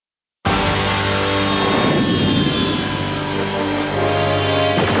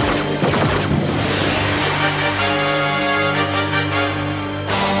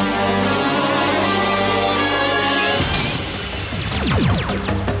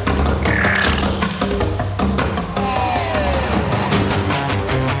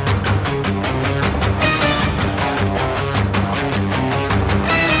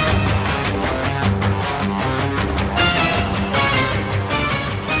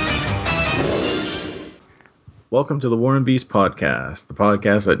Welcome to the War and Beast podcast, the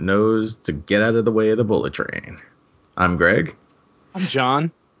podcast that knows to get out of the way of the bullet train. I'm Greg. I'm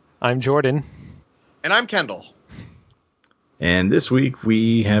John. I'm Jordan. And I'm Kendall. And this week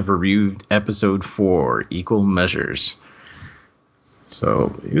we have reviewed episode 4, Equal Measures.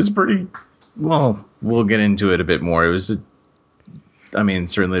 So it was pretty, well, we'll get into it a bit more.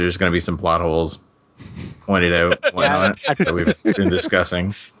 Certainly there's going to be some plot holes pointed out that we've been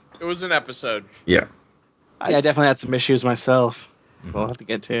discussing. It was an episode. Yeah. I definitely had some issues myself. We'll have to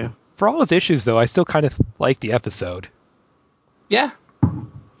get to. For all its issues, though, I still kind of like the episode. Yeah.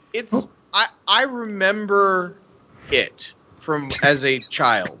 I remember it from as a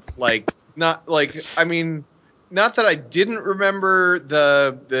child. Not that I didn't remember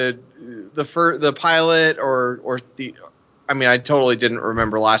the pilot or the. I mean, I totally didn't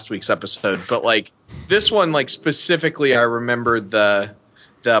remember last week's episode, but this one, specifically, I remembered that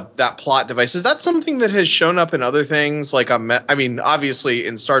plot device. Is that something that has shown up in other things? Obviously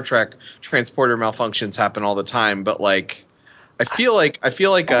in Star Trek, transporter malfunctions happen all the time, but I feel like I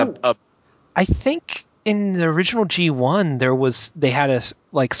think in the original G1 they had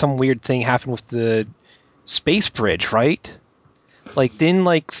some weird thing happen with the space bridge, right?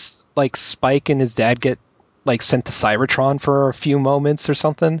 Didn't Spike and his dad get sent to Cybertron for a few moments or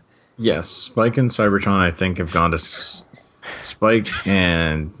something? Yes, Spike and Cybertron, I think, have gone to Spike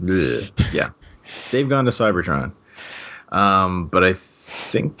and they've gone to Cybertron. But I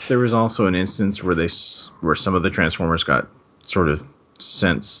think there was also an instance where some of the Transformers got sort of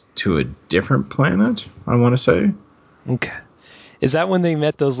sent to a different planet, I want to say. Okay. Is that when they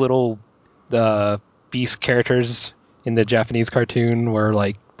met those little beast characters in the Japanese cartoon where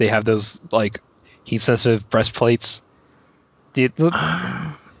they have those heat sensitive breastplates?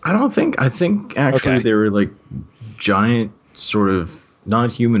 I think actually they were giant, sort of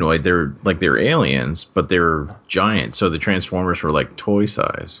not humanoid. They're aliens, but they're giant, so the Transformers were toy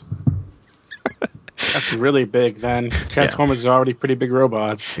size. That's really big then. Transformers are already pretty big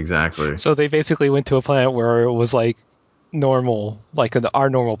robots. Exactly. So they basically went to a planet where it was normal, our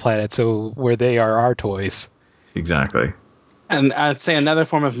normal planet, so where they are our toys. Exactly. And I'd say another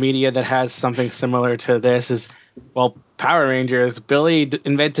form of media that has something similar to this is, Power Rangers. Billy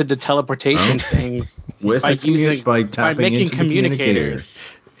invented the teleportation thing by tapping making into the communicator.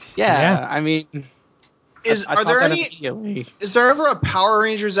 Yeah, I mean, is there ever a Power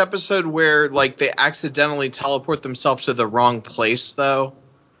Rangers episode where they accidentally teleport themselves to the wrong place though?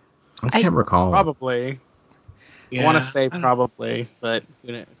 I can't recall. Probably. Yeah. I want to say probably, but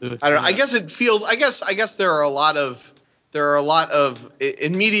I don't know. I guess it feels. I guess there are a lot of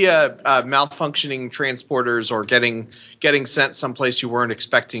in media malfunctioning transporters or getting sent someplace you weren't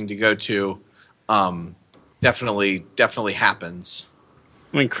expecting to go to. Definitely happens.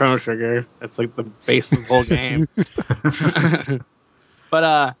 I mean, Chrono Trigger. That's the base of the whole game.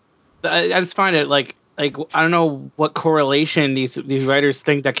 But I just find it I don't know what correlation these writers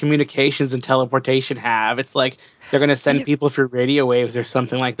think that communications and teleportation have. It's they're gonna send people through radio waves or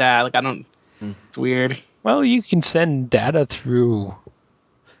something like that. It's weird. Well, you can send data through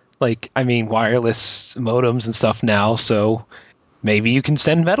wireless modems and stuff now, so maybe you can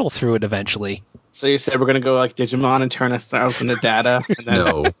send metal through it eventually. So you said we're going to go Digimon and turn ourselves into data? And then...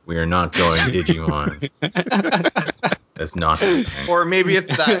 No, we are not going Digimon. That's not happening. Or maybe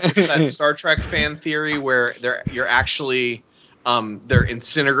it's that Star Trek fan theory where they're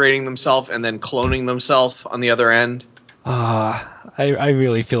incinerating themselves and then cloning themselves on the other end. I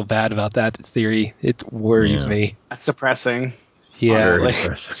really feel bad about that theory. It worries me. That's depressing. Yeah.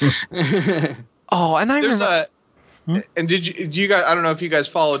 Depressing. Oh, and I remember... And do you guys? I don't know if you guys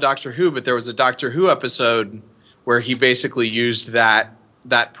follow Doctor Who, but there was a Doctor Who episode where he basically used that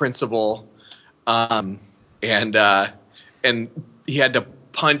principle, and he had to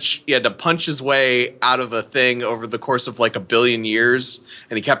punch his way out of a thing over the course of 1 billion years,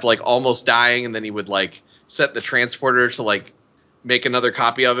 and he kept almost dying, and then he would set the transporter to make another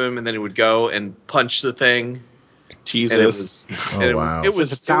copy of him, and then he would go and punch the thing. Jesus. It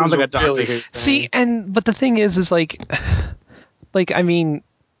sounds like a Doctor Who. See, but the thing is I mean,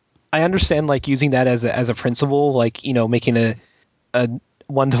 I understand using that as a principle, making a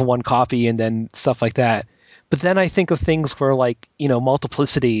 1-to-1 copy and then stuff like that. But then I think of things where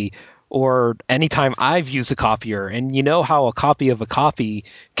multiplicity, or anytime I've used a copier, and how a copy of a copy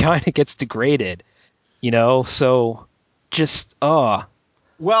kind of gets degraded, so just Well,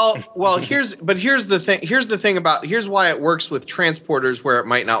 here's the thing. Here's why it works with transporters where it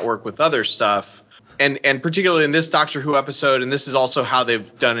might not work with other stuff. And particularly in this Doctor Who episode, and this is also how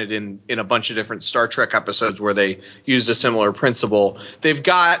they've done it in a bunch of different Star Trek episodes where they used a similar principle. They've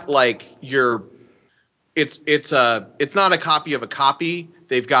got it's not a copy of a copy.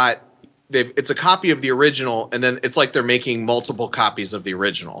 It's a copy of the original, and then it's like they're making multiple copies of the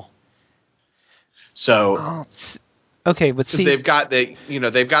original. So Oh, okay, but because see, they've got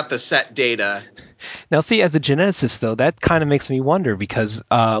the set data. now see, as a geneticist though, that kind of makes me wonder because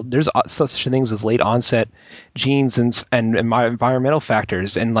there's such things as late onset genes and environmental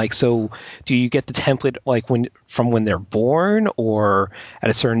factors, and like, so do you get the template like when they're born or at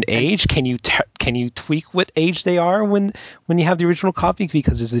a certain age? Can you tweak what age they are when you have the original copy?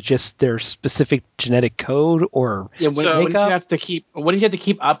 Because is it just their specific genetic code or Wouldn't you have to keep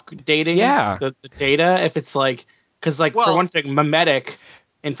updating the data if it's like, because like for one thing, mimetic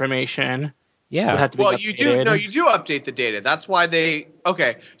information would have to be updated. You do update the data. That's why they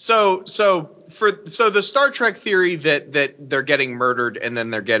So the Star Trek theory that they're getting murdered and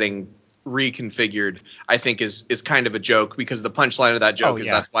then they're getting reconfigured, I think is kind of a joke, because the punchline of that joke is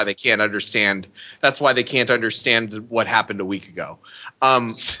that's why they can't understand what happened a week ago. But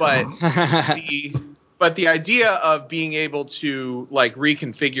the idea of being able to like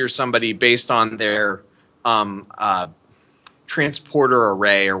reconfigure somebody based on their transporter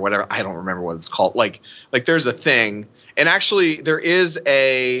array or whatever, I don't remember what it's called. Like there's a thing, and actually there's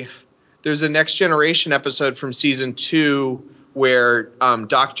a Next Generation episode from season 2 where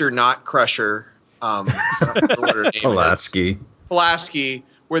Dr. Not Crusher, I don't remember what her name Pulaski,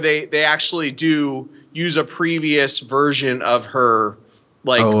 where they actually do use a previous version of her,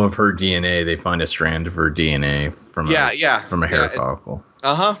 like of her DNA. They find a strand of her DNA from a hair follicle.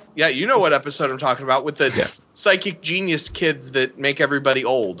 Yeah, you know what episode I'm talking about, with the psychic genius kids that make everybody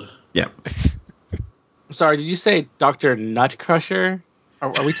old. Yeah. Sorry, did you say Dr. Nut Crusher?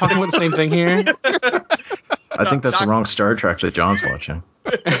 Are we talking about the same thing here? I think that's the wrong Star Trek that John's watching.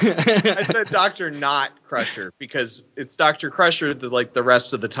 I said Dr. Not Crusher because it's Dr. Crusher the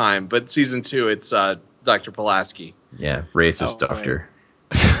rest of the time, but season 2 it's Dr. Pulaski. Yeah, racist doctor.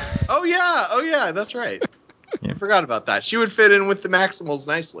 Right. Oh yeah, that's right. I forgot about that. She would fit in with the Maximals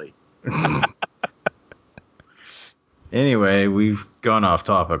nicely. Anyway, we've gone off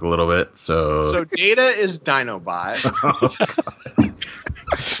topic a little bit, so Data is Dinobot.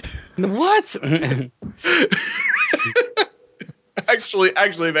 What? Actually,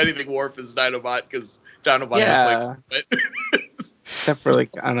 if anything, Worf is Dinobot because Dinobot's a quick. Except for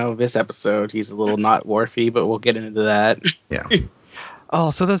like, I don't know, this episode he's a little not Worfy, but we'll get into that. Yeah.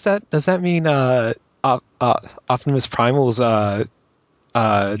 Oh, so does that mean Optimus Primal's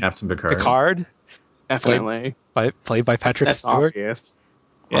Captain Picard? Definitely. Played by Patrick Stewart. Obvious.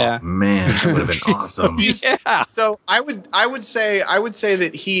 Yeah. Oh, man, that would have been awesome. So I would say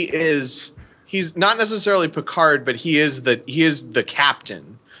that he's not necessarily Picard, but he is the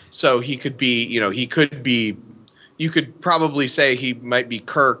captain. So he could be, you could probably say he might be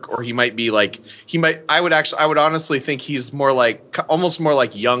Kirk, or he might be like, I would honestly think he's almost more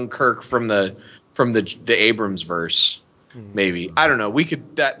like young Kirk from the Abrams verse. Maybe. I don't know. We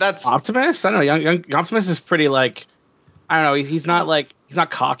could that's Optimus? I don't know. Young Optimus is pretty like, I don't know, he's not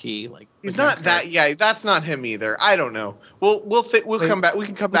cocky, like he's not that. Yeah, that's not him either. I don't know. We'll come back. We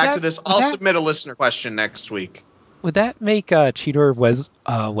can come back to this. I'll submit a listener question next week. Would that make Cheetor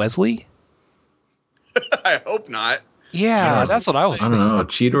Wesley? I hope not. Yeah, that's what I was thinking. I don't know.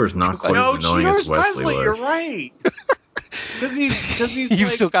 Cheetor's not quite as annoying as Wesley was. You're right. Because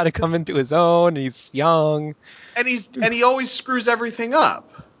he's still got to come into his own. He's young, and he always screws everything up.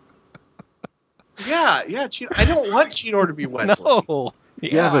 Yeah. I don't want Cheetor to be Wesley. No.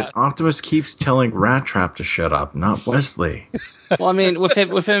 Yeah, but Optimus keeps telling Rat Trap to shut up, not Wesley. Well, I mean, with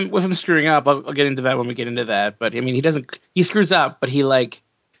him screwing up, I'll get into that when we get into that. But I mean, he screws up, but he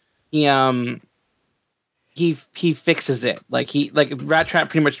fixes it. Like Rat Trap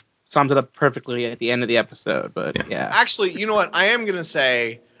pretty much sums it up perfectly at the end of the episode. But yeah. Actually, you know what? I am gonna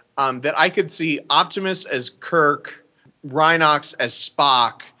say that I could see Optimus as Kirk, Rhinox as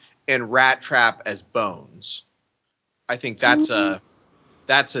Spock, and Rat Trap as Bones. I think that's a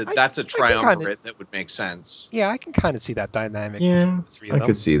triumvirate that would make sense. Yeah, I can kind of see that dynamic. Yeah, I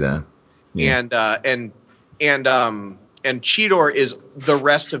could see that. Yeah. And Cheetor is the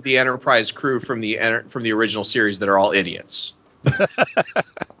rest of the Enterprise crew from the original series that are all idiots.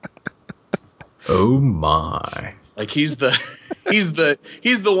 Oh my! Like he's the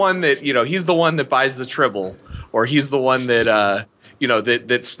one that he's the one that buys the tribble, or he's the one that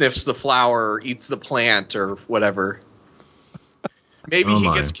that sniffs the flower or eats the plant or whatever. Maybe he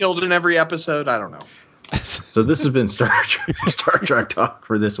gets killed in every episode. I don't know. So this has been Star Trek talk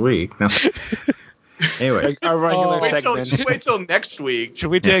for this week. No. Anyway, our regular segment. Just wait till next week.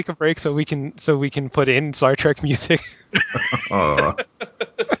 Should we take a break so we can put in Star Trek music? Oh.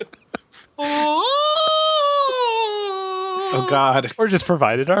 God. Or just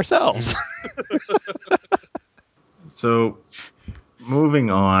provide it ourselves. So, moving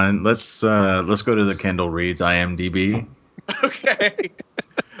on, let's go to the Kendall Reads IMDb.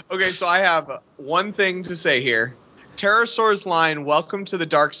 Okay, so I have one thing to say here. Pterosaur's line, "Welcome to the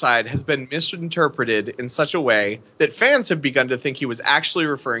dark side," has been misinterpreted in such a way that fans have begun to think he was actually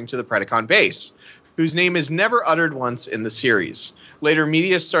referring to the Predacon base, whose name is never uttered once in the series. Later,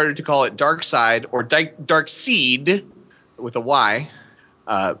 media started to call it Dark Side or Dark Seed with a Y,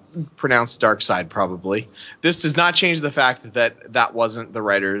 pronounced Dark Side probably. This does not change the fact that that wasn't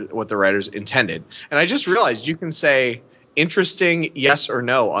what the writers intended. And I just realized you can say interesting yes or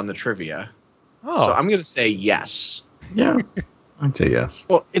no on the trivia. Oh, So I'm going to say yes. Yeah, I'd say yes.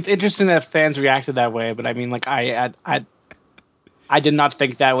 Well, it's interesting that fans reacted that way, but I mean, like, I did not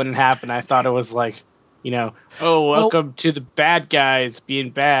think that when it happened. I thought it was like, oh, welcome to the bad guys being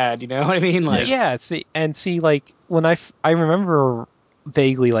bad. You know what I mean? Like, yeah. See, like when I remember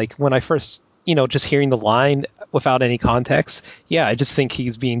vaguely, like when I first, just hearing the line without any context. Yeah, I just think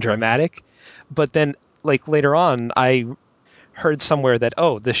he's being dramatic. But then, like later on, I heard somewhere that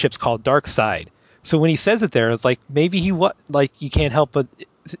the ship's called Dark Side. So when he says it there, it's like maybe you can't help but,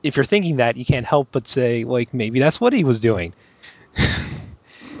 if you're thinking that, you can't help but say like maybe that's what he was doing.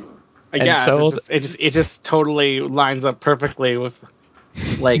 I And guess so it just totally lines up perfectly with,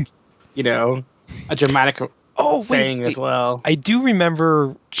 like, a dramatic saying as well. I do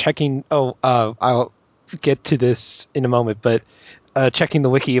remember checking. I'll get to this in a moment, but checking the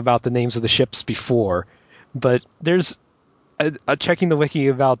wiki about the names of the ships before. But there's checking the wiki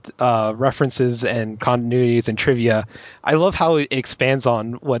about references and continuities and trivia. I love how it expands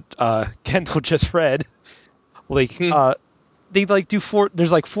on what Kendall just read. Like, they like do four.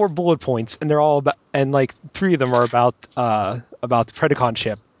 There's like 4 bullet points, and they're all about, and like 3 of them are about the Predacon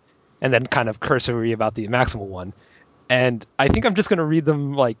ship, and then kind of cursory about the Maximal one. And I think I'm just going to read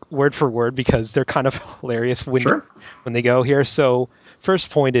them like word for word because they're kind of hilarious when they go here. So first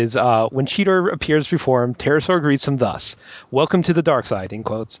point is when Cheetor appears before him, Pterosaur greets him thus: "Welcome to the dark side," in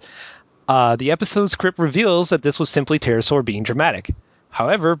quotes. The episode script reveals that this was simply Pterosaur being dramatic.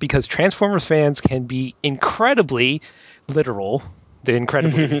 However, because Transformers fans can be incredibly literal, the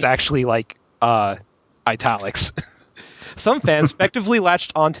incredibly is actually like italics. Some fans effectively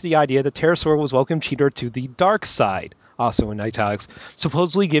latched onto the idea that Pterosaur was welcoming Cheetor to the dark side, also in italics,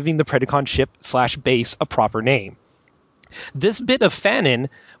 supposedly giving the Predacon ship/base a proper name. This bit of fanon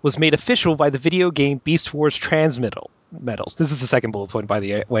was made official by the video game Beast Wars Transmetals. This is the second bullet point, by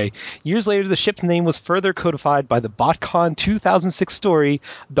the way. Years later, the ship's name was further codified by the BotCon 2006 story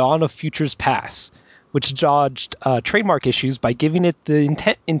Dawn of Futures Past, which dodged trademark issues by giving it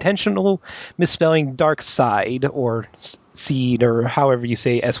the intentional misspelling Dark Side, or Seed, or however you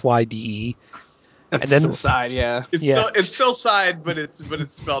say SYDE. That's And then- still side, yeah. It's still side, but it's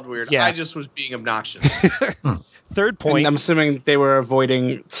spelled weird. Yeah. I just was being obnoxious. Third point. And I'm assuming they were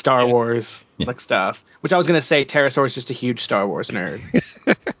avoiding Star Wars like stuff, which I was gonna say Pterosaur is just a huge Star Wars nerd.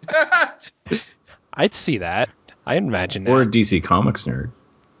 I'd see that. I imagine that. Or a DC Comics nerd.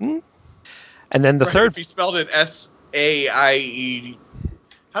 And then the Right, third. if he spelled it SAIE.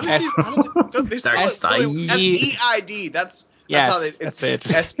 How does they spell it? SEID. That's how they. That's it.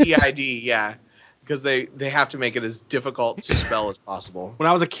 SEID. Yeah, because they have to make it as difficult to spell as possible. When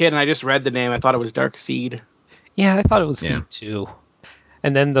I was a kid and I just read the name, I thought it was Dark Seed. Yeah, I thought it was Yeah. Seed too.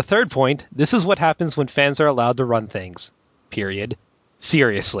 And then the third point, this is what happens when fans are allowed to run things. Period.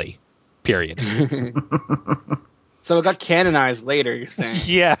 Seriously. Period. So it got canonized later, you're saying?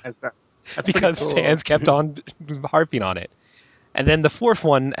 Yeah, That's because pretty cool. fans kept on harping on it. And then the fourth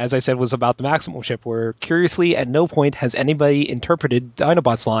one, as I said, was about the Maximal ship, where curiously at no point has anybody interpreted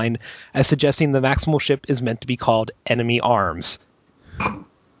Dinobot's line as suggesting the Maximal ship is meant to be called Enemy Arms.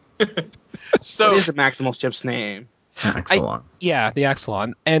 So What is the Maximal ship's name? Axelon. Yeah, the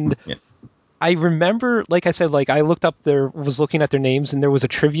Axelon. And Yeah. I remember, like I said, like I was looking at their names, and there was a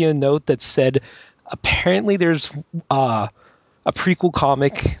trivia note that said apparently there's a prequel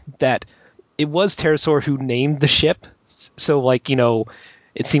comic that it was Pterosaur who named the ship. So, like,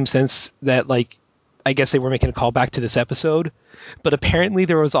 it seems sense that, like, I guess they were making a callback to this episode. But apparently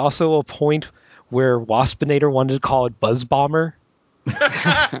there was also a point where Waspinator wanted to call it Buzz Bomber.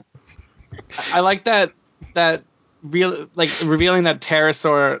 I like that revealing that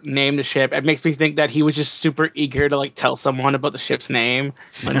Pterosaur named the ship. It makes me think that he was just super eager to like tell someone about the ship's name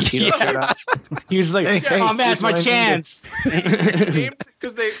when Cheetor showed up. He was like, Hey, "Oh man, here's it's my what I needed." chance."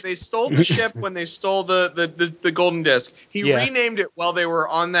 because they stole the ship when they stole the golden disc. He Yeah. renamed it while they were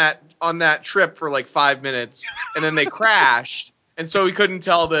on that trip for like 5 minutes, and then they crashed, and so he couldn't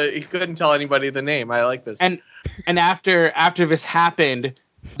tell anybody the name. I like this. And And after this happened,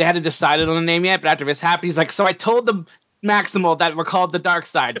 they hadn't decided on the name yet. But after this happened, he's like, "So I told the Maximal that we're called the Dark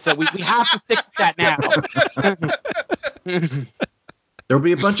Side. So we have to stick with that now." There'll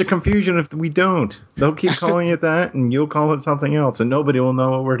be a bunch of confusion if we don't. They'll keep calling it that, and you'll call it something else, and nobody will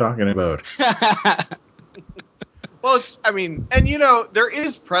know what we're talking about. Well, and there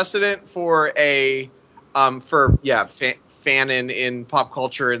is precedent for fanon in pop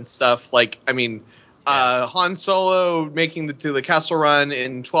culture and stuff. Like, Han Solo making to the Kessel Run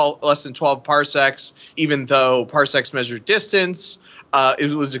in less than 12 parsecs, even though parsecs measure distance.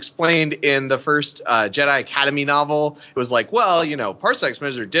 It was explained in the first Jedi Academy novel. It was like, well, parsecs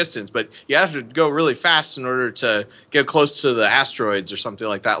measure distance, but you have to go really fast in order to get close to the asteroids or something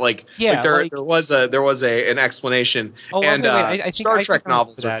like that. There was an explanation. Oh, and wait, I think Star Trek I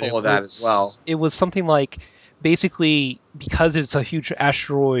remember novels are full of that as well. It was something like, basically, because it's a huge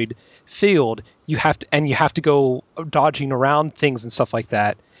asteroid field, you have to go dodging around things and stuff like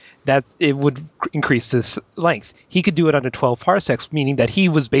that. That it would increase this length. He could do it under 12 parsecs, meaning that he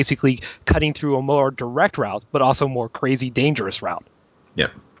was basically cutting through a more direct route, but also more crazy, dangerous route.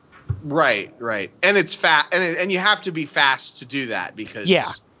 Yep. Right. And it's fast, and you have to be fast to do that because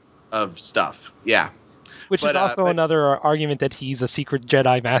of stuff. Yeah. Which is also another argument that he's a secret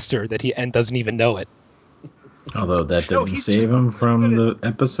Jedi master and doesn't even know it. Although that didn't save him from the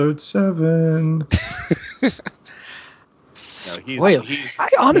episode 7.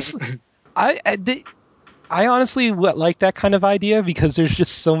 I honestly like that kind of idea because there's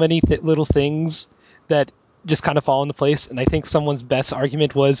just so many little things that just kind of fall into place. And I think someone's best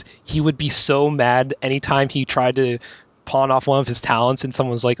argument was he would be so mad anytime he tried to pawn off one of his talents and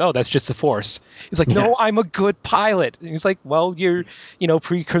someone was like, "Oh, that's just the Force." He's like, "No, I'm a good pilot." And he's like, "Well, your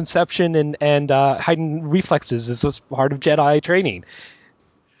preconception and heightened reflexes is part of Jedi training."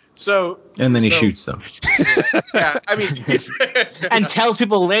 And then he shoots them. Yeah, and tells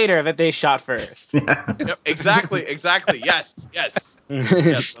people later that they shot first. Yep, exactly. Yes.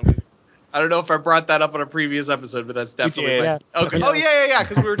 I don't know if I brought that up on a previous episode, but that's definitely okay. Oh yeah,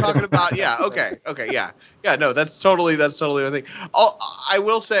 because we were talking about okay, yeah. No, that's totally one thing. I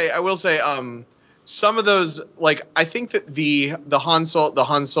will say, some of those, like, I think that the Han Solo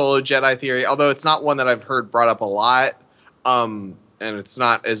Jedi theory, although it's not one that I've heard brought up a lot, and it's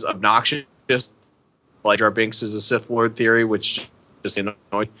not as obnoxious like Jar Binks is a Sith Lord theory, which just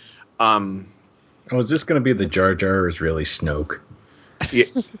annoying. Is this going to be the Jar Jar is really Snoke?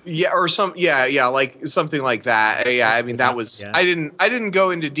 Or like something like that. Yeah, that was. Yeah. I didn't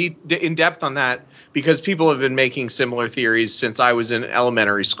go into in depth on that because people have been making similar theories since I was in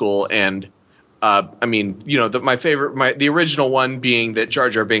elementary school, and the original one being that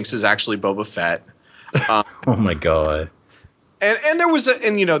Jar Jar Binks is actually Boba Fett. Oh my god. And it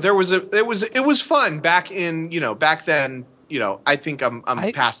was fun back then. I think I'm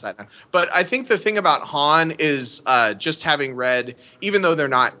past that now. But I think the thing about Han is just having read, even though they're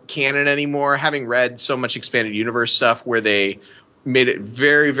not canon anymore, having read so much expanded universe stuff where they made it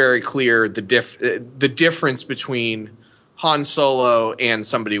very, very clear the difference between Han Solo and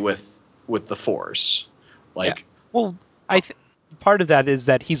somebody with the Force. Like, well, part of that is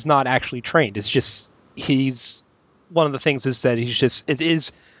that he's not actually trained. It's just one of the things is that it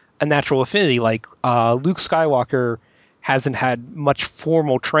is a natural affinity. Like Luke Skywalker hasn't had much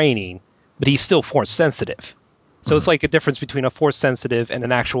formal training, but he's still Force sensitive. So it's like a difference between a Force sensitive and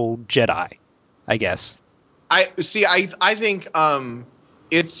an actual Jedi, I guess. I think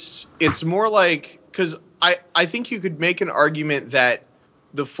it's more like, because I think you could make an argument that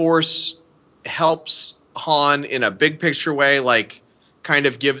the Force helps Han in a big picture way, like kind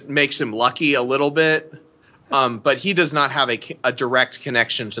of makes him lucky a little bit. But he does not have a direct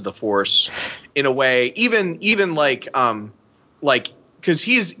connection to the Force in a way, even like because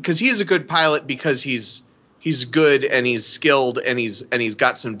he's a good pilot because he's good and he's skilled and he's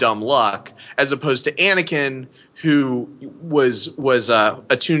got some dumb luck, as opposed to Anakin, who was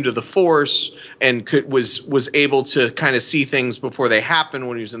attuned to the Force and was able to kind of see things before they happen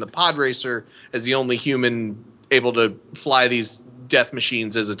when he was in the pod racer as the only human able to fly these death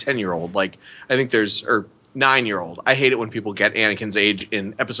machines as a 10-year-old. Like, I think 9-year-old. I hate it when people get Anakin's age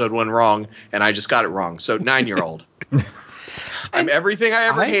in episode 1 wrong, and I just got it wrong. So 9-year-old. I'm everything I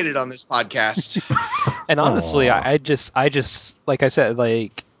ever hated on this podcast. And honestly, I just like I said,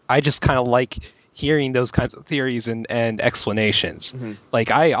 like, I just kind of like hearing those kinds of theories and explanations. Mm-hmm.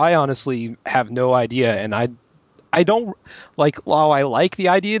 Like, I honestly have no idea, and I don't like. While I like the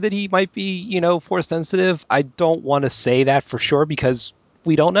idea that he might be, Force sensitive, I don't want to say that for sure because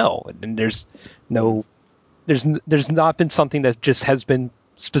we don't know, and there's not been something that just has been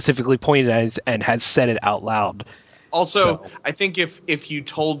specifically pointed at and has said it out loud. Also, So. I think if you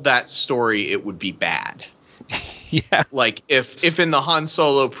told that story, it would be bad. Yeah. Like if in the Han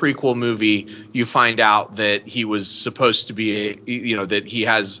Solo prequel movie you find out that he was supposed to be that he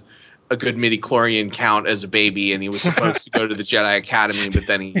has a good midi-chlorian count as a baby and he was supposed to go to the Jedi Academy, but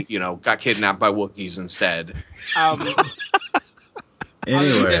then he got kidnapped by Wookiees instead.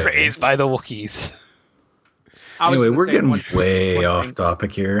 Anyway, Raised by the Wookiees. we're getting way off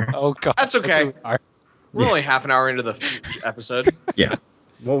topic here. Oh god, That's okay. we are. We're only half an hour into the episode. Yeah.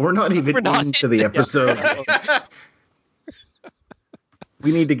 Well, we're not even into the episode.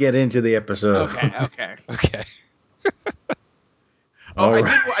 We need to get into the episode. Okay.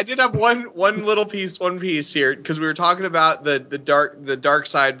 I did have one little piece here because we were talking about the dark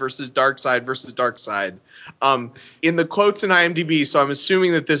side versus dark side versus dark side. In the quotes in IMDb, so I'm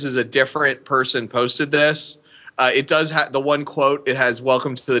assuming that this is a different person posted this. It does have the one quote. It has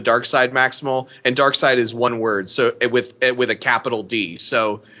 "Welcome to the Dark Side, Maximal," and "Dark Side" is one word, so with a capital D.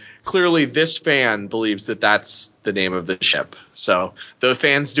 So clearly, this fan believes that that's the name of the ship. So the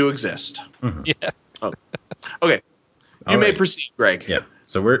fans do exist. Mm-hmm. Yeah. Oh. Okay. You may proceed, Greg. Yeah.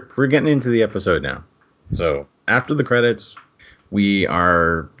 So we're getting into the episode now. So after the credits, we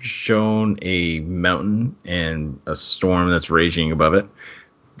are shown a mountain and a storm that's raging above it.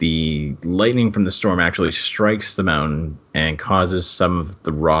 The lightning from the storm actually strikes the mountain and causes some of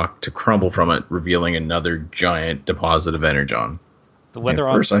the rock to crumble from it, revealing another giant deposit of energon. The weather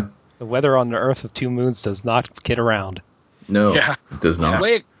on the Earth of two moons does not kid around. No, it does not.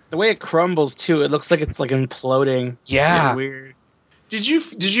 The way it crumbles too, it looks like it's like imploding. Yeah. It's weird. Did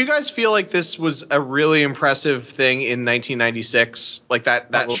you guys feel like this was a really impressive thing in 1996? Like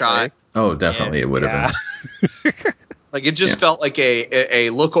that shot? Oh, definitely, it would have been. Like it just felt like a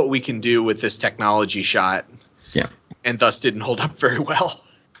look what we can do with this technology shot. Yeah. And thus didn't hold up very well.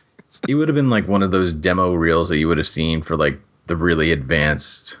 It would have been like one of those demo reels that you would have seen for like the really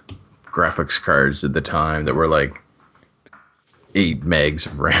advanced graphics cards at the time that were like 8 megs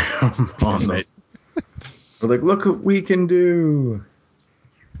of RAM on them. We're like, look what we can do.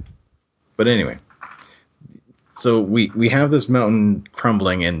 But anyway, so we have this mountain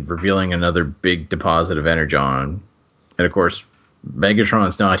crumbling and revealing another big deposit of energon. And of course,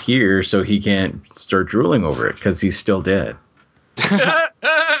 Megatron's not here, so he can't start drooling over it because he's still dead. Oh,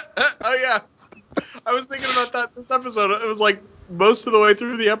 yeah. I was thinking about that this episode. It was like most of the way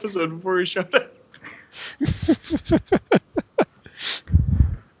through the episode before he showed up.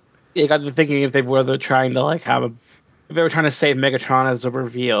 You got to thinking if they were trying to like if they were trying to save Megatron as a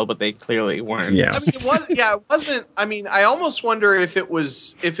reveal, but they clearly weren't. Yeah. I mean, it wasn't. I mean, I almost wonder if it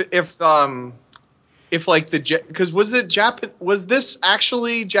was if like because was this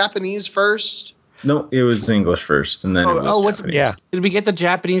actually Japanese first? No, it was English first, and then it was Japanese. Yeah. Did we get the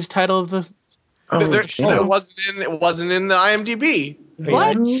Japanese title of the? It wasn't in the IMDb.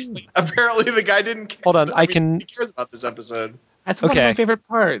 What? Apparently, the guy didn't care. Hold on, he cares about this episode. That's one of my favorite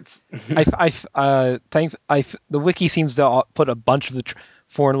parts. The wiki seems to put a bunch of the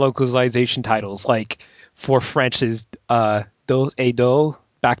foreign localization titles. Like for French is dos et dos,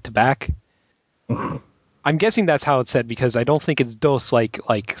 back to back. I'm guessing that's how it's said because I don't think it's dos like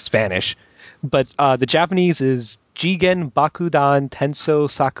Spanish. But the Japanese is Jigen Bakudan Tenso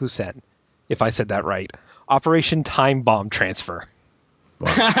Sakusen, if I said that right. Operation Time Bomb Transfer.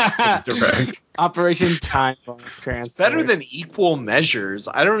 Wow. Direct. Operation Time Bomb Transfer. It's better than Equal Measures.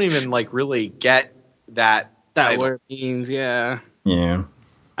 I don't even really get that. That what it means, yeah. Yeah.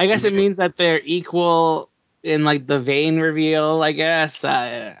 I guess it means that they're equal in like the vein reveal, I guess.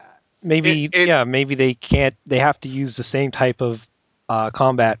 Maybe they can't. They have to use the same type of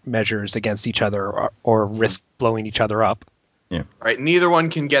combat measures against each other, or risk blowing each other up. Yeah. Right. Neither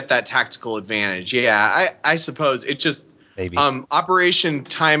one can get that tactical advantage. Yeah, I suppose it just maybe Operation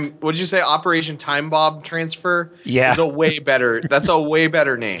Time. What did you say? Operation Time Bomb Transfer. Yeah, is a way better. That's a way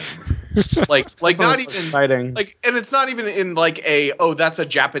better name. Like not even exciting. Like, and it's not even in like that's a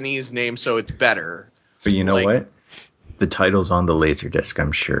Japanese name, so it's better. But you know what? The title's on the Laserdisc,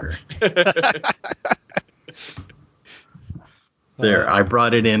 I'm sure. There, I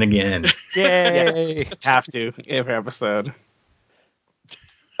brought it in again. Yay! Have to every episode.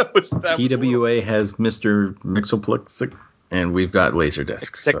 TWA has Mr. Mixoplexic, and we've got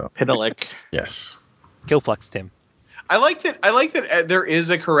Laserdisc. So. Pidalic. Yes. Killplex Tim. I like that there is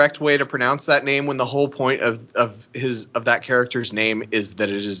a correct way to pronounce that name when the whole point of that character's name is that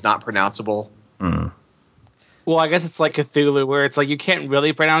it is not pronounceable. Mm. Well, I guess it's like Cthulhu, where it's like you can't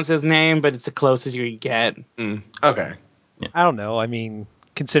really pronounce his name, but it's the closest you can get. Okay. Yeah. I don't know. I mean,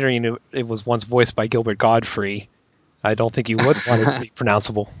 considering it was once voiced by Gilbert Godfrey, I don't think you would want it to be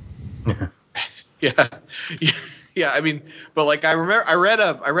pronounceable. Yeah, yeah. I mean, but like I remember, I read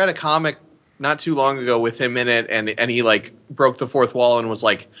a comic not too long ago with him in it, and he like broke the fourth wall and was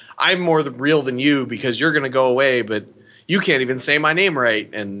like, "I'm more real than you because you're gonna go away, but you can't even say my name right."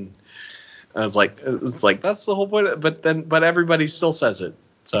 And I was like, it's like that's the whole point. But everybody still says it.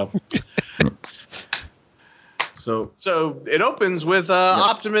 So it opens with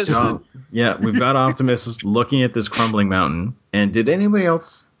Optimus. Yeah, we've got Optimus looking at this crumbling mountain. And did anybody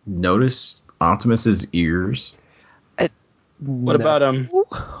else notice Optimus's ears? What about him?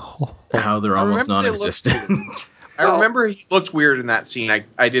 How they're I almost remember they looked non-existent. I remember he looked weird in that scene. I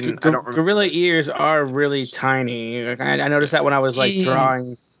don't remember. Gorilla ears are really tiny. Like, I noticed that when I was like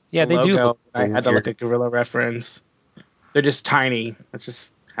drawing Yeah, the they do logo. look I had to look at Gorilla reference. They're just tiny. That's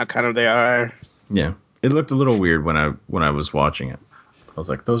just how kind of they are. Yeah, it looked a little weird when I was watching it. I was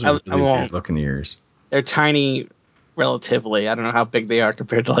like, those are really weird looking ears. They're tiny relatively. I don't know how big they are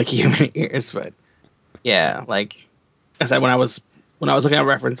compared to like human ears, but yeah, like I said, when I was looking at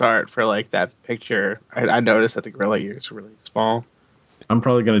reference art for like that picture, I noticed that the gorilla ears were really small. I'm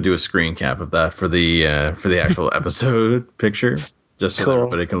probably going to do a screen cap of that for the actual episode picture, just so that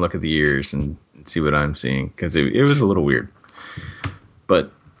everybody can look at the ears and see what I'm seeing, because it was a little weird.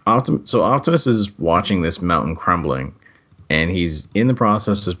 But Optimus is watching this mountain crumbling, and he's in the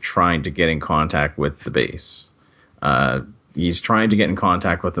process of trying to get in contact with the base. He's trying to get in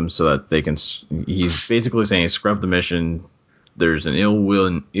contact with them so that they can. He's basically saying, "Scrub the mission. There's an ill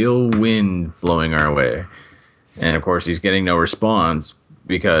wind blowing our way." And of course, he's getting no response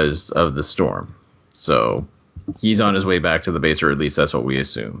because of the storm. So he's on his way back to the base, or at least that's what we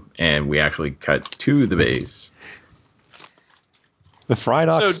assume. And we actually cut to the base. With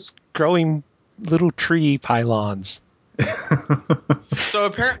Rhinox growing little tree pylons. So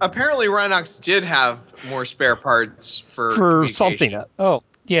apparently Rhinox did have more spare parts for something. Oh,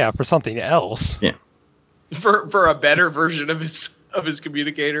 yeah, for something else. Yeah. For a better version of his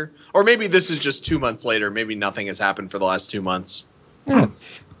communicator, or maybe this is just 2 months later. Maybe nothing has happened for the last 2 months. Yeah.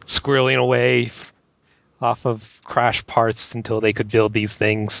 Squirreling away off of crash parts until they could build these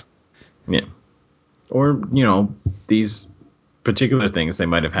things. Yeah. Or, these particular things they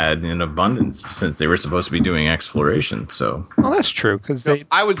might have had in abundance since they were supposed to be doing exploration. So, well, that's true because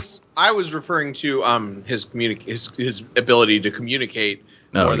I was referring to his ability to communicate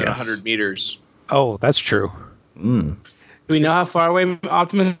more than 100 meters. Oh, that's true. Do we know how far away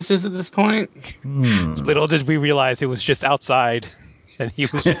Optimus is at this point? Little did we realize it was just outside, and he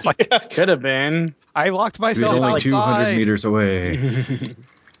was just like, "Could have been." I locked myself only outside. 200 meters away.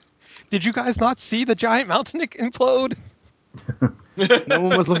 Did you guys not see the giant mountain implode? No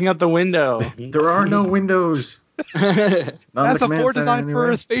one was looking out the window. There are no windows. That's a poor design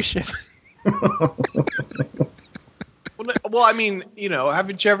for a spaceship. Well, I mean,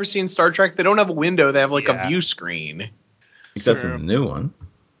 haven't you ever seen Star Trek? They don't have a window; they have like a view screen. Except for the new one.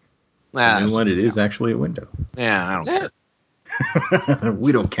 The new one, it is actually a window. Yeah, I don't care.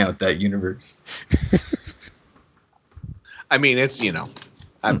 We don't count that universe. I mean, it's it's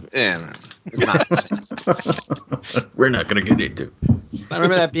not the same. We're not going to get into it. I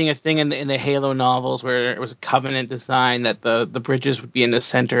remember that being a thing in the Halo novels, where it was a Covenant design that the bridges would be in the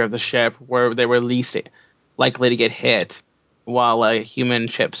center of the ship, where they were least likely to get hit, while human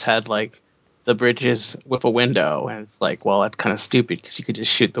ships had like the bridges with a window. And it's like, well, that's kind of stupid because you could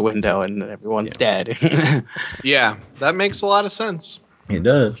just shoot the window and everyone's dead. Yeah, that makes a lot of sense. It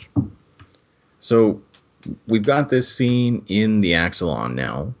does. So we've got this scene in the Axelon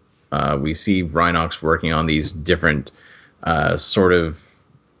now. We see Rhinox working on these different sort of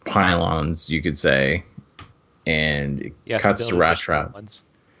pylons, you could say, and it cuts to Rat Trap.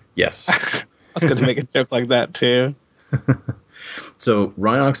 Yes. I was going to make a joke like that too. So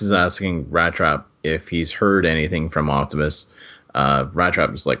Rhinox is asking Rat Trap if he's heard anything from Optimus. Rat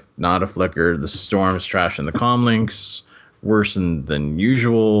Trap is like, not a flicker. The storm's trashing the comlinks, worse than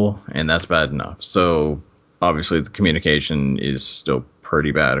usual, and that's bad enough. So obviously the communication is still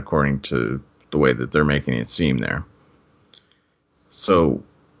pretty bad according to the way that they're making it seem there. So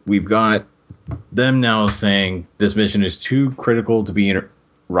we've got them now saying this mission is too critical to be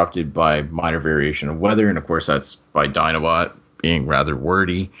interrupted by minor variation of weather, and of course that's by Dinobot being rather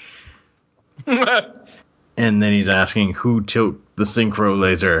wordy. And then he's asking who tilt the synchro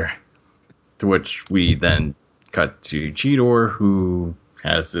laser, to which we then cut to Cheetor, who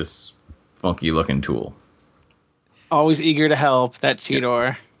has this funky looking tool. Always eager to help, that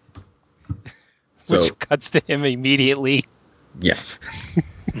Cheetor. Which cuts to him immediately. Yeah.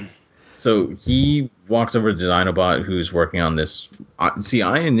 So he walks over to Dinobot, who's working on this. See,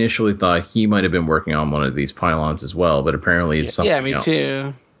 I initially thought he might have been working on one of these pylons as well, but apparently it's something Yeah, me else.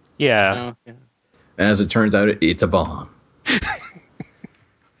 too. Yeah. No, yeah. As it turns out, it's a bomb.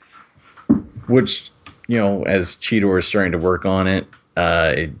 Which, as Cheetor is starting to work on it,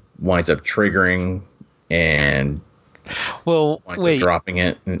 it winds up triggering and Well, winds up wait. dropping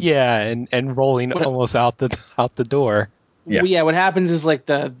it. Yeah, and rolling What- almost out the door. Yeah. Well, yeah, what happens is like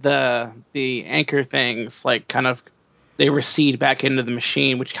the anchor things like kind of they recede back into the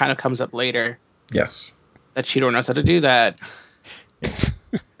machine, which kind of comes up later. Yes. That Cheetor knows how to do that.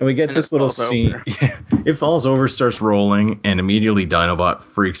 And we get And this it little falls scene. over. Yeah, it falls over, starts rolling, and immediately Dinobot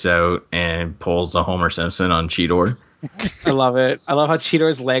freaks out and pulls a Homer Simpson on Cheetor. I love it. I love how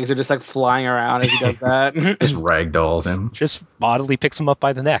Cheetor's legs are just like flying around as he does that. Just ragdolls him. Just bodily picks him up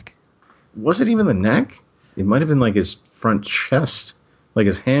by the neck. Was it even the neck? It might have been like his front chest. Like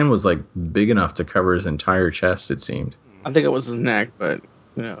his hand was like big enough to cover his entire chest, it seemed. I think it was his neck, but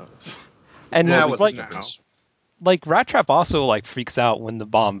who knows? And Yeah, Well, what's like the difference? Rat Trap also like freaks out when the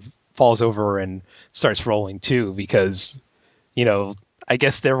bomb falls over and starts rolling too, because I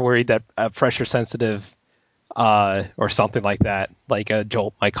guess they're worried that a pressure sensitive or something like that, like a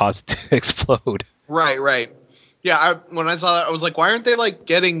jolt, might cause it to explode. Right. Yeah, when I saw that, I was like, why aren't they like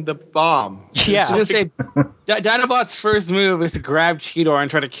getting the bomb? Yeah. I was gonna say, Dinobot's first move is to grab Cheetor and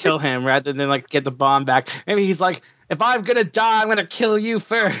try to kill him rather than like get the bomb back. Maybe he's like, if I'm gonna die, I'm gonna kill you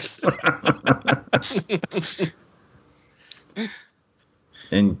first.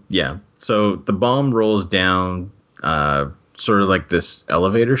 And yeah, so the bomb rolls down sort of like this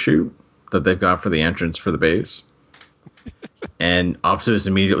elevator chute that they've got for the entrance for the base. And Optimus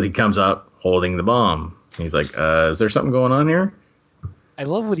immediately comes up holding the bomb. He's like, is there something going on here? I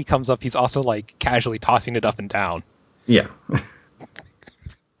love when he comes up. He's also like casually tossing it up and down. Yeah.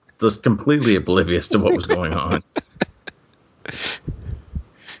 Just completely oblivious to what was going on.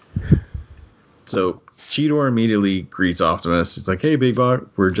 So Cheetor immediately greets Optimus. He's like, hey, Big Bot,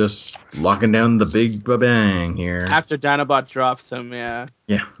 we're just locking down the Big Bang here. After Dinobot drops him, yeah.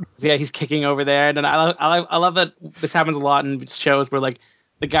 Yeah. Yeah, he's kicking over there, and then I love that this happens a lot in shows where like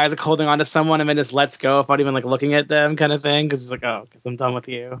the guy's like holding on to someone and then just lets go without even like looking at them, kind of thing, because it's like, oh, because I'm done with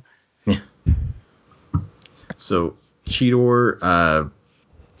you. So Cheetor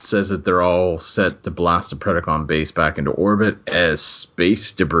says that they're all set to blast the Predacon base back into orbit as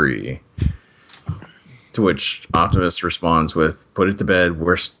space debris. To which Optimus responds with, put it to bed,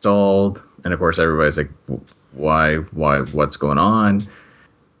 we're stalled. And of course everybody's like, why, what's going on?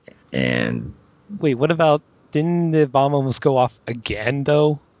 And Wait, what about? Didn't the bomb almost go off again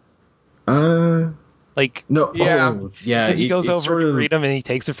though? Like, no, Yeah. yeah, he goes over sort to of, greet him and he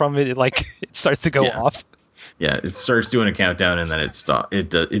takes it from it. It starts to go Yeah. off. yeah, it starts doing a countdown and then it stops. It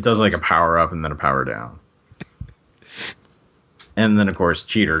does like a power up and then a power down. And then of course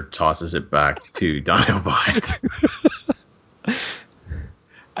Cheetor tosses it back to Dinobot.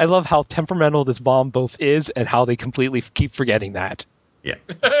 I love how temperamental this bomb both is and how they completely keep forgetting that. Yeah.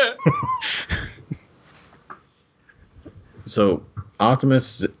 So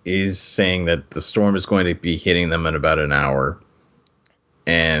Optimus is saying that the storm is going to be hitting them in about an hour.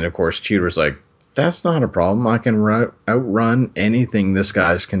 And of course, Cheetor's like, that's not a problem. I can outrun anything this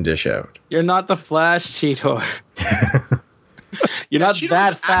guys can dish out. You're not the Flash, Cheetor. You're not Cheetor's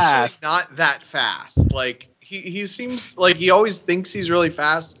that fast. Actually, not that fast. Like he seems like he always thinks he's really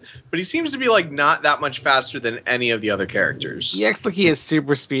fast, but he seems to be like not that much faster than any of the other characters. He acts like he has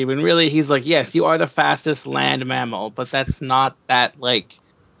super speed when really he's like, yes, you are the fastest land mammal, but that's not that like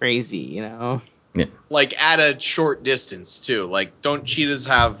crazy, you know? Like at a short distance too. Like don't cheetahs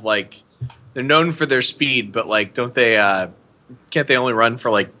have like they're known for their speed, but like don't they can't they only run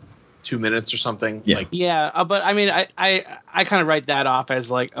for like 2 minutes or something? Yeah. Like Yeah, but I mean, I kind of write that off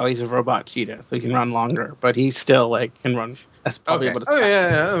as like, oh, he's a robot cheetah, so he can run longer, but he still like can run. That's probably okay. what it's. Oh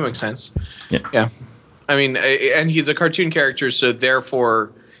yeah, that makes sense. Yeah. I mean, and he's a cartoon character, so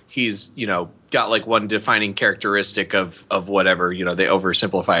therefore he's got like one defining characteristic of whatever they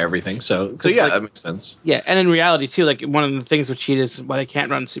oversimplify everything. So yeah, like, that makes sense. Yeah, and in reality too, like one of the things with cheetahs why they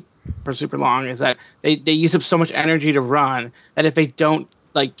can't run for super long is that they use up so much energy to run that if they don't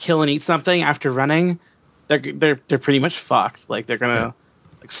like kill and eat something after running, they're pretty much fucked. Like they're gonna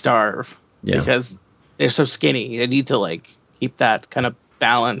like starve because they're so skinny. They need to like keep that kind of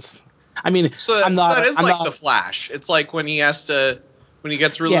balance. I mean, So that is like the Flash. It's like when he gets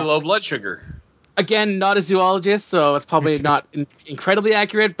really low blood sugar. Again, not a zoologist, so it's probably not incredibly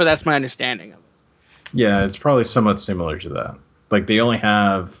accurate, but that's my understanding of it. Yeah, it's probably somewhat similar to that. Like they only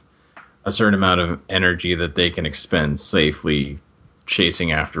have a certain amount of energy that they can expend safely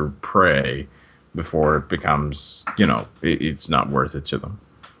chasing after prey, before it becomes, it's not worth it to them.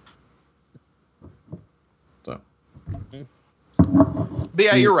 So. But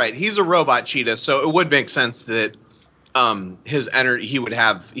yeah, you're right. He's a robot cheetah, so it would make sense that his energy he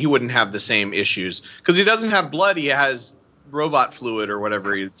wouldn't have the same issues because he doesn't have blood. He has robot fluid or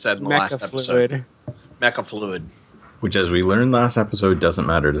whatever he said in the last episode. Mecha fluid. Which, as we learned last episode, doesn't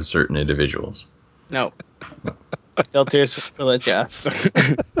matter to certain individuals. No. Filters will adjust.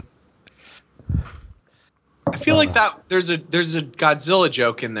 I feel like that there's a Godzilla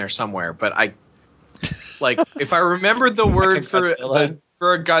joke in there somewhere, but if I remembered the word for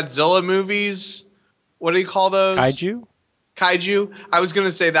a Godzilla movies, what do you call those? Kaiju. I was gonna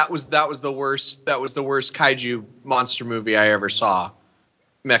say that was the worst kaiju monster movie I ever saw.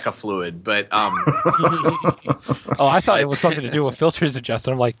 Mecha fluid, but Oh, I thought it was something to do with filters adjusted.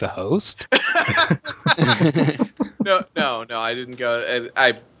 I'm like, the host? No, I didn't go.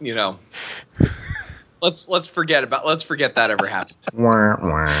 Let's forget that ever happened.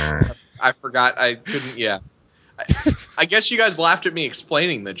 I forgot. I couldn't. Yeah. I guess you guys laughed at me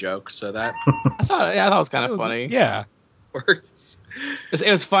explaining the joke, so that I thought it was kind of funny. Yeah, works. It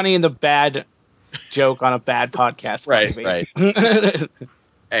was funny in the bad joke on a bad podcast. Right.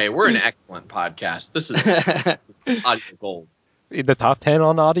 Hey, we're an excellent podcast. This is audio gold. in the top 10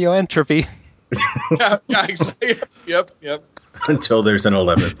 on audio entropy. Yeah, exactly. Yep. Until there's an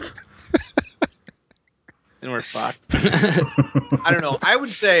 11th. And we're fucked. I don't know. I would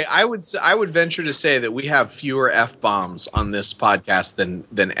venture to say that we have fewer F-bombs on this podcast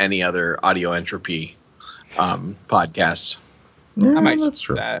than any other audio entropy podcast. Yeah, I might that's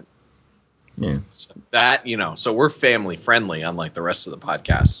true. That. Yeah. So we're family friendly, unlike the rest of the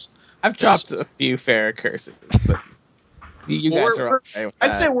podcasts. I've dropped a few fair curses, but you guys are okay with that.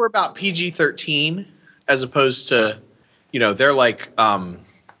 I'd say we're about PG-13 as opposed to, they're like,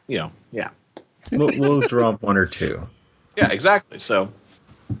 yeah. We'll drop one or two. Yeah, exactly. So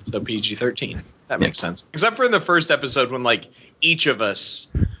PG-13. That makes sense. Except for in the first episode when each of us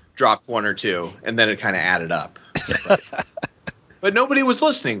dropped one or two, and then it kind of added up. But nobody was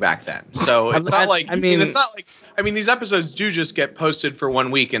listening back then, so it's not like. It's not like. These episodes do just get posted for 1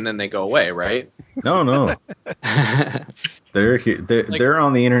 week and then they go away, right? No. They're here. They're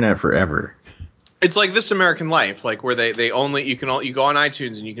on the internet forever. It's like This American Life, where they only you go on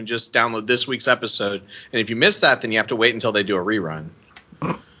iTunes and you can just download this week's episode, and if you miss that, then you have to wait until they do a rerun.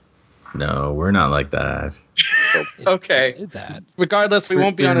 No, we're not like that. Okay. Regardless, we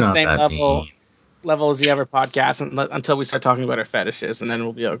won't be on the same level. Mean. Level as the other podcast until we start talking about our fetishes, and then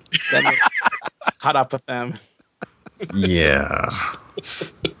we'll be caught up with them. Yeah.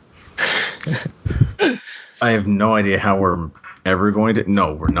 I have no idea how we're ever going to.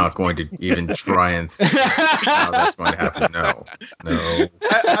 No, we're not going to even try and think how that's going to happen. No.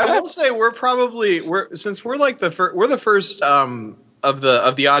 I will say we're like the first of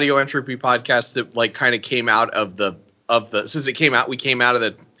the audio entropy podcast that kind of came out of the since it came out, we came out of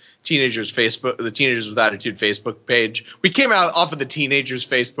the Teenagers with Attitude Facebook page. We came out off of the Teenagers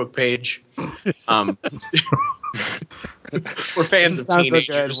Facebook page. We're fans of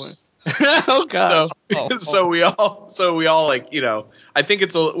teenagers. Oh god. So we all I think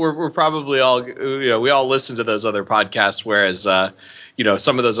we're probably all we all listen to those other podcasts, whereas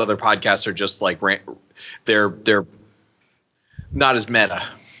some of those other podcasts are just they're not as meta,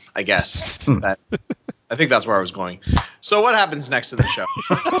 I guess. I think that's where I was going. So what happens next in the show?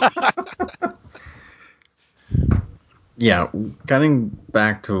 Yeah, getting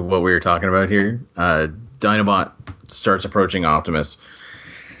back to what we were talking about here, Dinobot starts approaching Optimus,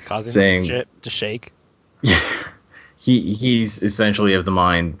 causing shit to shake. Yeah, he's essentially of the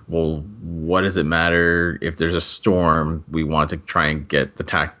mind, well, what does it matter if there's a storm? We want to try and get the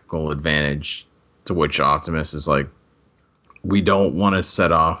tactical advantage, to which Optimus is like, we don't want to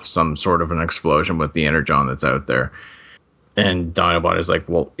set off some sort of an explosion with the Energon that's out there. And Dinobot is like,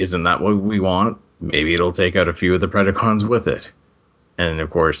 well, isn't that what we want? Maybe it'll take out a few of the Predacons with it. And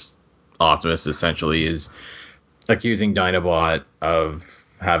of course, Optimus essentially is accusing Dinobot of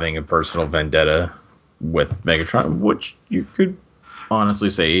having a personal vendetta with Megatron, which you could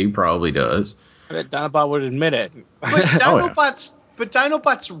honestly say he probably does. But Dinobot would admit it. But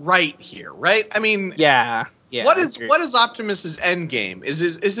Dinobot's right here, right? Yeah. What is Optimus's end game? Is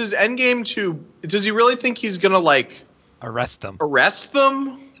his end game does he really think he's gonna arrest them?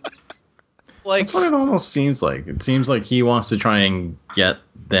 That's what it almost seems like. It seems like he wants to try and get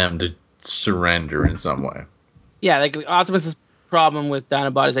them to surrender in some way. Yeah, Optimus's problem with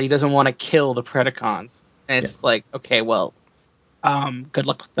Dinobot is that he doesn't want to kill the Predacons. And it's okay, well, good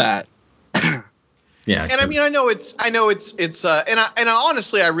luck with that. Yeah, And I mean, I know it's, and I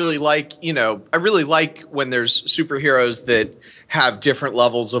honestly, I really like, when there's superheroes that have different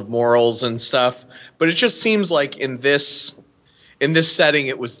levels of morals and stuff. But it just seems like in this setting,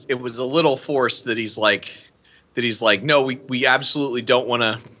 it was a little forced that he's like, no, we absolutely don't want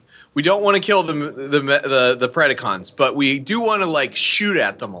to. We don't want to kill the Predacons, but we do want to like shoot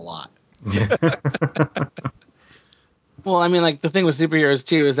at them a lot. Well, I mean, like the thing with superheroes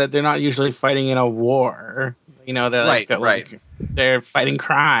too is that they're not usually fighting in a war. You know, they're Right, they're right. they're fighting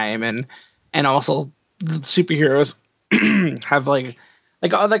crime, and also the superheroes have I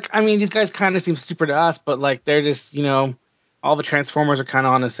mean, these guys kind of seem super to us, but like they're just all the Transformers are kind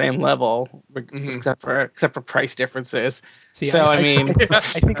of on the same level, except for price differences. See, So I mean, I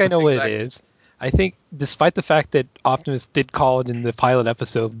think I know what Exactly. it is. I think, despite the fact that Optimus did call it in the pilot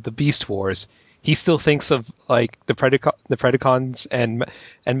episode the Beast Wars, he still thinks of like the Predacons and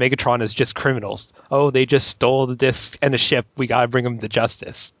Megatron as just criminals. Oh, they just stole the disc and a ship. We gotta bring them to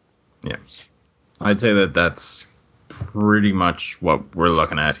justice. Yeah. I'd say that that's pretty much what we're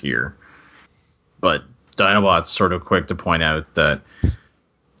looking at here. But Dinobot's sort of quick to point out that,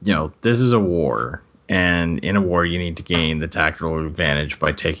 this is a war. And in a war, you need to gain the tactical advantage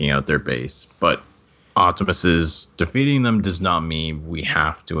by taking out their base. But Optimus's defeating them does not mean we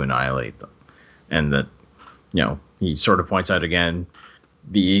have to annihilate them. And that, he sort of points out again,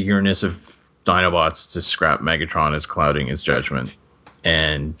 the eagerness of Dinobots to scrap Megatron is clouding his judgment.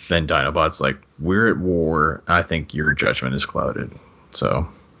 And then Dinobot's like, we're at war. I think your judgment is clouded. So,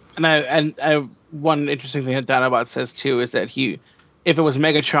 and one interesting thing that Dinobot says too is that if it was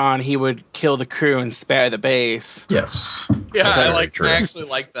Megatron, he would kill the crew and spare the base. yes. Yeah, That's very true. I actually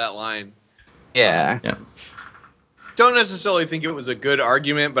like that line. Yeah. Yeah. Don't necessarily think it was a good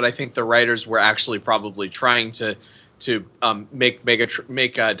argument, but I think the writers were actually probably trying to make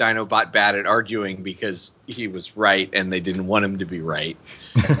Dinobot bad at arguing because he was right and they didn't want him to be right.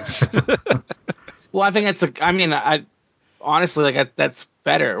 Well, I think I honestly that's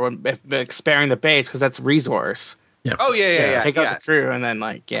better if sparing the base because that's resource. Yeah. Oh yeah. Take out the crew and then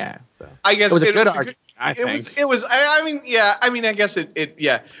so. I guess it was a good was argument. I think it was. I mean, yeah. I mean, I guess it.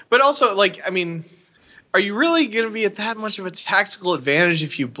 Yeah, but also, like, I mean, are you really going to be at that much of a tactical advantage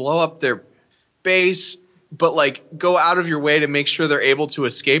if you blow up their base, but like go out of your way to make sure they're able to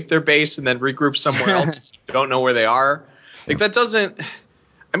escape their base and then regroup somewhere else? You don't know where they are. Like that doesn't.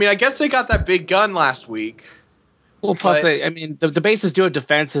 I mean, I guess they got that big gun last week. Well, plus, the bases do have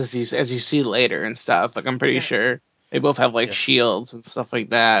defenses as you see later and stuff. Like I'm pretty sure they both have shields and stuff like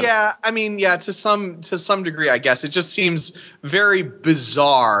that. Yeah, I mean, yeah, to some degree, I guess it just seems very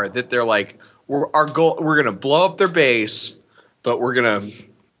bizarre that they're like, we're gonna blow up their base, but we're gonna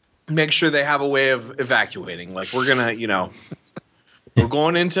make sure they have a way of evacuating. Like we're gonna, we're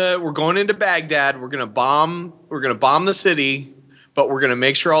going into Baghdad. We're gonna bomb the city, but we're gonna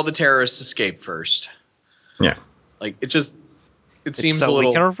make sure all the terrorists escape first. Yeah. Like it seems so a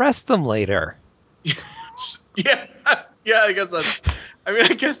little. we can arrest them later. Yeah, I guess that's. I mean,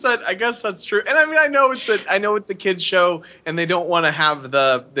 I guess that's true. And I mean, I know it's a kids show, and they don't want to have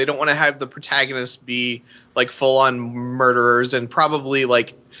the protagonists be like full on murderers, and probably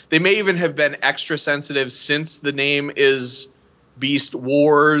like they may even have been extra sensitive since the name is Beast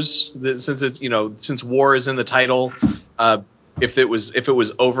Wars. Since war is in the title, if it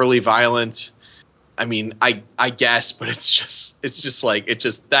was overly violent, I mean, I guess, but it's just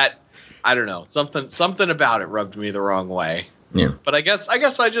that. I don't know. Something about it rubbed me the wrong way. Yeah. But I guess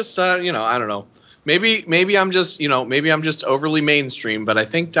I just I don't know. Maybe I'm just overly mainstream, but I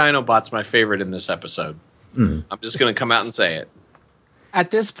think Dinobot's my favorite in this episode. Mm. I'm just gonna come out and say it. At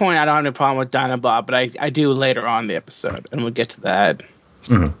this point, I don't have any problem with Dinobot, but I do later on in the episode, and we'll get to that.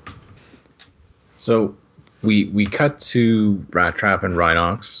 Mm. So we cut to Rat Trap and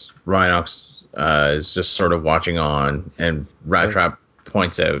Rhinox. Rhinox is just sort of watching on, and Rat Trap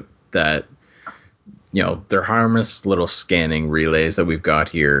points out that they're harmless little scanning relays that we've got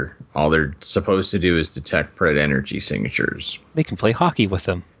here. All they're supposed to do is detect Pred energy signatures. They can play hockey with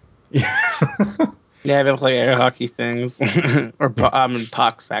them. Yeah, they play air hockey things, or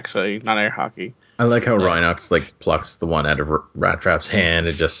pucks actually, not air hockey. I like how Rhinox plucks the one out of Rat Trap's hand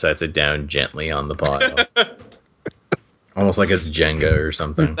and just sets it down gently on the pile. Almost like it's Jenga or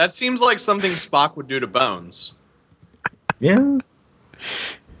something. That seems like something Spock would do to Bones. Yeah.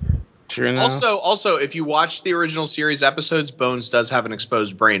 True enough. Also, if you watch the original series episodes, Bones does have an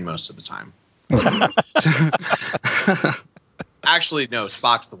exposed brain most of the time. Actually, no,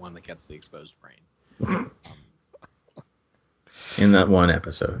 Spock's the one that gets the exposed brain. In that one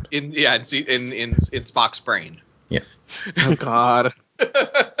episode. In Spock's brain. Yeah. Oh God.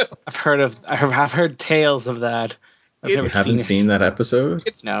 I've heard tales of that. I've You never You haven't it. seen that episode?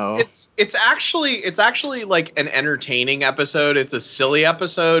 No. It's actually like an entertaining episode. It's a silly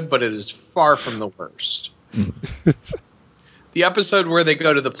episode, but it is far from the worst. The episode where they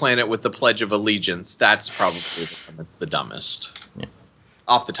go to the planet with the Pledge of Allegiance, that's probably the one that's the dumbest. Yeah.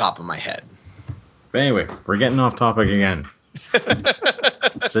 Off the top of my head. But anyway, we're getting off topic again.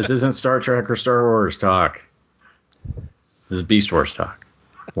 This isn't Star Trek or Star Wars talk. This is Beast Wars talk.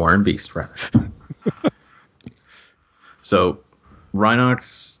 War and Beast, rather. So,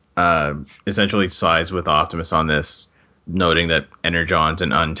 Rhinox essentially sides with Optimus on this, noting that Energon's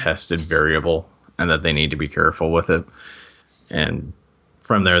an untested variable and that they need to be careful with it. And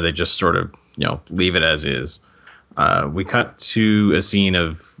from there, they just sort of, leave it as is. We cut to a scene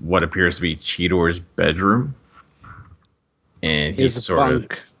of what appears to be Cheetor's bedroom. And he's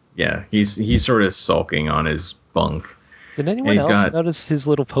he's sort of sulking on his bunk. Did anyone else notice his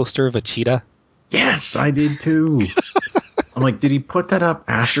little poster of a cheetah? Yes, I did too. I'm like, did he put that up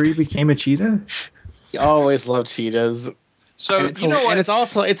after he became a cheetah? He always loved cheetahs. So And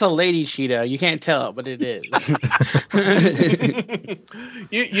it's a lady cheetah. You can't tell, but it is.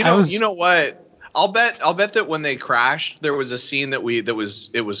 you know what? I'll bet that when they crashed, there was a scene it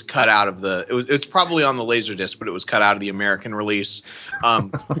was cut out of it's probably on the Laserdisc, but it was cut out of the American release,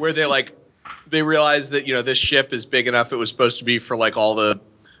 where they realized that this ship is big enough. It was supposed to be for like all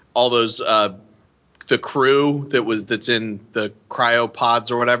those the crew that's in the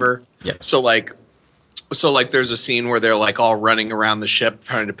cryopods or whatever. Yeah. So there's a scene where they're like all running around the ship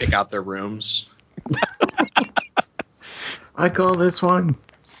trying to pick out their rooms. I call this one.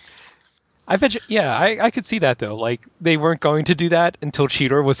 I bet you, yeah, I could see that though. Like they weren't going to do that until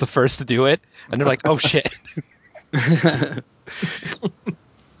Cheetor was the first to do it, and they're like, "Oh shit, I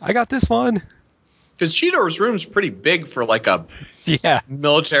got this one." Because Cheetor's room's pretty big for like a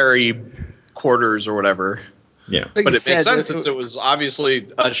military quarters or whatever. Yeah, but it makes sense since it was obviously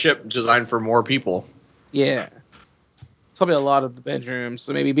a ship designed for more people. Yeah, probably a lot of the bedrooms.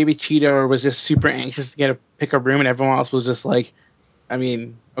 So maybe Cheetor was just super anxious to pick a room, and everyone else was just like, I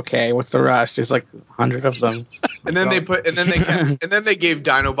mean, okay, what's the rush? There's like 100 of them. And then they gave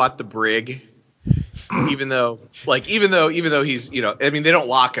Dinobot the brig, even though he's I mean they don't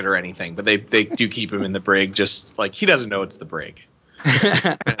lock it or anything, but they do keep him in the brig. Just like he doesn't know it's the brig.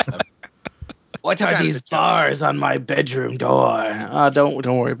 What are these bars on my bedroom door? Don't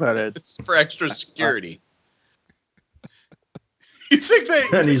worry about it. It's for extra security. You think they?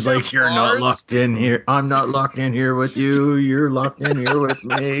 And he's like, "You're not locked in here. I'm not locked in here with you. You're locked in here with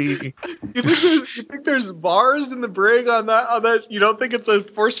me." You think there's bars in the brig on that? You don't think it's a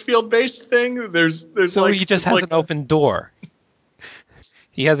force field based thing? There's so he just has an open door.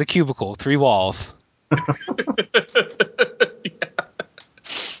 He has a cubicle, 3 walls.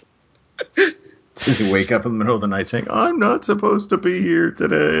 Does he wake up in the middle of the night saying, "I'm not supposed to be here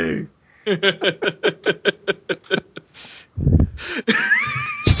today"?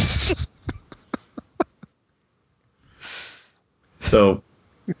 So,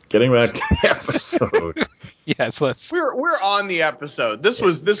 getting back to the episode. Yes, let's. We're on the episode. This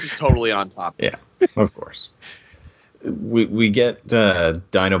is totally on topic. Yeah, of course. We get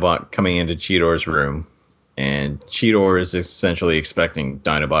Dinobot coming into Cheetor's room, and Cheetor is essentially expecting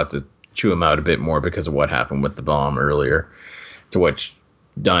Dinobot to chew him out a bit more because of what happened with the bomb earlier. To which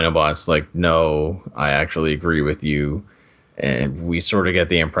Dinobot's like, "No, I actually agree with you," and we sort of get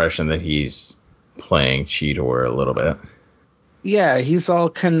the impression that he's playing Cheetor a little bit. Yeah, he's all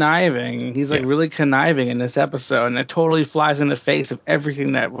conniving. He's like really conniving in this episode, and it totally flies in the face of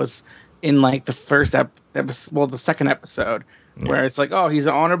everything that was in like the first the second episode, where it's like, oh, he's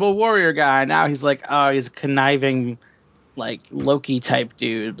an honorable warrior guy. Now he's like, oh, he's a conniving, like Loki type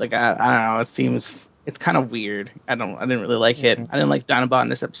dude. Like I don't know. It's kind of weird. I didn't really like it. I didn't like Dinobot in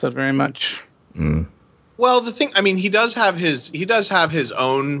this episode very much. Mm. Well, the thing, I mean, he does have his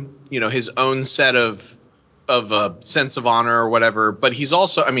own, his own set of a sense of honor or whatever, but he's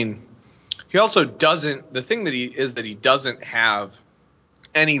also, I mean, he also doesn't, the thing that he doesn't have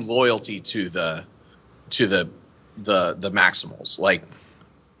any loyalty to the Maximals.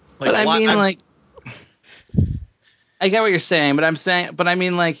 But I mean, like, I get what you're saying, but I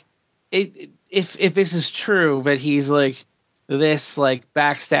mean, like, if this is true that he's like this like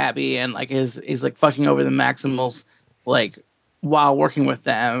backstabby and like is like fucking over the Maximals like while working with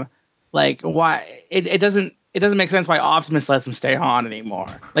them, like why it doesn't make sense why Optimus lets him stay on anymore.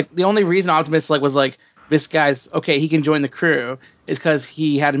 Like the only reason Optimus like was like this guy's okay, he can join the crew is because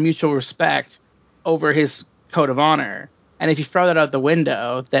he had a mutual respect over his code of honor. And if you throw that out the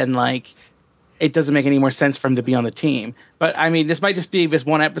window, then like it doesn't make any more sense for him to be on the team. But I mean, this might just be this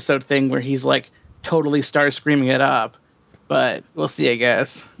one episode thing where he's like totally starts screaming it up. But we'll see, I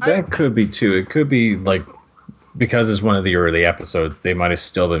guess. That could be too. It could be like because it's one of the early episodes, they might have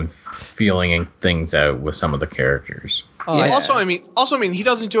still been feeling things out with some of the characters. Yeah. Also, I mean, he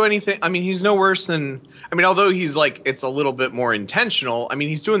doesn't do anything. I mean, he's no worse than. I mean, although he's like, it's a little bit more intentional. I mean,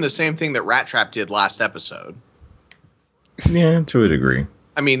 he's doing the same thing that Rat Trap did last episode. Yeah, to a degree.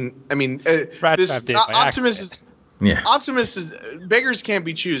 I mean, Rat this Trap did by Optimus accident. Yeah. Optimus is beggars can't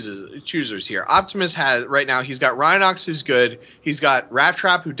be choosers here. Optimus has right now. He's got Rhinox, who's good. He's got Rat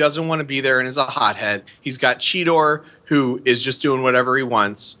Trap, who doesn't want to be there and is a hothead. He's got Cheetor, who is just doing whatever he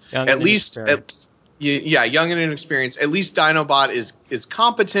wants. Young At and least, inexperienced. yeah, young and inexperienced. At least Dinobot is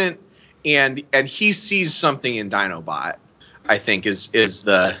competent, and he sees something in Dinobot. I think is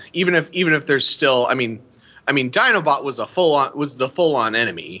the even if there's still. I mean, Dinobot was the full on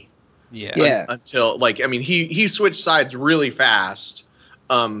enemy. Yeah. Until like, I mean, he switched sides really fast.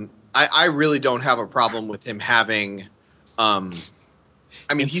 I really don't have a problem with him having. I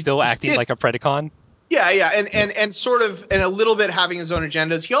mean, He's still acting like a Predacon. Yeah, and sort of, and a little bit having his own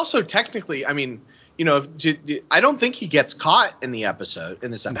agendas. He also technically, I mean, you know, I don't think he gets caught in this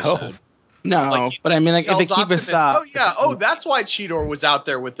episode. No, Like, but I mean, like if they tells keep Optimus, us up. oh yeah, that's why Cheetor was out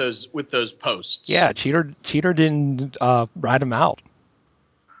there with those posts. Yeah, Cheetor didn't rat him out.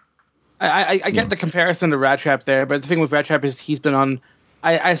 I get the comparison to Rat Trap there, but the thing with Rat Trap is he's been on.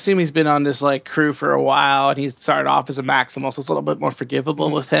 I assume he's been on this like crew for a while, and he's started off as a Maximal, so it's a little bit more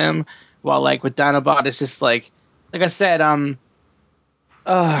forgivable with him. While like with Dinobot, it's just like I said,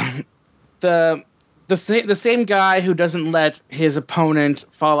 the same guy who doesn't let his opponent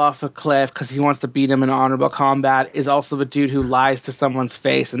fall off a cliff because he wants to beat him in honorable combat is also the dude who lies to someone's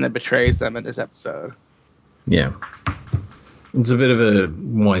face and then betrays them in this episode. Yeah. It's a bit of a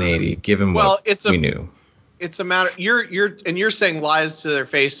 180, given what we knew. It's a matter. You're saying lies to their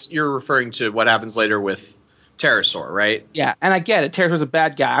face. You're referring to what happens later with Pterosaur, right? Yeah, and I get it. Pterosaur's a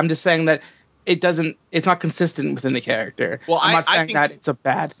bad guy. I'm just saying that it's not consistent within the character. Well, I'm not I saying think that it's a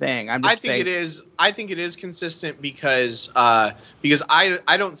bad thing. I think it is consistent because I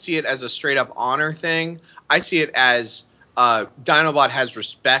don't see it as a straight up honor thing. I see it as Dinobot has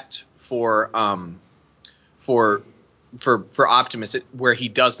respect for Optimus, where he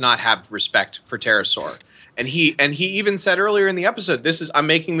does not have respect for Pterosaur. And he even said earlier in the episode, I'm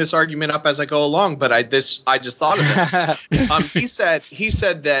making this argument up as I go along, but I just thought of it. He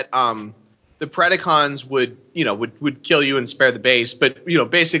said that the Predacons would kill you and spare the base, but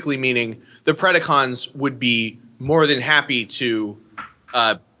basically meaning the Predacons would be more than happy to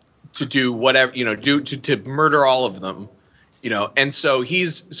do whatever, to murder all of them, and so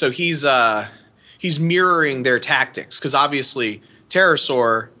he's mirroring their tactics, because obviously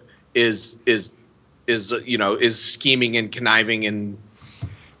Pterosaur is scheming and conniving and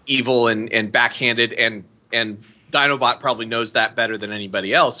evil and backhanded, and Dinobot probably knows that better than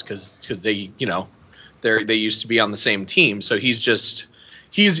anybody else because they they used to be on the same team. So he's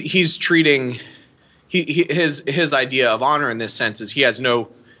treating his idea of honor in this sense is he has no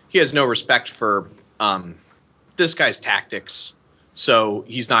respect for this guy's tactics. So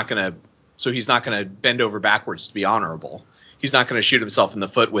he's not gonna bend over backwards to be honorable. He's not gonna shoot himself in the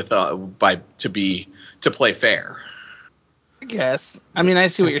foot with to play fair. I guess. I mean, I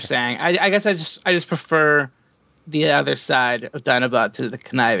see what you're saying. I guess I just prefer the other side of Dinobot to the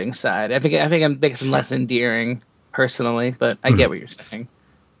conniving side. I think it makes him less endearing personally, but I get what you're saying.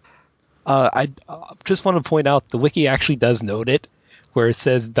 I just want to point out the wiki actually does note it, where it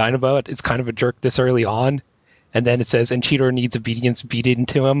says Dinobot is kind of a jerk this early on, and then it says, and Cheetor needs obedience beat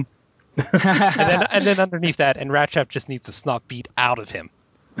into him. and then underneath that, and Rat Trap just needs a snot beat out of him.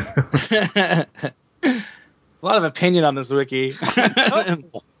 A lot of opinion on this wiki.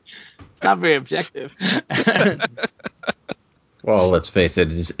 It's not very objective. Well, let's face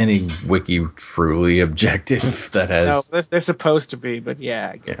it, is any wiki truly objective that has... No, they're supposed to be, but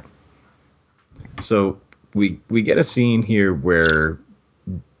yeah. Yeah. So we get a scene here where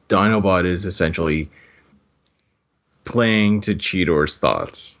Dinobot is essentially playing to Cheetor's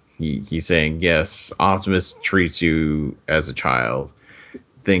thoughts. He's saying, yes, Optimus treats you as a child,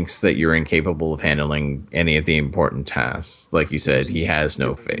 thinks that you're incapable of handling any of the important tasks. Like you said, he has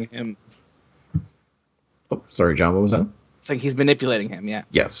no faith. Oh, sorry, John, what was that? It's like he's manipulating him, yeah.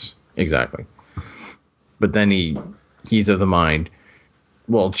 Yes, exactly. But then he's of the mind,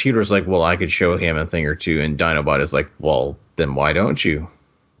 well, Cheetor's like, well, I could show him a thing or two, and Dinobot is like, well, then why don't you?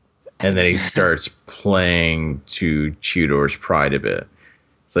 And then he starts playing to Cheetor's pride a bit,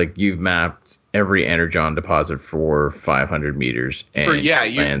 It's like you've mapped every energon deposit for 500 meters. And you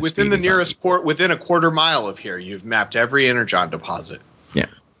land within speed the is nearest port, within a quarter mile of here, you've mapped every energon deposit. Yeah.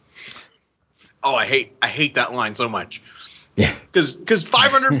 Oh, I hate that line so much. Yeah. Because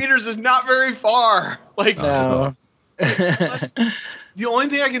 500 meters is not very far. Like, No. the only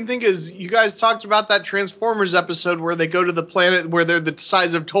thing I can think is you guys talked about that Transformers episode where they go to the planet where they're the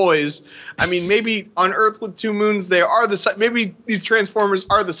size of toys. I mean, maybe on Earth with 2 moons, they are the size. Maybe these Transformers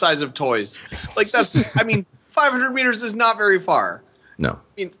are the size of toys. Like, that's, I mean, 500 meters is not very far. No. I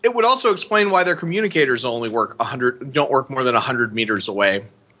mean, it would also explain why their communicators only don't work more than 100 meters away,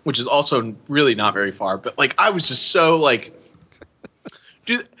 which is also really not very far. But like, I was just so like,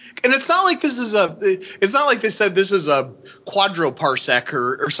 and it's not like it's not like they said this is a quadroparsec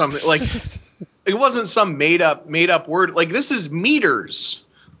or something. Like, it wasn't some made up word. Like, this is meters.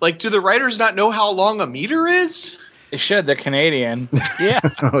 Like, do the writers not know how long a meter is? They should. They're Canadian. Yeah.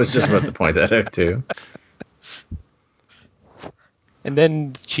 I was just about to point that out too. And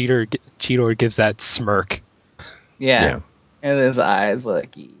then Cheetor gives that smirk. Yeah. And his eyes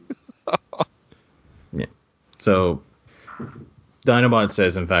like. Yeah. So Dinobot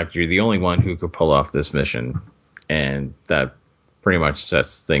says, in fact, you're the only one who could pull off this mission. And that pretty much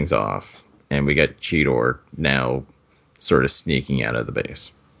sets things off. And we get Cheetor now sort of sneaking out of the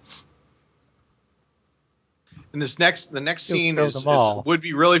base. And the next scene kill them all. would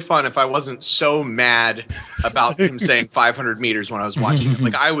be really fun if I wasn't so mad about him saying 500 meters when I was watching it.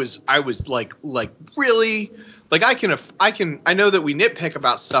 Like, I was like really, like, I know that we nitpick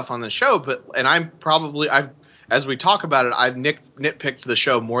about stuff on the show, but as we talk about it, I've nitpicked the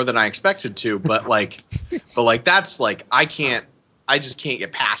show more than I expected to, but that's like, I just can't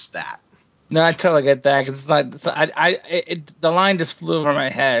get past that. No, I totally get that because the line just flew over my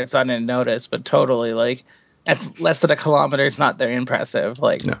head, so I didn't notice. But totally, like, that's less than a kilometer is not very impressive.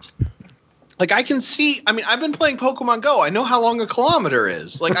 Like, No. Like, I can see. I mean, I've been playing Pokemon Go. I know how long a kilometer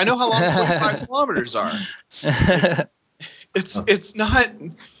is. Like, I know how long 0.5 kilometers are. It's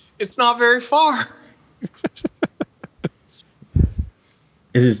not very far.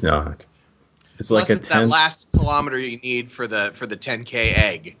 It is not. It's like Unless a it's that last kilometer you need for the 10K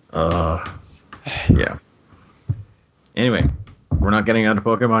egg. Yeah. Anyway, we're not getting onto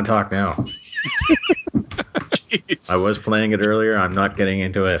Pokemon talk now. Jeez. I was playing it earlier. I'm not getting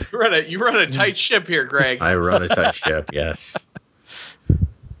into it. You run a tight ship here, Greg. I run a tight ship, yes.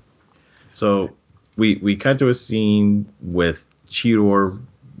 So we cut to a scene with Cheetor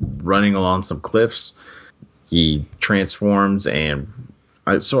running along some cliffs. He transforms and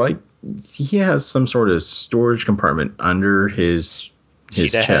he has some sort of storage compartment under his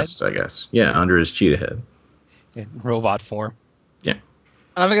Cheetah chest, head? I guess. Yeah, under his cheetah head. In robot form. Yeah.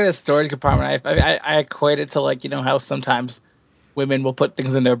 I'm looking at a storage compartment. I equate it to, like, you know how sometimes women will put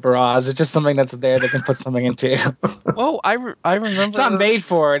things in their bras. It's just something that's there they can put something into. Well, I remember. It's not made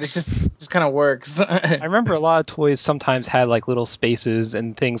for it. It's just kind of works. I remember a lot of toys sometimes had like little spaces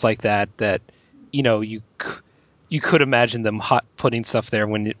and things like that you know you could imagine them putting stuff there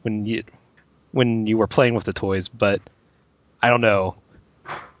when you were playing with the toys, but I don't know.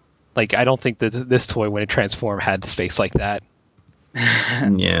 Like, I don't think that this toy, when it transformed, had space like that.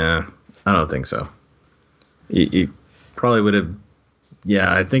 Yeah, I don't think so. He probably would have.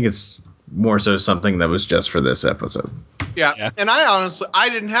 Yeah, I think it's more so something that was just for this episode. Yeah. And I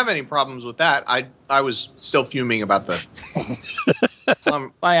didn't have any problems with that. I was still fuming about the.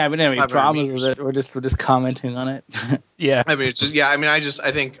 I haven't had any 500 problems meters. with it. We're just commenting on it. Yeah. I mean, it's just, yeah. I mean, I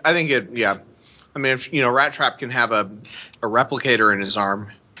think it. Yeah. I mean, if Rat Trap can have a replicator in his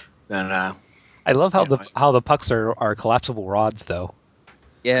arm, then. I love how the pucks are collapsible rods, though.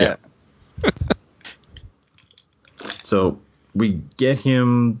 Yeah. So we get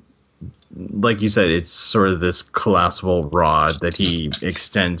him, like you said, it's sort of this collapsible rod that he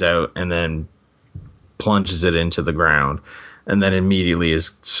extends out and then plunges it into the ground, and then immediately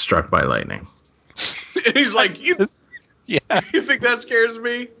is struck by lightning. And he's like, you Yeah. think that scares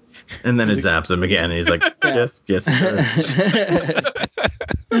me? And then it zaps him again, and he's like, yes, it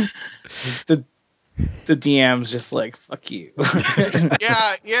does. The DM's just like, fuck you.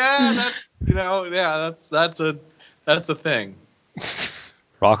 Yeah. That's a thing.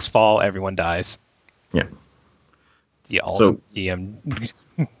 Rocks fall, everyone dies. Yeah. The ultimate DM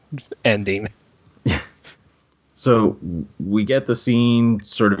ending. So we get the scene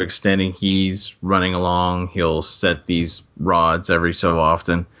sort of extending. He's running along. He'll set these rods every so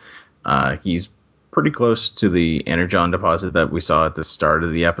often. He's pretty close to the energon deposit that we saw at the start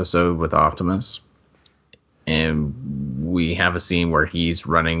of the episode with Optimus. And we have a scene where he's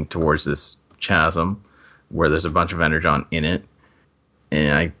running towards this chasm where there's a bunch of energon in it.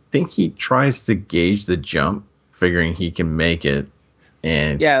 and I think he tries to gauge the jump, figuring he can make it.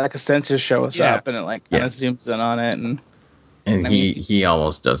 And Yeah, like a sensor shows Yeah. up and it like kind of zooms in on it, and and I he mean- he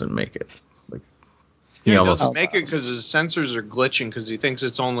almost doesn't make it. Like He almost doesn't make it because his sensors are glitching because he thinks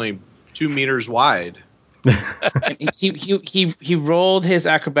it's only 2 meters wide. and he rolled his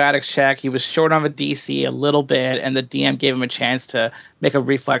acrobatics check. He was short on a DC a little bit, and the DM gave him a chance to make a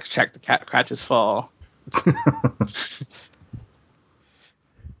reflex check to catch his fall.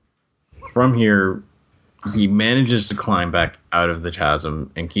 From here, he manages to climb back out of the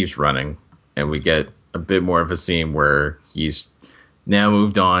chasm and keeps running. And we get a bit more of a scene where he's now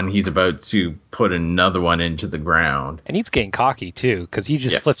moved on. He's about to put another one into the ground. And he's getting cocky too, because he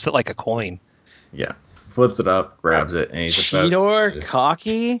just flips it like a coin. Yeah. Flips it up, grabs it, and he's Cheetor, about to,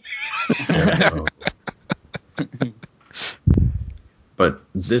 cocky. But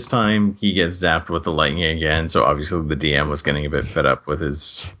this time he gets zapped with the lightning again, so obviously the DM was getting a bit fed up with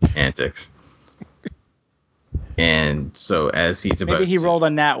his antics. And so as he's about Maybe he to, rolled a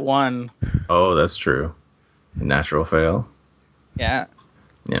nat 1. Oh, that's true. Natural fail. Yeah.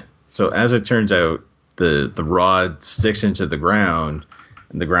 Yeah. So as it turns out, the rod sticks into the ground,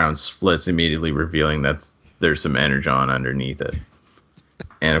 and the ground splits immediately, revealing that there's some energon underneath it.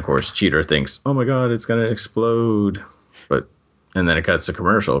 And of course, Cheetor thinks, "Oh my god, it's gonna explode!" And then it cuts to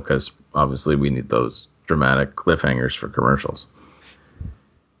commercial because obviously we need those dramatic cliffhangers for commercials.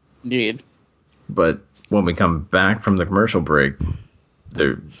 Indeed. But when we come back from the commercial break,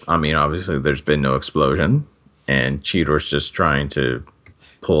 obviously there's been no explosion, and Cheetor's just trying to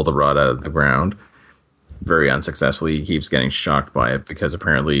pull the rod out of the ground. Very unsuccessfully. He keeps getting shocked by it because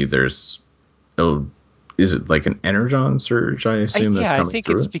apparently there's is it like an energon surge? I assume that's coming I think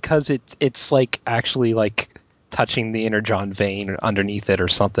through it's it? because it's like actually like touching the energon vein underneath it or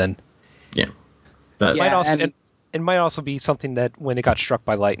something. Yeah. That, Yeah. Might also, and- it might also be something that when it got struck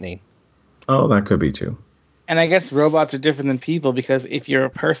by lightning. Oh, that could be too. And I guess robots are different than people because if you're a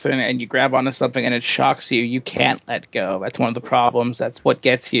person and you grab onto something and it shocks you, you can't let go. That's one of the problems. That's what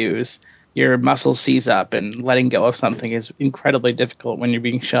gets you is your muscles seize up, and letting go of something is incredibly difficult when you're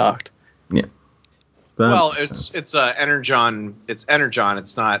being shocked. Yeah. That Well, makes sense. it's energon. It's energon.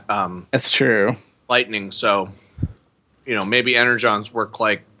 It's not That's true. lightning. So, maybe energons work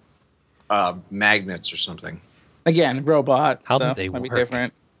like magnets or something. Again, robot. How so do they might be work?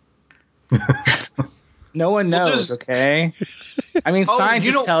 different. No one Well, knows, just- okay? I mean, Oh,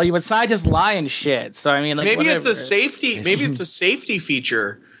 scientists tell you, but scientists lie and shit. So I mean, like, Maybe it's whatever. a safety. Maybe it's a safety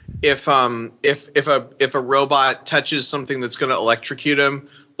feature. If a robot touches something that's going to electrocute him,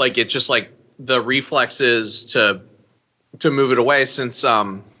 like it just like the reflex is to move it away. Since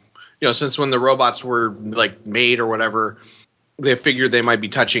since when the robots were like made or whatever, they figured they might be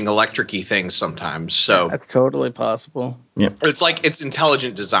touching electric-y things sometimes. So That's totally possible. Yep. it's like it's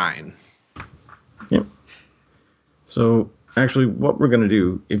intelligent design. Yep. So, actually, what we're going to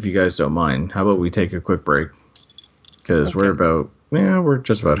do, if you guys don't mind, how about we take a quick break? Because we're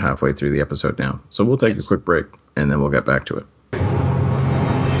just about halfway through the episode now. So we'll take a quick break, and then we'll get back to it.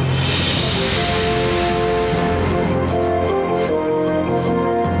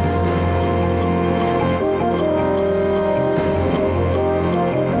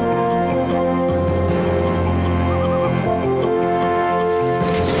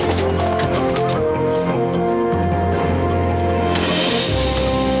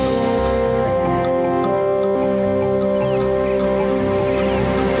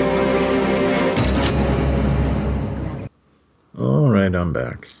 All right, I'm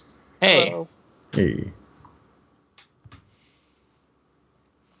back. Hey, Hello. Hey.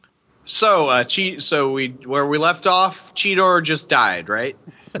 So where we left off, Cheetor just died, right?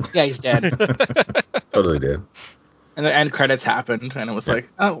 yeah, he's dead. Totally did. And the end credits happened, and it was like,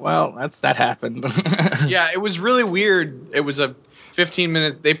 oh well, that happened. Yeah, it was really weird. It was a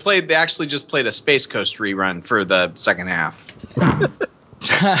 15-minute. They actually just played a Space Coast rerun for the second half.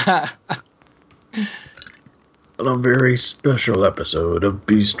 On a very special episode of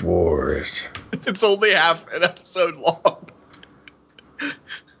Beast Wars. It's only half an episode long.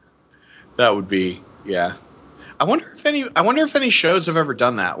 That would be, yeah. I wonder if any shows have ever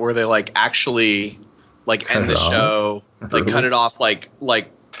done that where they like actually like Cut end the it off? show, like cut Really? it off like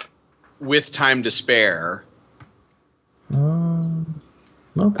with time to spare.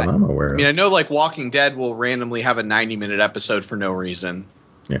 Not that I'm aware I of. mean, I know like Walking Dead will randomly have a 90-minute episode for no reason.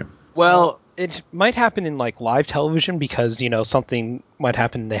 Yeah. well, It might happen in like live television because something might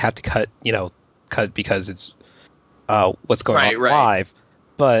happen. They have to cut because it's what's going on Right. live.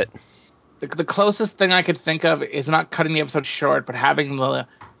 But the closest thing I could think of is not cutting the episode short, but having the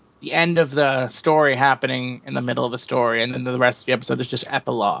the end of the story happening in the middle of the story, and then the rest of the episode is just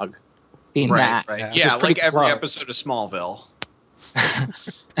epilogue. Seeing Right, that, right. Yeah. which is Yeah, pretty like every close. episode of Smallville.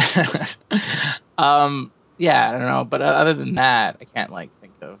 Yeah, I don't know, but other than that, I can't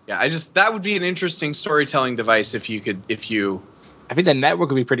think of. Yeah, that would be an interesting storytelling device if you. I think the network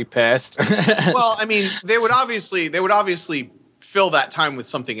would be pretty pissed. Well, I mean, they would obviously fill that time with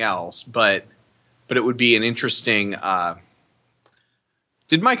something else, but it would be an interesting.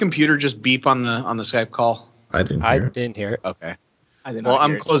 Did my computer just beep on the Skype call? I didn't I hear it. didn't hear it. Okay. I did Well, not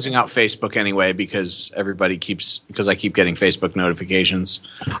hear I'm closing out Facebook anyway because I keep getting Facebook notifications.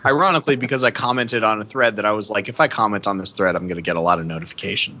 Ironically, because I commented on a thread that I was like, if I comment on this thread, I'm going to get a lot of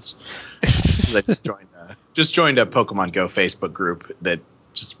notifications. 'Cause I just joined a Pokemon Go Facebook group that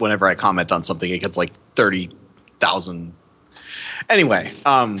just whenever I comment on something, it gets like 30,000. Anyway,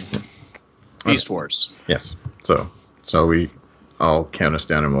 Beast Wars. Yes. So I'll count us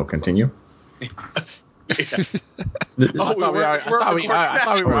down and we'll continue. Oh, I thought we We're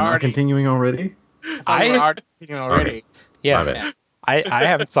were not already. continuing already. I I- already continuing already. Yeah, My bad. I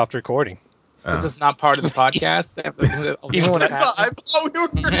haven't stopped recording. This is not part of the podcast. Even when I thought we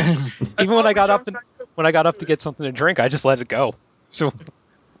were. Even when I got up jumped to get something to drink, I just let it go. So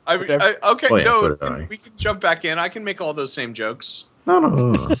okay, Oh, yeah, no, so did I. we can jump back in. I can make all those same jokes.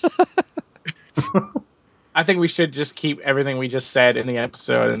 No. I think we should just keep everything we just said in the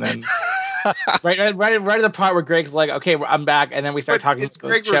episode, and then right at the part where Greg's like, "Okay, I'm back," and then we start talking Is about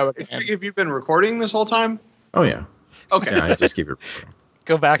Greg, the show Greg, again. have you been recording this whole time? Oh yeah. Okay. Yeah, I just keep it recording.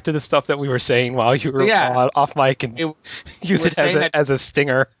 go back to the stuff that we were saying while you were Yeah. off mic and It- use we're it as saying that- as a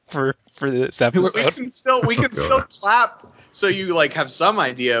stinger for this episode. We can still clap so you have some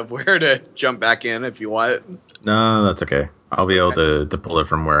idea of where to jump back in if you want. No, that's okay. I'll be able to pull it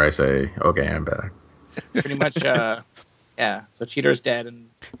from where I say, "Okay, I'm back." Pretty much, yeah. So Cheater's dead, and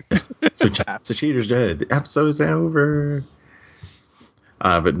So Cheater's dead. The episode's over.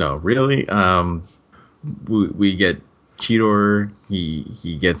 But no, really. We get Cheetor.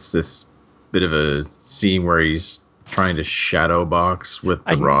 He gets this bit of a scene where he's trying to shadow box with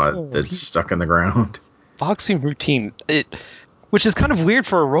the I know, rod that's he- stuck in the ground. Boxing routine, which is kind of weird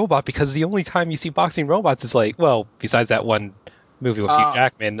for a robot because the only time you see boxing robots is besides that one movie with Hugh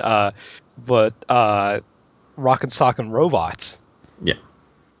Jackman, but Rock and Sock and Robots. Yeah.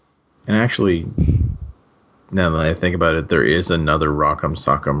 And actually, now that I think about it, there is another Rock'em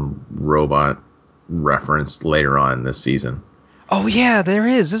Sock'em robot referenced later on in this season. Oh yeah, there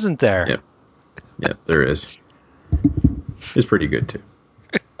is, isn't there? Yep. Yeah, there is. It's pretty good too.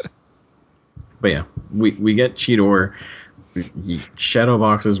 But yeah, we get Cheetor. He shadow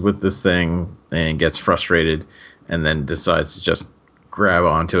boxes with this thing and gets frustrated, and then decides to just grab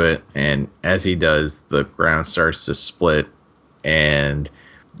onto it. And as he does, the ground starts to split, and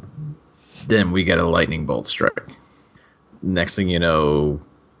then we get a lightning bolt strike. Next thing you know,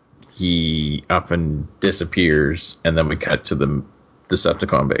 he up and disappears, and then we cut to the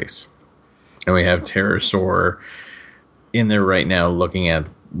Decepticon base. And we have Pterosaur in there right now looking at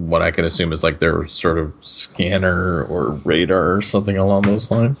what I could assume is their sort of scanner or radar or something along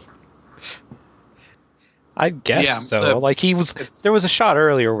those lines. I guess Yeah, so. There was a shot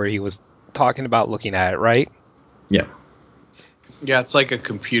earlier where he was talking about looking at it, right? Yeah. Yeah, it's like a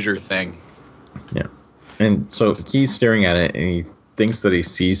computer thing. Yeah. And so he's staring at it and he thinks that he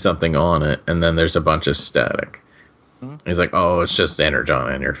sees something on it, and then there's a bunch of static. He's like, oh, it's just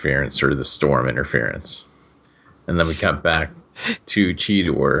energon interference or the storm interference. And then we cut back to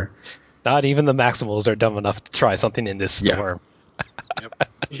Cheetor. Not even the Maximals are dumb enough to try something in this Yeah. storm.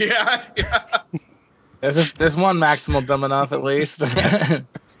 Yeah. there's one Maximal dumb enough at least.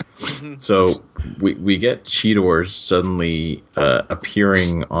 So we get Cheetor suddenly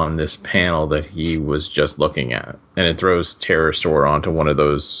appearing on this panel that he was just looking at, and it throws Pterosaur onto one of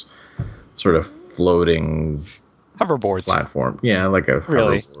those sort of floating Hoverboards. platform. Yeah, like a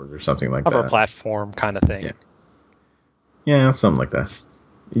Really? hoverboard or something like Hover that. platform kind of thing. Yeah. Yeah, something like that.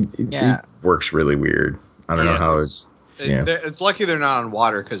 Yeah. It works really weird. I don't know how it... Yeah. It's lucky they're not on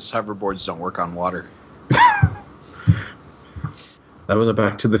water because hoverboards don't work on water. That was a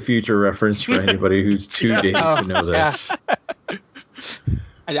Back to the Future reference for anybody who's too dated to know this.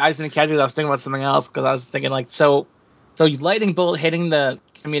 I just didn't catch it. I was thinking about something else because I was thinking so lightning bolt hitting the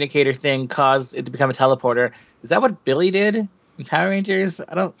communicator thing caused it to become a teleporter. Is that what Billy did in Power Rangers?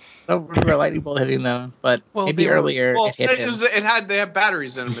 I don't remember a lightning bolt hitting them, but maybe earlier it hit him. They have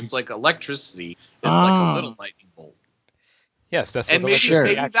batteries in them. It's like electricity. It's like a little lightning bolt. Yes, that's And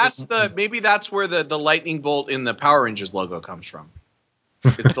what maybe that's where the lightning bolt in the Power Rangers logo comes from.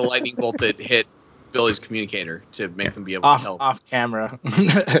 It's the lightning bolt that hit Billy's communicator to make them be able to help. off camera.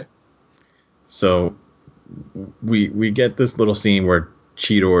 So we get this little scene where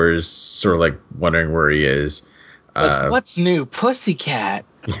Cheetor is sort of like wondering where he is. What's new, Pussycat?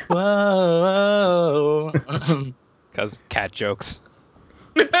 Whoa. Because cat jokes.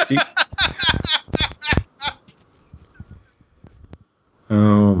 See-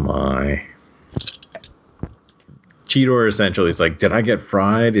 oh my. Cheetor essentially is like, did I get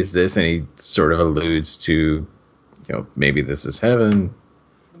fried? Is this? And he sort of alludes to, maybe this is heaven.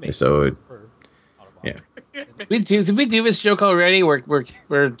 So, yeah. Did we do this joke already where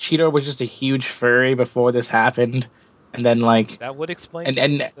Cheetor was just a huge furry before this happened? And then like That would explain.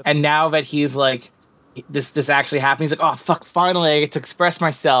 and now that he's like this actually happened, he's like, oh fuck, finally I get to express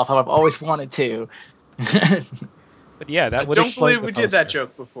myself how I've always wanted to. But yeah, that I would don't explain believe the we did that poster.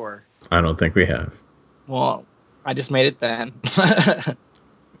 joke before. I don't think we have. Well, I just made it then. All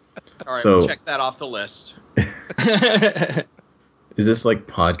right, So- we'll check that off the list. Is this like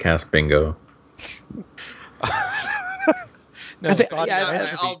podcast bingo? No, I think- it's not yeah, meant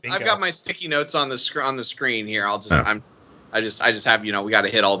to be I've bingo. got my sticky notes on the screen here. I just have we got to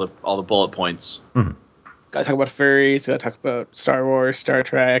hit all the bullet points. Gotta talk about furries. Gotta talk about Star Wars, Star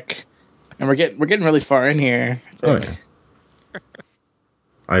Trek, and we're getting really far in here. I Oh, think. yeah.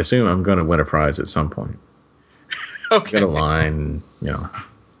 I assume I'm going to win a prize at some point. Okay. Get a line,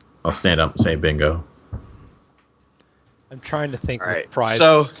 I'll stand up and say bingo. I'm trying to think All right, of prizes,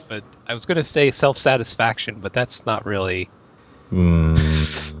 so- but I was going to say self-satisfaction, but that's not really.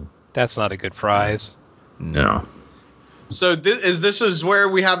 That's not a good prize. No. So this is where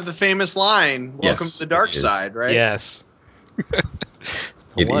we have the famous line, "Welcome Yes, to the dark it is. side," right? Yes. The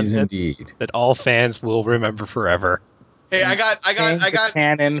It one is that, indeed. that all fans will remember forever. Hey, I got Change the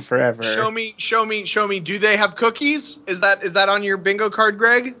canon forever. Show me. Do they have cookies? Is that on your bingo card,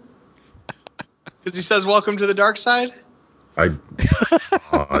 Greg? Because he says, "Welcome to the dark side."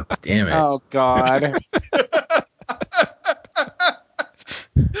 Oh, damn it. Oh God.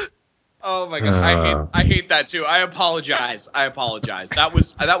 Oh my god, I hate that too. I apologize. That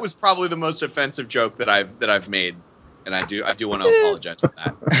was probably the most offensive joke that I've made, and I do want to apologize for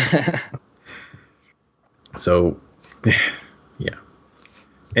that. So, yeah.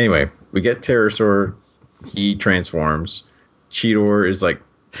 Anyway, we get Pterosaur. He transforms. Cheetor is like,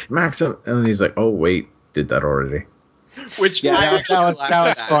 Maxim. And he's like, oh, wait, did that already. Which Yeah, I that actually was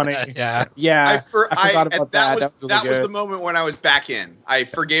laughed at. funny. Yeah. Yeah, I forgot about that. Was That was really the good. moment when I was back in. I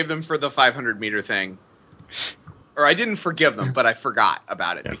forgave them for the 500-meter thing, or I didn't forgive them, but I forgot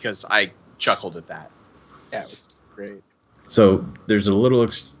about it because I chuckled at that. Yeah, it was great. So there's a little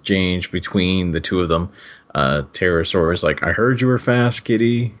exchange between the two of them. Pterosaur is like, I heard you were fast,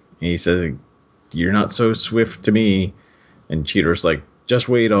 kitty. And he says, you're not so swift to me. And Cheetor's like, just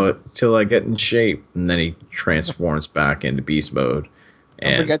wait till I get in shape. And then he transforms back into beast mode.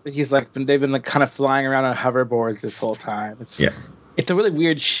 Don't forget that they've been like kind of flying around on hoverboards this whole time. It's a really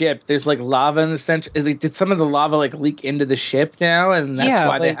weird ship. There's like lava in the center. Did some of the lava like leak into the ship now, and that's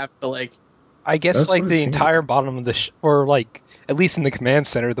why they have to like. I guess That's like what it the seemed entire like. bottom of the or like at least in the command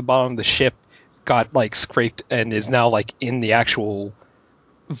center, the bottom of the ship got like scraped and is now like in the actual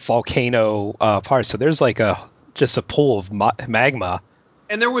volcano part. So there's like just a pool of magma.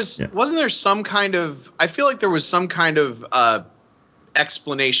 And there wasn't there some kind of? I feel like there was some kind of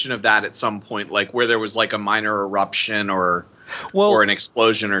explanation of that at some point, like where there was like a minor eruption or an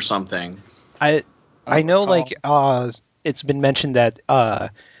explosion or something. I know like it's been mentioned that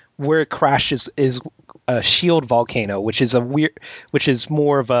where it crashes is a shield volcano, which is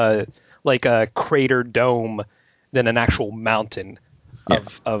more of a like a crater dome than an actual mountain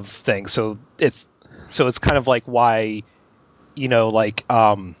of things. So it's kind of like why like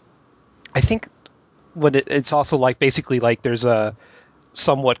I think when it's also like basically like there's a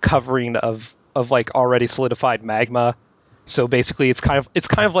somewhat covering of like already solidified magma. So basically, it's kind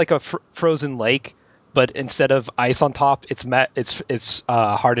of like a frozen lake, but instead of ice on top, it's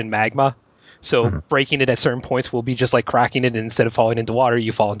hardened magma. So breaking it at certain points will be just like cracking it, and instead of falling into water,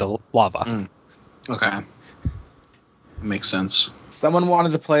 you fall into lava. Okay, makes sense. Someone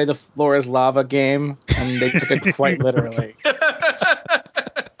wanted to play the floor is lava game, and they took it quite literally.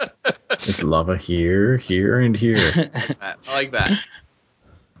 There's lava here, here, and here. I like that.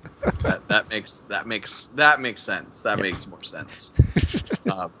 That makes sense. That makes more sense.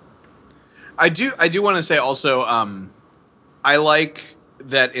 I do want to say also, I like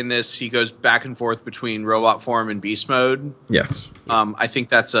that in this he goes back and forth between robot form and beast mode. Yes. I think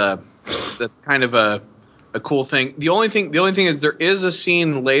that's kind of a cool thing. The only thing is there is a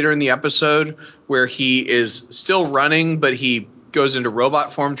scene later in the episode where he is still running, but he goes into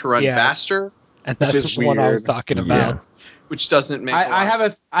robot form to run faster. And Which that's is the one I was weird. talking Yeah. about. which doesn't make. I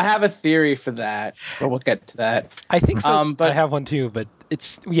have a theory for that, but we'll get to that. I think so. But I have one too, but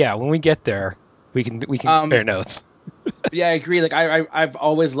it's when we get there, we can compare notes. yeah, I agree. Like I've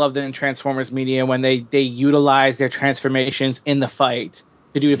always loved it in Transformers media when they utilize their transformations in the fight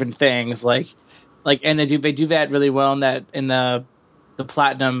to do different things. And they do that really well in the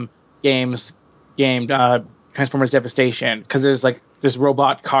Platinum game Transformers Devastation, because there's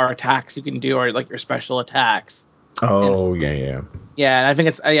robot car attacks you can do, or like your special attacks. Oh, yeah. Yeah, and I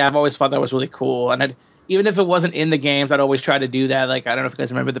think I've always thought that was really cool, and even if it wasn't in the games, I'd always try to do that. Like, I don't know if you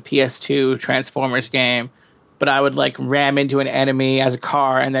guys remember the PS2 Transformers game, but I would like ram into an enemy as a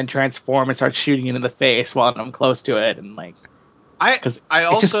car and then transform and start shooting it in the face while I'm close to it, and like, I just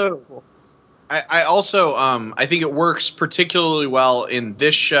also I think it works particularly well in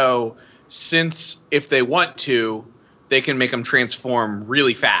this show, since if they want to, they can make them transform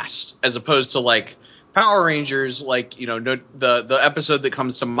really fast, as opposed to like Power Rangers. Like, the episode that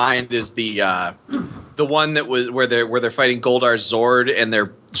comes to mind is the one that was where they're fighting Goldar's Zord, and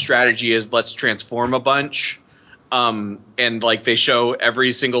their strategy is let's transform a bunch. And like they show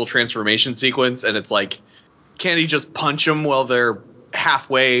every single transformation sequence, and it's like, can't he just punch them while they're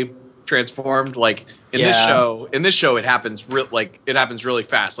halfway transformed? Like in this show, it happens it happens really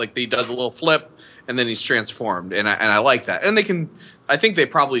fast. Like he does a little flip and then he's transformed, and I like that. And I think they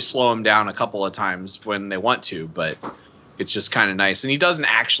probably slow him down a couple of times when they want to, but it's just kind of nice. And he doesn't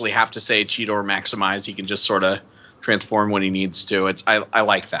actually have to say cheat or maximize. He can just sort of transform when he needs to. I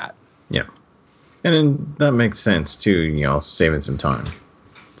like that. Yeah. And then that makes sense too, saving some time.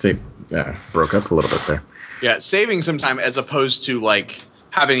 Broke up a little bit there. Yeah, saving some time as opposed to like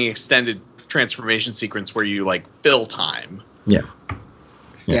having an extended transformation sequence where you like fill time. Yeah.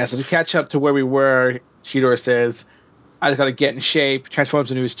 Yeah, so to catch up to where we were, Cheetor says, I just got to get in shape, transforms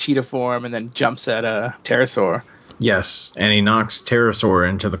into his cheetah form, and then jumps at Pterosaur. Yes, and he knocks Pterosaur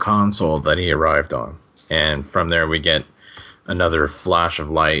into the console that he arrived on. And from there we get another flash of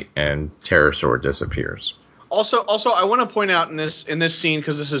light, and Pterosaur disappears. Also, I want to point out in this scene,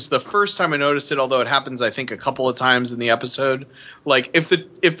 because this is the first time I noticed it, although it happens I think a couple of times in the episode. Like if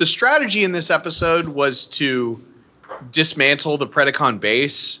the strategy in this episode was to dismantle the Predacon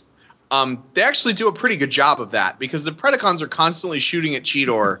base, they actually do a pretty good job of that, because the Predacons are constantly shooting at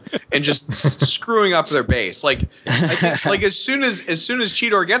Cheetor and just screwing up their base. Like I think, like as soon as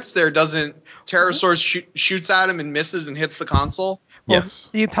Cheetor gets there, doesn't Pterosaur shoots at him and misses and hits the console? Yes.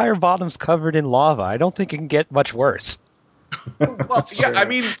 The entire bottom's covered in lava. I don't think it can get much worse. Well, yeah, I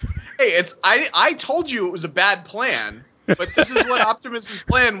mean, hey, I told you it was a bad plan, but this is what Optimus's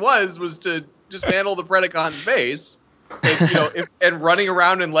plan was to dismantle the Predacon's base. And, and running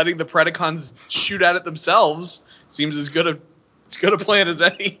around and letting the Predacons shoot at it themselves seems as good a plan as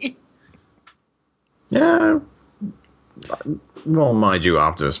any. Yeah. Well, mind you,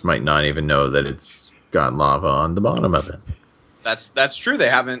 Optimus might not even know that it's got lava on the bottom of it. That's true.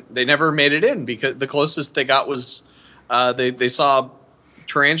 They never made it in, because the closest they got was they saw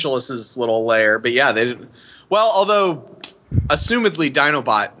Tarantulas' little lair, but yeah, they didn't. Well, although assumedly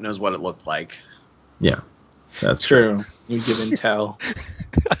Dinobot knows what it looked like. Yeah, that's true. You give intel.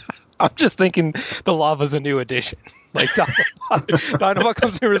 I'm just thinking the lava's a new addition. Like Dinobot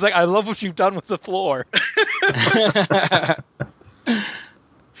comes here and is like, I love what you've done with the floor.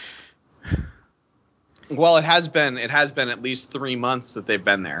 Well, it has been at least 3 months that they've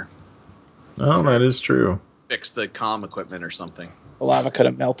been there. Oh, that is true. Fix the comm equipment or something. The lava could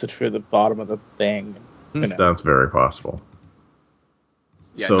have melted through the bottom of the thing. That's very possible.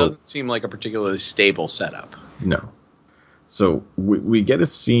 Yeah, it doesn't seem like a particularly stable setup. No. So we get a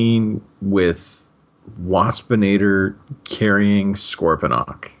scene with Waspinator carrying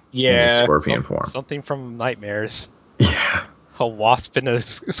Scorponok in his scorpion form. Something from Nightmares. Yeah. A wasp and a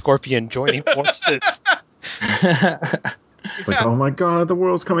scorpion joining forces. It's like, oh my god, the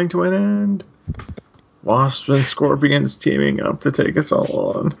world's coming to an end. Wasp and scorpions teaming up to take us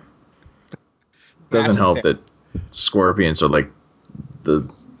all on. Doesn't help that scorpions are like the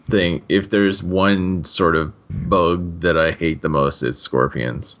thing. If there's one sort of bug that I hate the most, it's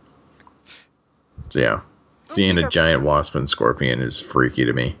scorpions. So yeah, seeing a giant wasp and scorpion is freaky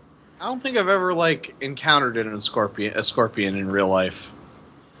to me. I don't think I've ever encountered a scorpion in real life.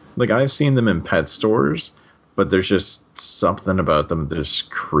 Like, I've seen them in pet stores, but there's just something about them that just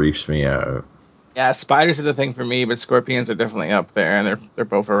creeps me out. Yeah, spiders are the thing for me, but scorpions are definitely up there, and they're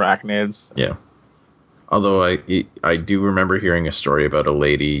both arachnids. So. Yeah. Although I do remember hearing a story about a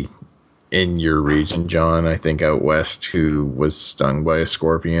lady in your region, John, I think out west, who was stung by a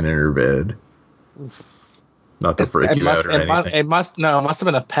scorpion in her bed. Oof. Not to freak you out or anything. It must have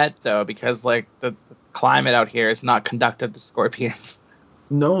been a pet though, because like the climate out here is not conductive to scorpions.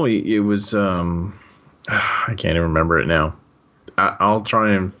 No, it was. I can't even remember it now. I'll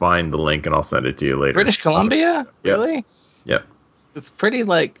try and find the link and I'll send it to you later. British Columbia, Yep. really? Yep. It's pretty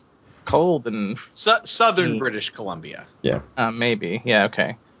like cold and southern British Columbia. Yeah. Maybe. Yeah.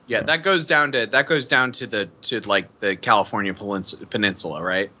 Okay. Yeah, that goes down to the California peninsula,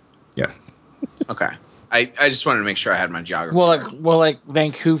 right? Yeah. Okay. I just wanted to make sure I had my geography. Well, like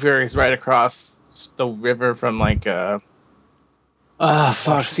Vancouver is right across the river from like Seattle.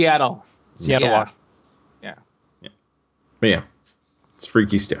 Seattle. Yeah. But yeah, it's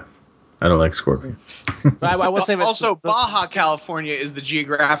freaky stuff. I don't like scorpions. But I will say also, Baja California is the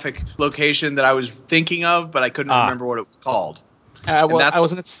geographic location that I was thinking of, but I couldn't remember what it was called.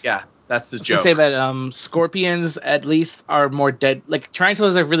 That's the joke. To say that scorpions at least are more dead. Like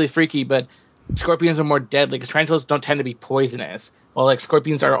tarantulas are really freaky, but scorpions are more deadly because tarantulas don't tend to be poisonous. Well, like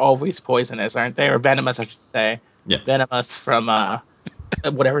scorpions are always poisonous, aren't they? Or venomous, I should say. Yeah. Venomous from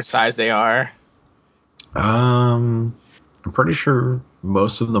whatever size they are. I'm pretty sure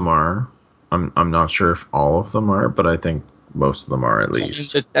most of them are. I'm not sure if all of them are, but I think most of them are at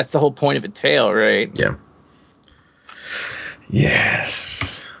least. That's the whole point of a tail, right? Yeah.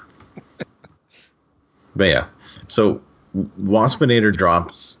 Yes. But yeah, so Waspinator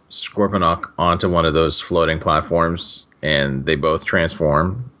drops Scorponok onto one of those floating platforms, and they both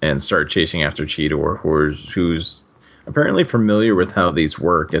transform and start chasing after Cheetor, who's apparently familiar with how these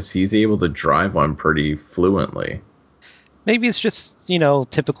work, as he's able to drive one pretty fluently. Maybe it's just,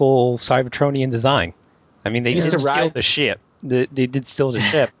 typical Cybertronian design. I mean, they did steal the ship. They did steal the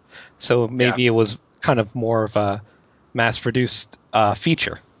ship, so maybe it was kind of more of a mass-produced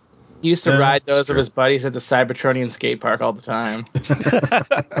feature. He used to ride those with his buddies at the Cybertronian skate park all the time.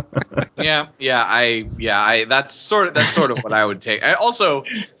 That's sort of what I would take. Also,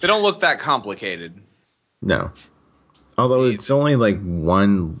 they don't look that complicated. No. Although it's only like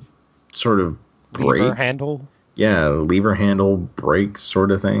one sort of brake. Lever handle? Yeah, lever handle brake sort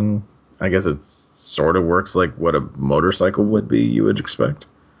of thing. I guess it sort of works like what a motorcycle would be, you would expect.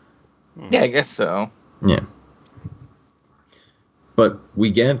 Yeah, I guess so. Yeah. But we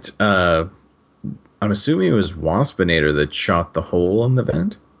get, I'm assuming it was Waspinator that shot the hole in the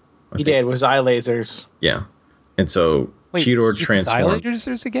vent. He did, with his eye lasers. Yeah. And so Cheetor transformed. Eye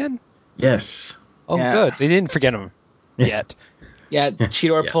lasers again? Yes. Oh, good. They didn't forget him yet. Yeah,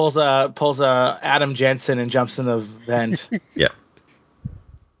 Cheetor pulls a Adam Jensen and jumps in the vent. Yeah.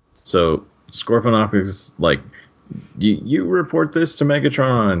 So Scorponok is like, you report this to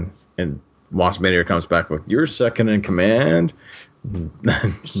Megatron, and Waspinator comes back with, "You're second in command."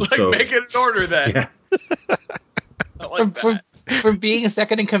 It's like, make it an order then. Yeah. I like that. For being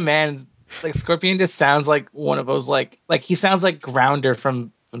second in command, like Scorpion just sounds like one of those like he sounds like Grounder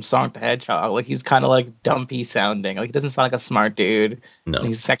from Sonic the Hedgehog. Like he's kind of like dumpy sounding. Like he doesn't sound like a smart dude. No. And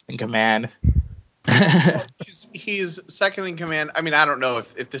he's second in command. He's second in command. I mean, I don't know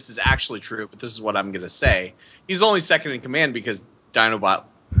if this is actually true, but this is what I'm going to say. He's only second in command because Dinobot,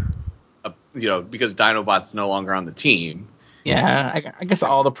 because Dinobot's no longer on the team. Yeah, I guess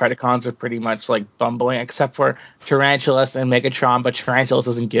all the Predacons are pretty much like bumbling, except for Tarantulas and Megatron. But Tarantulas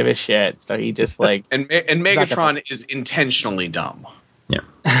doesn't give a shit, so he just like and Megatron is intentionally dumb. Yeah.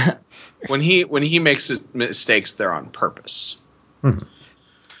 when he makes his mistakes, they're on purpose. Hmm.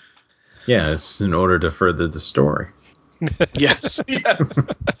 Yeah, it's in order to further the story. Yes,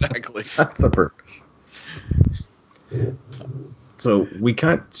 exactly. That's the purpose. So we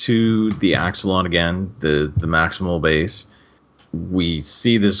cut to the Axelon again, the Maximal base. We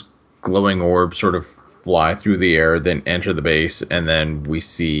see this glowing orb sort of fly through the air, then enter the base, and then we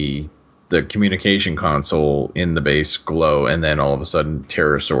see the communication console in the base glow, and then all of a sudden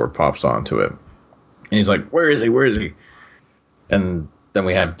Pterosaur pops onto it. And he's like, "Where is he? Where is he?" And then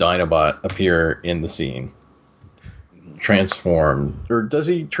we have Dinobot appear in the scene. Transform. Or does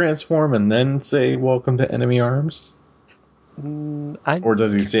he transform and then say, "Welcome to enemy arms"? Or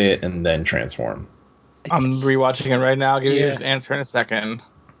does he say it and then transform? I'm rewatching it right now. I'll give you an answer in a second.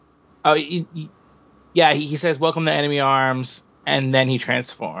 Oh, he says, "Welcome to enemy arms," and then he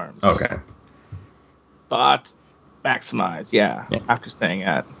transforms. Okay. But maximize, after saying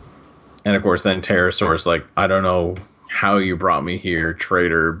that. And of course, then Pterosaur's like, "I don't know how you brought me here,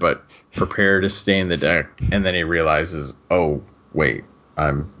 traitor, but prepare to stay in the deck." And then he realizes, oh, wait,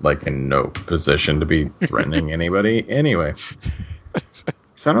 I'm like in no position to be threatening anybody anyway.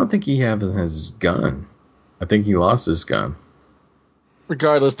 So I don't think he has his gun. I think he lost his gun.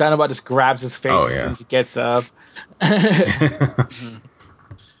 Regardless, Dinobot just grabs his face as soon as he gets up.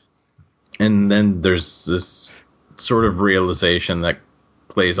 And then there's this sort of realization that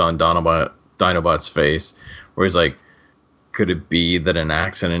plays on Dinobot's face, where he's like, could it be that an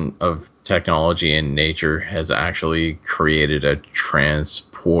accident of technology in nature has actually created a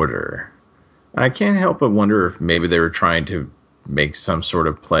transporter? I can't help but wonder if maybe they were trying to make some sort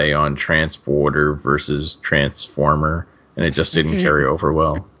of play on transporter versus transformer, and it just didn't carry over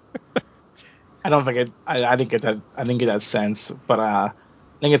well. I don't think it. I think it. I think it has sense, but I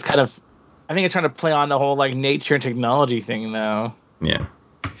think it's kind of. I think it's trying to play on the whole like nature and technology thing, though. Yeah.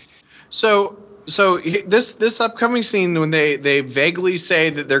 So this upcoming scene when they vaguely say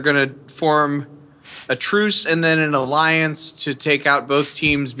that they're going to form a truce and then an alliance to take out both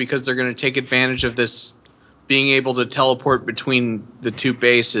teams because they're going to take advantage of this being able to teleport between the two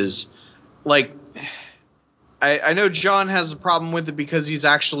bases. Like, I know John has a problem with it because he's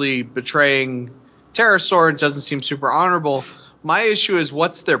actually betraying Pterosaur and doesn't seem super honorable. My issue is,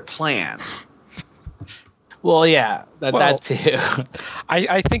 what's their plan? Well, yeah, that too.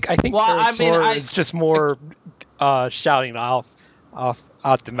 I think Well, I mean, Pterosaur is just more shouting off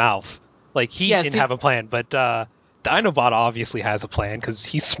out the mouth. Like he Yeah, didn't see- have a plan, but Dinobot obviously has a plan because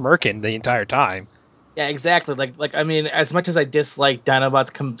he's smirking the entire time. Yeah, exactly. Like I mean, as much as I dislike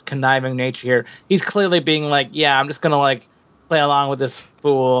Dinobot's conniving nature here, he's clearly being like, yeah, I'm just gonna like play along with this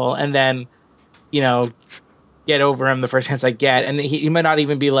fool, and then, get over him the first chance I get, and he might not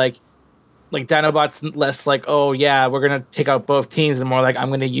even be like Dinobot's less like, oh yeah, we're gonna take out both teams, and more like, I'm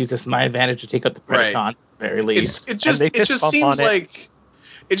gonna use this to my advantage to take out the Right. Predacons at the very least. It And they just fist bump on seems it. like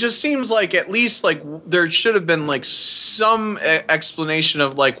it just seems like at least like there should have been like some explanation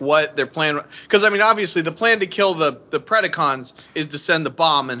of like what their plan, because I mean obviously the plan to kill the Predacons is to send the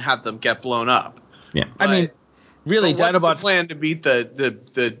bomb and have them get blown up. Yeah. I mean, really, But what's the Dinobot's plan to beat the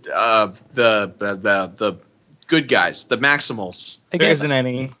good guys, the Maximals? there isn't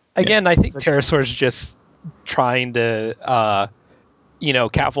any. Again, I think It's like- Pterosaur's just trying to,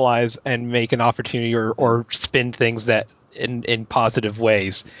 capitalize and make an opportunity or spin things that in positive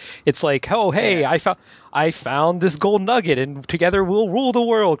ways. It's like, oh, hey, Yeah. I found this gold nugget, and together we'll rule the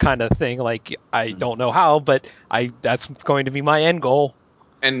world, kind of thing. Like, I don't know how, but that's going to be my end goal.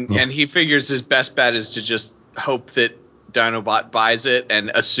 And he figures his best bet is to just hope that Dinobot buys it and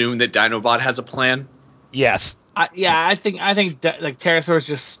assume that Dinobot has a plan. Yes, I think like Pterosaur is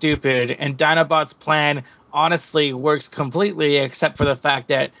just stupid, and Dinobot's plan honestly works completely, except for the fact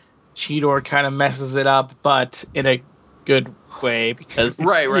that Cheetor kind of messes it up, but in a good way because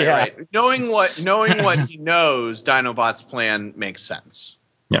Right. Knowing what he knows, Dinobot's plan makes sense.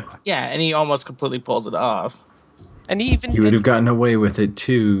 yeah, and he almost completely pulls it off. and even He would have gotten away with it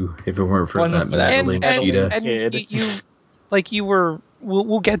too if it weren't for Wasn't that for that meddling meddling cheetah. and kid. you were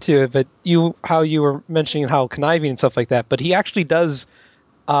we'll get to it, but how you were mentioning how conniving and stuff like that, but he actually does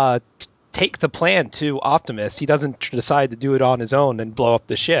take the plan to Optimus. He doesn't decide to do it on his own and blow up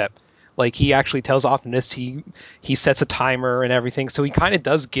the ship. Like, he actually tells Optimus he sets a timer and everything, so he kind of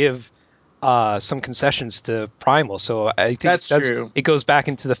does give some concessions to Primal. So I think That's true. It goes back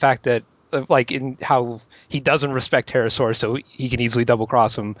into the fact that like in how he doesn't respect Pterosaur, so he can easily double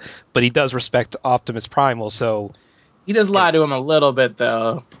cross him, but he does respect Optimus Primal. So He does lie to him a little bit,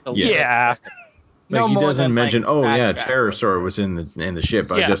 though. yeah. No Like, he more doesn't than, mention, like, oh bad yeah, guy. Pterosaur was in the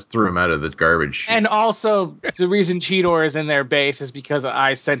ship. I Yeah. just threw him out of the garbage. And also, the reason Cheetor is in their base is because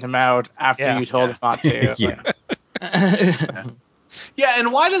I sent him out after Yeah. you told him not to. Yeah. Yeah,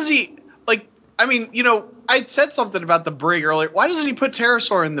 and why does he like? I mean, I said something about the brig earlier. Why doesn't he put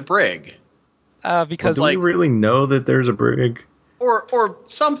Pterosaur in the brig? Because Do we really know that there's a brig? Or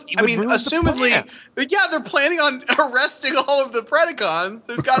something. He I would mean, ruin the assumedly, plan. yeah, they're planning on arresting all of the Predacons.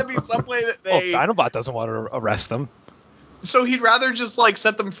 There's got to be some way that well, they. Dinobot doesn't want to arrest them. So he'd rather just like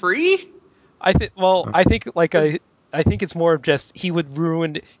set them free. I think. Well, I think I think it's more of just he would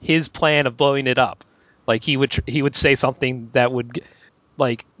ruin his plan of blowing it up. Like, he would say something that would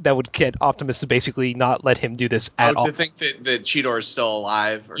get Optimus to basically not let him do this at all. To think that Cheetor is still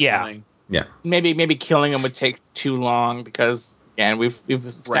alive or Yeah. something. Yeah. Maybe killing him would take too long because, again, we've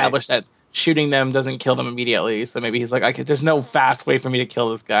established that shooting them doesn't kill them immediately. So maybe he's like, there's no fast way for me to kill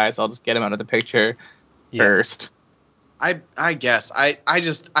this guy, so I'll just get him out of the picture first. I guess I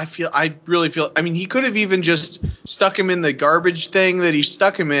really feel. I mean, he could have even just stuck him in the garbage thing that he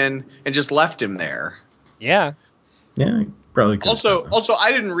stuck him in and just left him there. Yeah. Yeah, probably could. Also,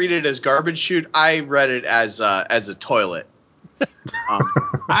 I didn't read it as garbage chute. I read it as a toilet.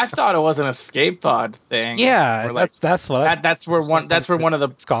 I thought it was an escape pod thing. Yeah. Or, like, That's what. that's where one of the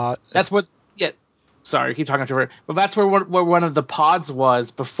Scott. that's what yeah. Sorry, keep talking to her. But that's where one of the pods was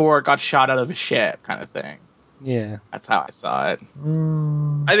before it got shot out of a ship, kind of thing. Yeah. That's how I saw it.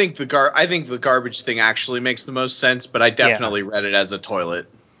 I think the garbage thing actually makes the most sense, but I definitely read it as a toilet.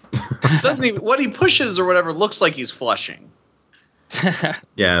 It doesn't even what he pushes or whatever looks like he's flushing.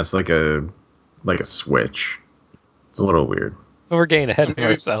 Yeah, it's like a switch. It's a little weird. We're getting ahead of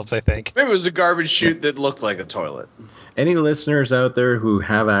ourselves, I think. Maybe it was a garbage chute that looked like a toilet. Any listeners out there who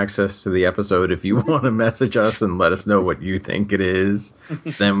have access to the episode, if you want to message us and let us know what you think it is,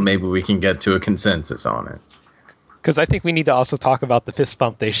 then maybe we can get to a consensus on it. Because I think we need to also talk about the fist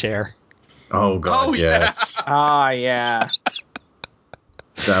bump they share. Oh god, Oh, yeah. yes. Yeah.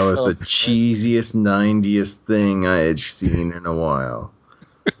 That was the Oh, cheesiest 90s thing I had seen in a while.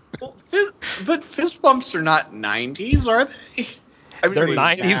 Well, but fist bumps are not 90s, are they? I mean, They're it was-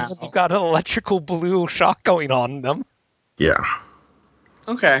 90s now. when you've got an electrical blue shock going on in them. Yeah.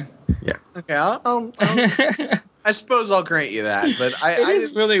 Okay. Yeah. Okay. I suppose I'll grant you that, but It I is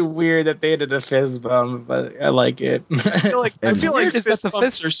didn't- really weird that they did a fist bump, but I like it. I feel like weird is that fist the bumps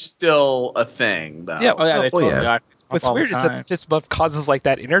fist- are still a thing, though. Yeah, Oh yeah, they Oh, totally yeah. are. Fist bump What's all the weird is that time. the fist bump causes like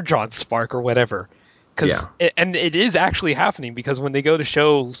that energon spark or whatever. And it is actually happening because when they go to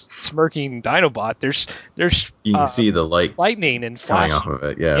show smirking Dinobot, there's You can see the light lightning and coming flash. off of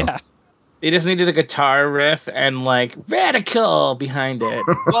it. Yeah. Yeah. They just needed a guitar riff and like radical behind it.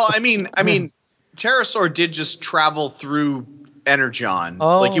 Well, I mean, Pterosaur did just travel through Energon.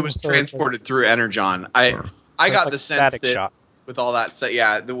 Oh, Like he was so it's transported through Energon. I Yeah. got like the sense static that shock. with all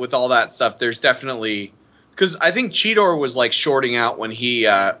that with all that stuff, there's definitely because I think Cheetor was like shorting out when he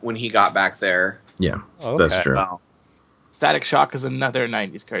got back there. Yeah. Oh, That's okay. true. Wow. Static Shock is another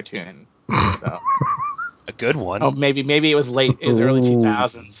 '90s cartoon. So, A good one. oh, maybe it was late. It was early Ooh.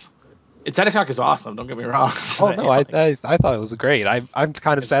 2000s. Static Shock is awesome. Don't get me wrong. Oh no, I thought it was great. I'm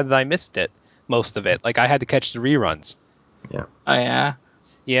kind of sad that I missed it, most of it. Like I had to catch the reruns. Oh yeah.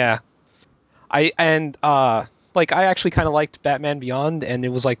 Yeah, I actually kind of liked Batman Beyond, and it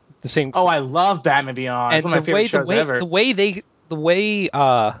was like the same. Oh, I love Batman Beyond. It's and one of my favorite shows ever. the way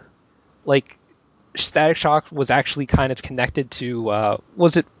like Static Shock was actually kind of connected to who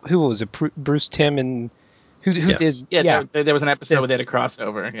was it Bruce Timm and who Yes. did There was an episode where they had a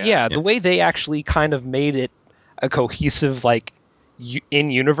crossover. yeah, the way they actually kind of made it a cohesive, like,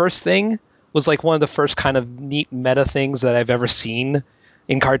 in-universe thing was, like, one of the first kind of neat meta things that I've ever seen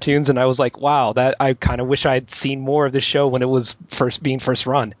in cartoons, and I was like, wow, that I kind of wish I'd seen more of this show when it was first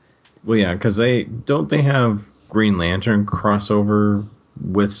run. Well, yeah, because they have Green Lantern crossover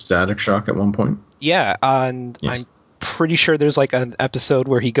with Static Shock at one point. Yeah, and Yeah. I'm pretty sure there's, like, an episode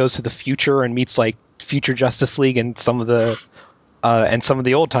where he goes to the future and meets, like, future Justice League and some of the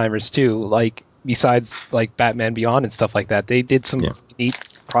old-timers, too, like, besides like Batman Beyond and stuff like that. They did some neat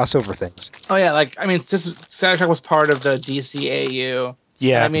crossover things. Oh yeah, like I mean, Static Shock was part of the DCAU.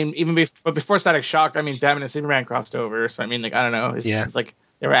 Yeah, And I mean, even before Static Shock, I mean, Batman and Superman crossed over. So I mean, like I don't know, it's like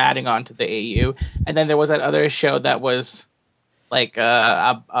they were adding on to the AU. And then there was that other show that was like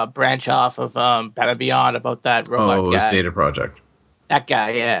a branch off of Batman Beyond about that robot guy. Zeta Project. That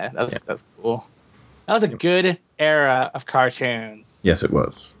guy, yeah, that's cool. That was a good era of cartoons. Yes, it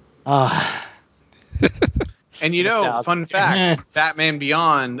was. And you know, fun fact: Batman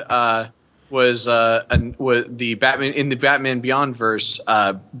Beyond was the Batman in the Batman Beyond verse.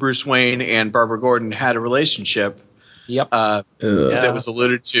 Bruce Wayne and Barbara Gordon had a relationship. Yep. That was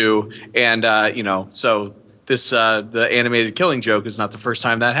alluded to, and so this the animated Killing Joke is not the first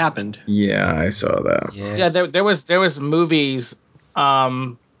time that happened. Yeah, I saw that. Yeah, there was movies,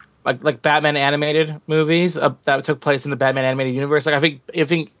 like Batman animated movies that took place in the Batman animated universe. Like I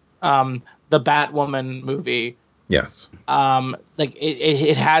think the Batwoman movie. Yes. Like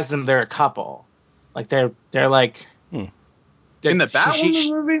it has them. They're a couple. Like they're like in the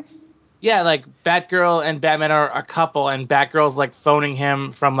Batwoman movie. Yeah, like Batgirl and Batman are a couple, and Batgirl's like phoning him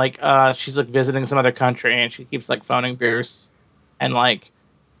from like she's like visiting some other country, and she keeps like phoning Bruce, and like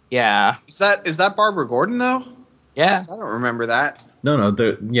yeah. Is that Barbara Gordon though? Yeah. I don't remember that. No.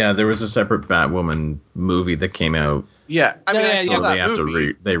 There was a separate Batwoman movie that came out. Yeah, I mean, I saw so that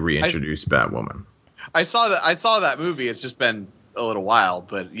movie. They reintroduced Batwoman. I saw that movie. It's just been a little while,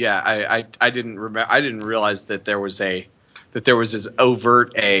 but yeah, I didn't remember. I didn't realize that there was this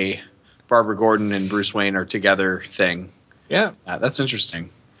overt Barbara Gordon and Bruce Wayne are together thing. Yeah, that's interesting.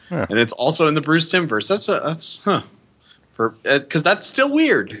 Huh. And it's also in the Bruce Timm verse. That's because that's still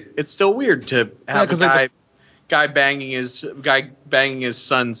weird. It's still weird to have a guy banging his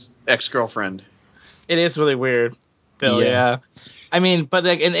son's ex-girlfriend. It is really weird. Still, yeah. I mean, but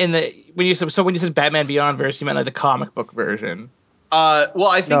like in the when you said Batman Beyond verse, you meant like the comic book version. Well,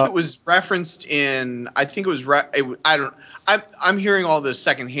 I think No. it was referenced in. I think it was. I don't. I'm hearing all this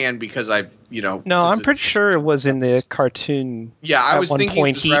secondhand because I, No, because I'm pretty it's- sure it was in the cartoon. Yeah, I At was one thinking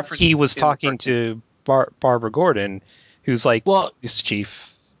point, it was he referenced was in the talking cartoon. to Barbara Gordon, who's like Well, this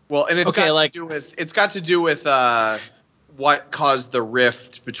chief. Well, and it's Okay, got like- to do with what caused the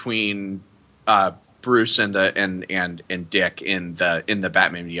rift between Bruce and Dick in the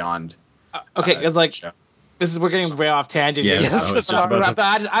Batman Beyond. okay, because like show. this is we're getting way off tangent Yes, here. Yes, I was just sorry. about to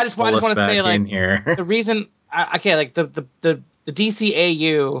But I just pull want us to back say like in here. the reason. Okay, like the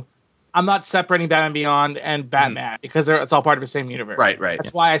DCAU. I'm not separating Batman Beyond and Batman because it's all part of the same universe. Right.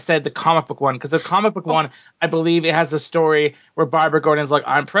 That's why I said the comic book one, because the comic book one, I believe it has a story where Barbara Gordon's like,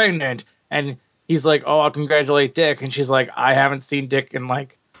 I'm pregnant, and he's like, oh, I'll congratulate Dick, and she's like, I haven't seen Dick in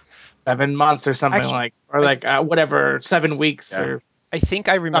like 7 months or something, Actually, whatever, 7 weeks Yeah. or I think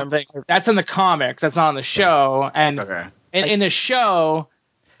I remember. something. That's in the comics. That's not on the show. And Okay. in the show,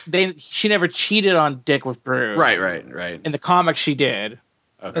 she never cheated on Dick with Bruce. Right. In the comics, she did.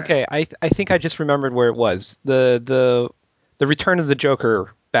 Okay, I think I just remembered where it was. The Return of the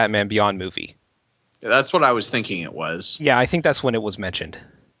Joker Batman Beyond movie. Yeah, that's what I was thinking it was. Yeah, I think that's when it was mentioned.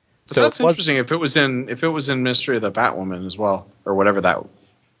 But So that's it was- interesting. If it was in Mystery of the Batwoman as well, or whatever the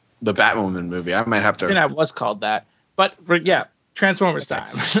Batwoman movie, I might have I think to. that was called that. But yeah, Transformers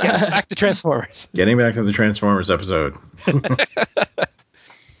time. Yeah, back to Transformers. Getting back to the Transformers episode.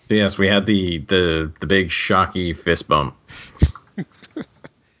 So yes, we had the big shocky fist bump.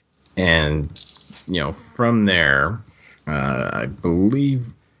 And from there, I believe,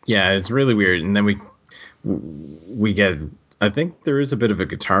 yeah, it's really weird. And then we get, I think there is a bit of a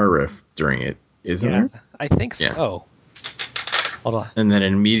guitar riff during it, isn't there? I think Yeah. so. Hold on. And then it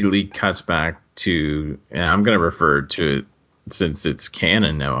immediately cuts back to, and I'm going to refer to it, since it's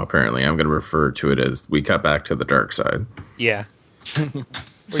canon now, apparently, I'm going to refer to it as we cut back to the dark side. Yeah.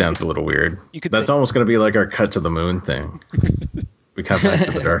 Sounds a little weird. you could That's say- almost going to be like our cut to the moon thing. We cut back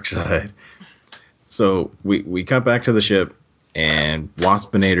to the dark side. So we cut back to the ship, and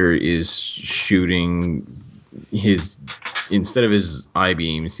Waspinator is shooting instead of his eye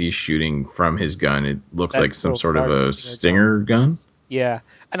beams, he's shooting from his gun. It looks That like some little sort of large a Stinger Stinger gun. Yeah,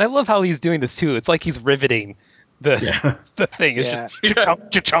 and I love how he's doing this too. It's like he's riveting the Yeah. the thing. It's Yeah. just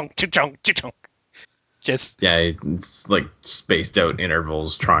cha-chunk, cha-chunk, cha-chunk, cha-chunk. Just Yeah, it's like spaced out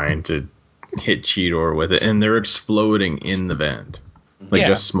intervals trying to hit Cheetor with it, and they're exploding in the vent. Like Yeah.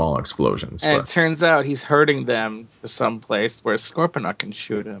 just small explosions. And it But turns out he's hurting them to some place where Scorponok can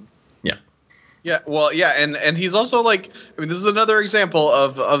shoot him. Yeah, well, yeah, and he's also like, I mean, this is another example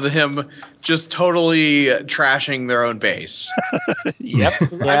of him just totally trashing their own base. yep.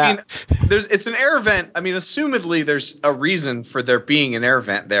 Yeah. I mean, it's an air vent. I mean, assumedly, there's a reason for there being an air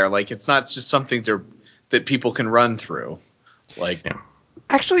vent there. Like, it's not just something that people can run through. Like, Yeah.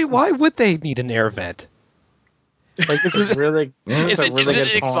 Actually, why would they need an air vent? Like, is it Really, Yeah. is that's a it, really is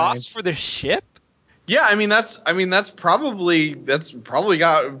it good exhaust point. for their ship? yeah, I mean, that's probably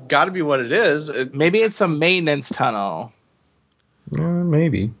got to be what it is. Maybe it's a maintenance tunnel.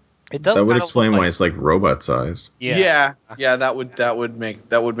 Maybe. It does. That would kinda explain look why like, it's like robot sized. Yeah, that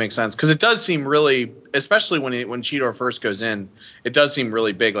would make sense, because it does seem really, especially when Cheetor first goes in, it does seem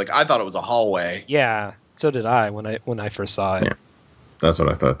really big. Like, I thought it was a hallway. Yeah. So did I when I first saw it. Yeah. That's what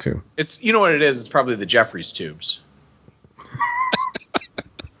I thought too. It's, you know what it is? It's probably the Jeffries tubes.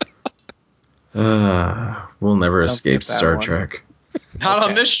 We'll never Don't escape get that Star one. Trek. Not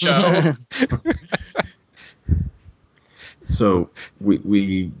on this show. So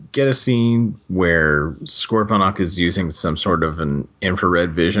we get a scene where Scorponok is using some sort of an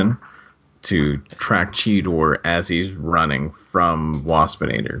infrared vision to track Cheetor as he's running from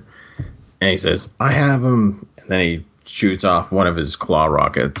Waspinator. And he says, I have him. And then he shoots off one of his claw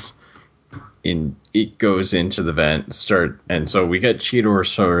rockets. And it goes into the vent. And so we get Cheetor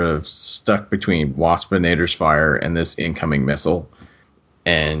sort of stuck between Waspinator's fire and this incoming missile.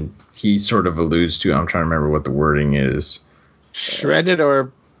 And he sort of alludes to, I'm trying to remember what the wording is. Shredded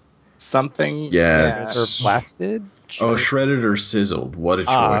or something. Yeah. Or blasted. Oh, shredded or sizzled. What a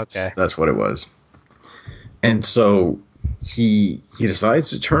choice. Okay. That's what it was. And so he decides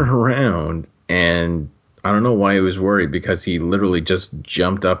to turn around, and I don't know why he was worried, because he literally just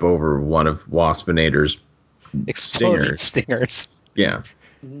jumped up over one of Waspinator's Exploding stingers. Yeah.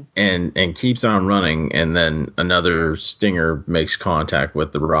 And keeps on running, and then another stinger makes contact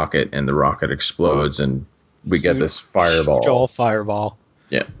with the rocket, and the rocket explodes, and we get this fireball. Joel fireball.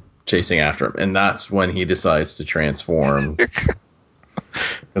 Yeah, chasing after him. And that's when he decides to transform.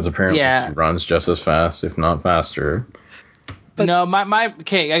 Because apparently Yeah. he runs just as fast, if not faster. No, my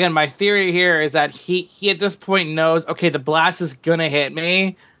okay. Again, my theory here is that he at this point knows. Okay, the blast is gonna hit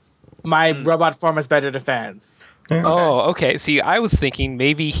me. My robot form has better defense. Yeah. Oh, okay. See, I was thinking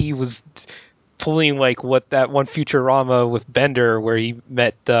maybe he was pulling like what that one Futurama with Bender, where he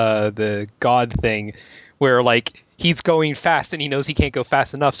met the God thing, where like he's going fast and he knows he can't go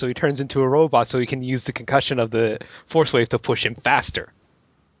fast enough, so he turns into a robot so he can use the concussion of the force wave to push him faster.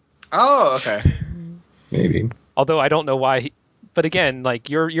 Oh, okay. Maybe. Although I don't know why. But again, like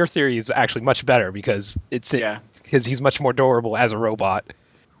your theory is actually much better because because he's much more durable as a robot.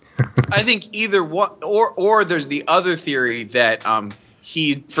 I think either one, or there's the other theory that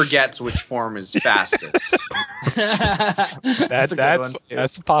he forgets which form is fastest. That's a good one too.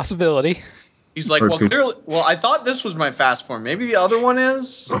 That's a possibility. He's like, Or well, could- clearly, well, I thought this was my fast form. Maybe the other one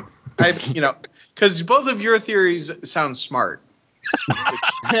is. Because both of your theories sound smart.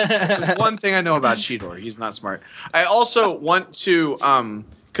 There's one thing I know about Cheetor. He's not smart. I also want to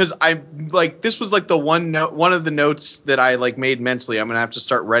because I like this was like the one of the notes that I like made mentally. I'm gonna have to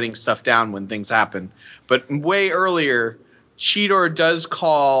start writing stuff down when things happen. But way earlier, Cheetor does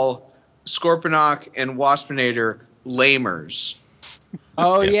call Scorponok and Waspinator lamers,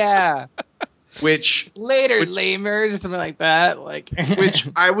 Oh Yes. yeah, which lamers or something like that. Like which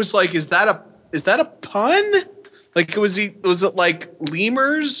I was like, is that a pun? Like was it like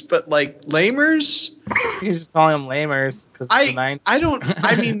lemurs but like lamers? he's just calling them lamers because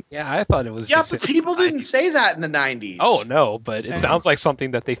I mean Yeah, I thought it was. yeah, just but people didn't say that in the 90s. Oh no, but it Yeah. sounds like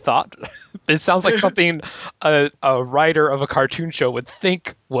something that they thought. It sounds like something a writer of a cartoon show would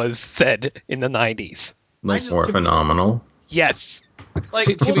think was said in the 90s. Like just- more phenomenal. Yes.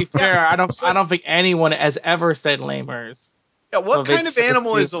 Like to be yeah, fair, I don't think anyone has ever said lamers. yeah, what So they kind of just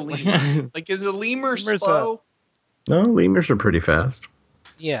animal is a assume- lemur? Like is a lemur Lemur's slow? No, lemurs are pretty fast.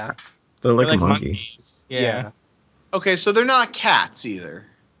 Yeah. They're like They're a monkey. monkeys. Yeah. Okay, so they're not cats either.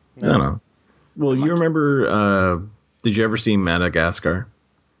 No. Well, you remember? Did you ever see Madagascar?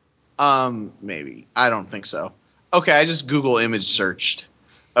 Maybe. I don't think so. Okay, I just Google image searched.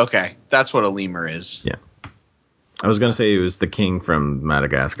 Okay, that's what a lemur is. I was gonna say it was the king from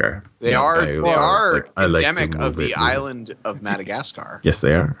Madagascar. They The are guy who was like, "I like to endemic of move the it." island of Madagascar. Yes,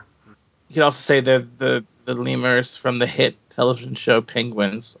 they are. You could also say the lemurs from the hit television show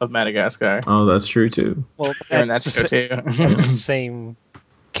Penguins of Madagascar. Oh, that's true too. Well, They're in that that's show too. that's the same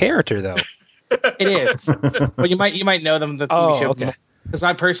character though. It is, but you might know them in the TV Oh, show. okay. Because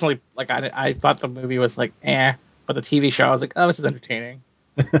I personally I thought the movie was like but the TV show I was like, oh, this is entertaining.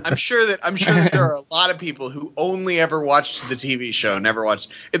 I'm sure that there are a lot of people who only ever watched the TV show, never watched.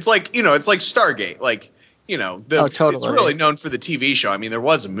 It's like it's like Stargate. Like Totally. It's really known for the TV show. I mean, there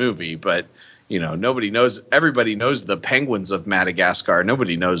was a movie, but nobody knows. Everybody knows the Penguins of Madagascar.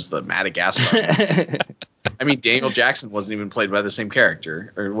 Nobody knows the Madagascar. I mean, Daniel Jackson wasn't even played by the same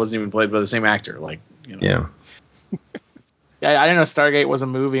character, or wasn't even played by the same actor. Like Yeah. Yeah, I didn't know Stargate was a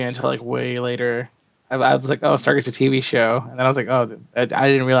movie until like way later. I was like, oh, Stargate's a TV show, and then I was like, oh, I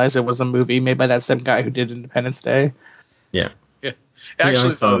didn't realize it was a movie made by that same guy who did Independence Day. Yeah. Actually,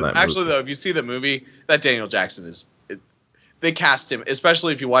 I saw that movie. though, if you see the movie, that Daniel Jackson they cast him,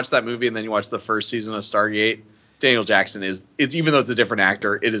 especially if you watch that movie and then you watch the first season of Stargate. Daniel Jackson it's even though it's a different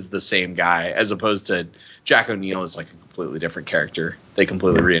actor, it is the same guy, as opposed to Jack O'Neill is like a completely different character. They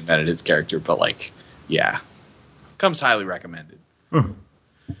completely reinvented his character, but comes highly recommended.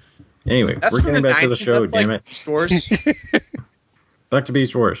 Anyway, That's we're from getting the back to the 90s, show. that's Damn like it! Beast Wars. Back to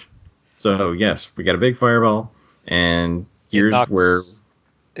Beast Wars. So yes, we got a big fireball, and here's where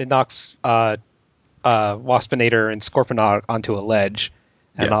it knocks Waspinator and Scorponok onto a ledge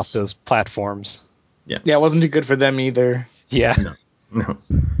and Yes. off those platforms. Yeah, it wasn't too good for them either. Yeah. no,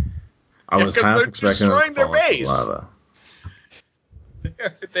 I was 'cause half they're expecting them destroying to their fall into base. lava.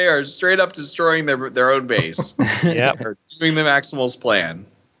 They are straight up destroying their own base. Yep. Or doing the Maximal's plan.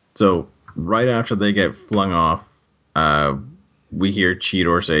 So right after they get flung off, we hear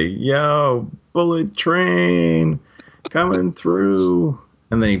Cheetor say, "Yo, bullet train coming through,"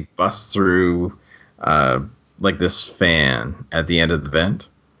 and then he busts through like this fan at the end of the vent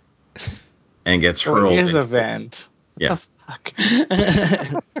and gets Or hurled. is a into- vent. Yeah. What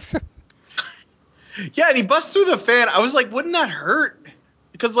the fuck? Yeah, and he busts through the fan. I was like, wouldn't that hurt?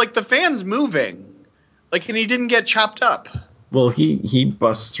 Because the fan's moving. And he didn't get chopped up. Well, he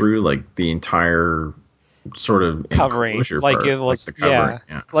busts through like the entire sort of Covering, enclosure like part, it was, the covering.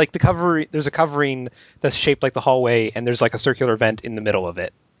 yeah, like the covering. There's a covering that's shaped like the hallway, and there's like a circular vent in the middle of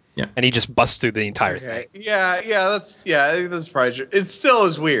it. Yeah. And he just busts through the entire thing. Yeah, I think that's probably true. It still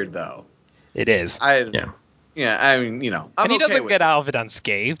is weird though. It is. Yeah. I mean, I'm And he okay doesn't with get it. out of it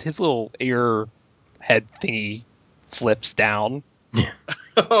unscathed. His little ear head thingy flips down.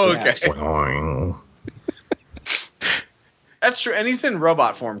 Oh, okay. Boing. That's true, and he's in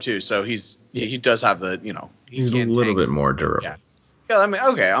robot form too, so he does have the He's a little bit more durable. Yeah. Yeah, I mean,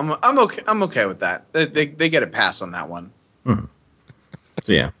 okay, I'm okay with that. They get a pass on that one.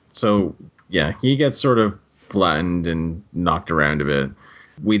 So he gets sort of flattened and knocked around a bit.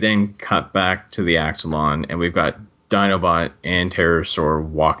 We then cut back to the Axelon, and we've got Dinobot and Pterosaur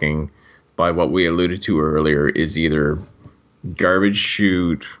walking by what we alluded to earlier is either garbage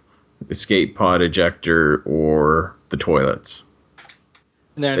chute, escape pod ejector, or the toilets.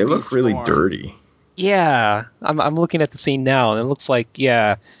 They look really dirty. Yeah, I'm looking at the scene now, and it looks like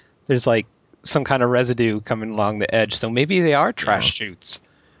there's like some kind of residue coming along the edge. So maybe they are trash chutes.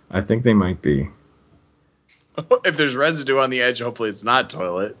 I think they might be. If there's residue on the edge, hopefully it's not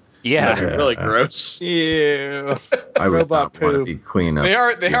toilet. Yeah, That'd be really gross. Ew. I would Robot not want to poop. be clean up.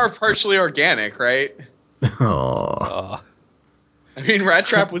 They are partially organic, right? Oh. I mean, Rat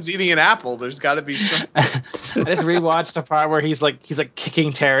Trap was eating an apple. There's got to be some. I just rewatched the part where he's like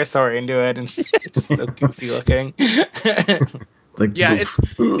kicking Pterosaur into it, and it's just so goofy looking. Like, Yeah,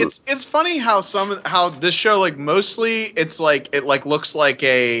 oof. it's funny how this show, like, mostly it looks like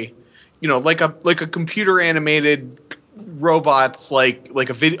a like a computer animated robots, like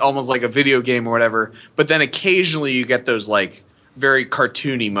a video, almost like a video game or whatever, but then occasionally you get those like very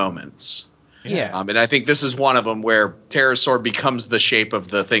cartoony moments. yeah. And I think this is one of them where Pterosaur becomes the shape of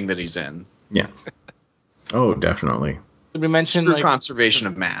the thing that he's in. Yeah. Oh, definitely. Did we mention True like conservation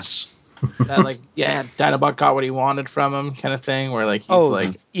of mass. that? Dinobot got what he wanted from him, kind of thing. Where like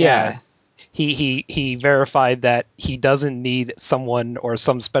he's He verified that he doesn't need someone or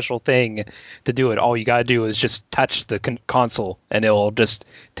some special thing to do it. All you gotta do is just touch the console, and it will just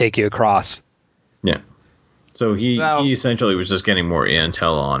take you across. Yeah. So he essentially was just getting more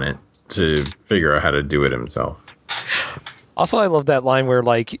intel on it to figure out how to do it himself. Also, I love that line where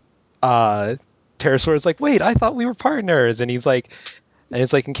like Pterosaur is like, "Wait, I thought we were partners," and he's like,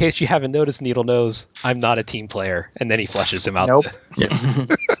 in case you haven't noticed, Needle knows I'm not a team player, and then he flushes him out. Nope. Yeah.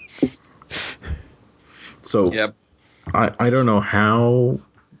 So Yep. I don't know how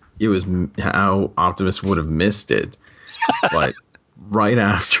Optimus would have missed it, but right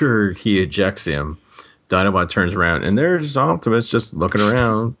after he ejects him, Dinobot turns around and there's Optimus just looking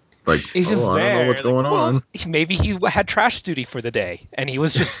around, like He's just I don't know there, what's like, going on. Maybe he had trash duty for the day, and he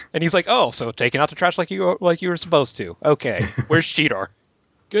was just, and he's like, "Oh, so taking out the trash like you were supposed to? Okay, where's Cheetor?"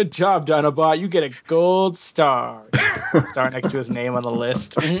 Good job, Dinobot. You get a gold star. Gold star next to his name on the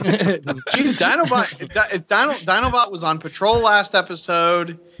list. Jeez, Dinobot was on patrol last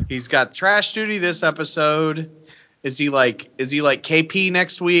episode. He's got trash duty this episode. Is he like KP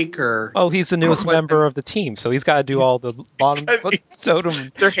next week or? Oh, he's the newest member of the team, so he's got to do all the bottom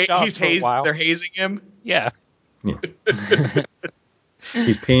totem jobs for a while. They're hazing him. Yeah.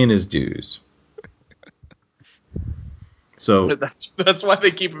 He's paying his dues. So that's why they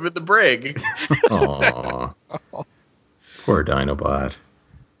keep him in the brig. Aw. Poor Dinobot.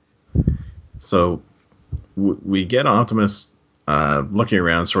 So we get Optimus looking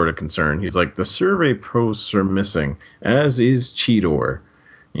around, sort of concerned. He's like, the survey posts are missing, as is Cheetor.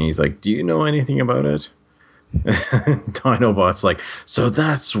 And he's like, do you know anything about it? Dinobot's like, so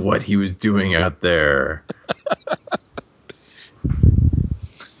that's what he was doing out there.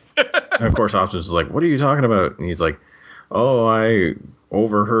 And of course, Optimus is like, what are you talking about? And he's like, oh, I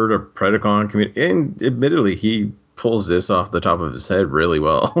overheard a Predacon community. And admittedly, he pulls this off the top of his head really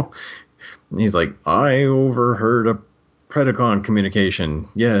well. He's like, I overheard a Predacon communication.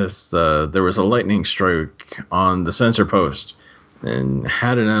 Yes, there was a lightning strike on the sensor post and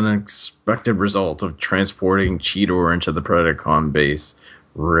had an unexpected result of transporting Cheetor into the Predacon base.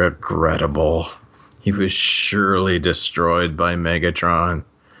 Regrettable. He was surely destroyed by Megatron.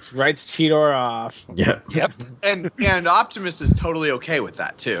 Writes Cheetor off. Yep. And Optimus is totally okay with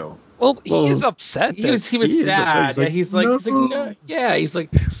that too. Well, he is upset. He was sad. upset. He's like, no. Yeah, he's like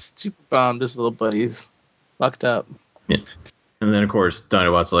super bummed. This little buddy's fucked up. Yeah. And then, of course,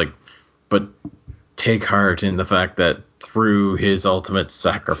 Dinobot's like, but take heart in the fact that through his ultimate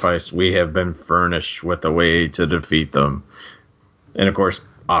sacrifice, we have been furnished with a way to defeat them. And, of course,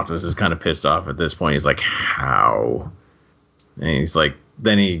 Optimus is kind of pissed off at this point. He's like, how? And he's like,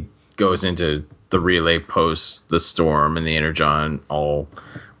 then he goes into the relay posts, the Storm and the Energon all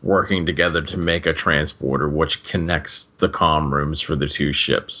working together to make a transporter which connects the comm rooms for the two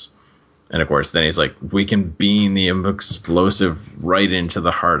ships. And of course, then he's like, we can beam the explosive right into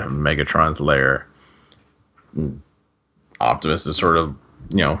the heart of Megatron's lair. And Optimus is sort of,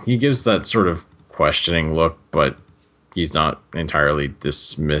 he gives that sort of questioning look, but he's not entirely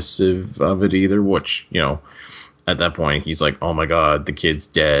dismissive of it either, which, at that point, he's like, "Oh my god, the kid's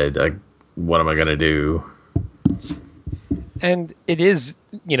dead. What am I gonna do?" And it is,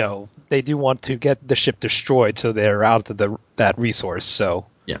 they do want to get the ship destroyed, so they're out of that resource. So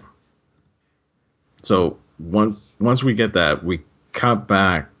Yeah. So once we get that, we cut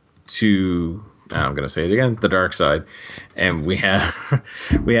back to I'm gonna say it again, the dark side, and we have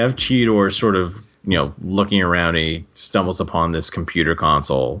Cheetor sort of looking around. He stumbles upon this computer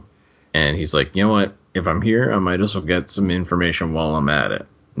console, and he's like, "You know what? If I'm here, I might as well get some information while I'm at it."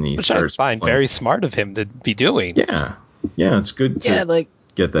 And he which starts I find very smart of him to be doing. Yeah, it's good to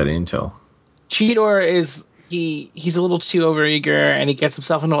get that intel. Cheetor is he's a little too overeager and he gets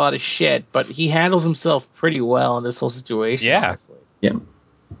himself into a lot of shit, but he handles himself pretty well in this whole situation. Yeah. Honestly. Yeah.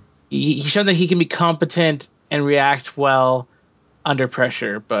 He showed that he can be competent and react well under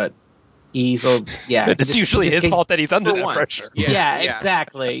pressure, but It's usually his fault that he's under that once. pressure. Yeah,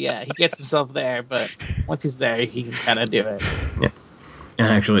 exactly. Yeah, he gets himself there, but once he's there, he can kind of do it. Yeah. And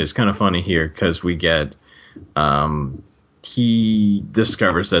actually, it's kind of funny here because we get he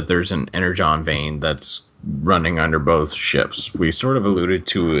discovers that there's an energon vein that's running under both ships. We sort of alluded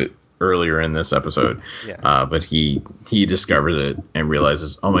to it earlier in this episode, but he discovers it and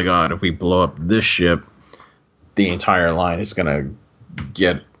realizes, oh my god, if we blow up this ship, the entire line is gonna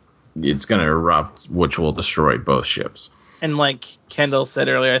erupt, which will destroy both ships. And like Kendall said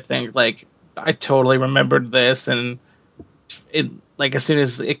earlier, I think I totally remembered this, and it as soon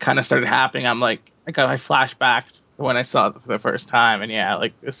as it kind of started happening, I'm like, I flashback to when I saw it for the first time,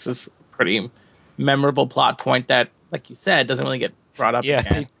 and this is a pretty memorable plot point that, like you said, doesn't really get brought up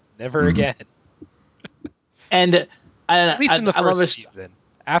again. Never again. And at least in the first season.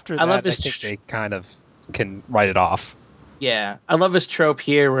 After that, I think they kind of can write it off. Yeah, I love this trope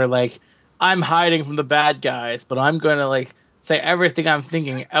here where I'm hiding from the bad guys, but I'm gonna say everything I'm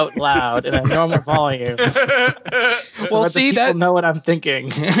thinking out loud in a normal volume. Well, see that know what I'm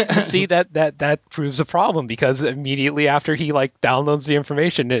thinking. See that proves a problem, because immediately after he downloads the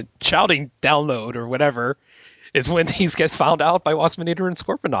information, shouting "download" or whatever is when these get found out by Waspinator and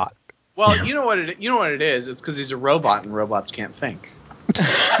Scorponaut. Well, you know what it is. It's because he's a robot and robots can't think.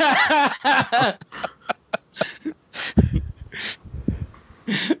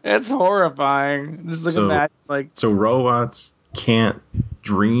 It's horrifying. Just imagine so robots can't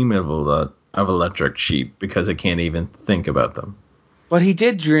dream of electric sheep because it can't even think about them. But he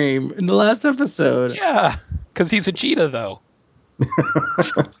did dream in the last episode. Yeah, because he's a cheetah, though.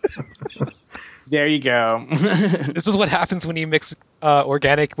 There you go. This is what happens when you mix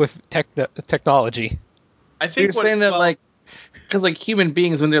organic with technology. I think you're saying that because human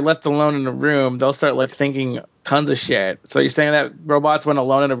beings, when they're left alone in a room, they'll start thinking tons of shit. So you're saying that robots, when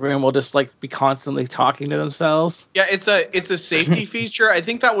alone in a room, will just be constantly talking to themselves? Yeah, it's a safety feature. I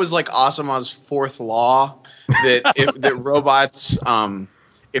think that was Asimov's fourth law, that robots,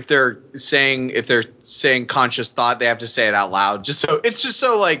 if they're saying conscious thought, they have to say it out loud. It's just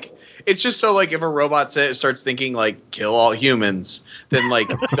so if a robot starts thinking kill all humans, then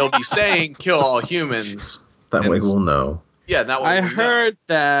they'll be saying kill all humans. That way we'll know. Yeah, that way I heard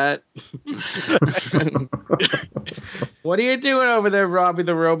that. What are you doing over there, Robbie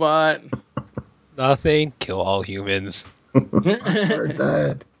the robot? Nothing. Kill all humans. I heard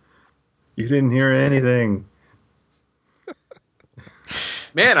that. You didn't hear anything.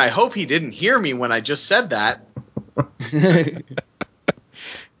 Man, I hope he didn't hear me when I just said that.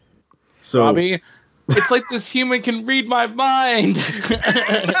 So, Robbie, it's like this human can read my mind.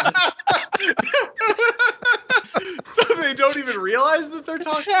 So they don't even realize that they're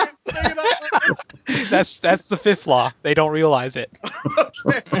talking. That's the fifth law. They don't realize it.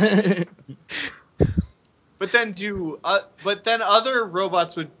 Okay. But then other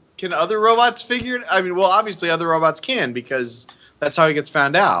robots can other robots figure it? I mean, well, obviously other robots can, because that's how he gets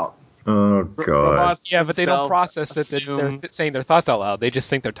found out. Oh god. Yeah, but they don't process it. They're saying their thoughts out loud. They just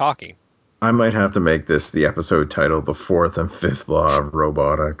think they're talking. I might have to make this the episode title, The Fourth and Fifth Law of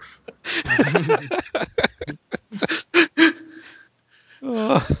Robotics.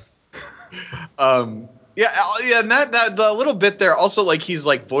 Yeah, and that the little bit there also, he's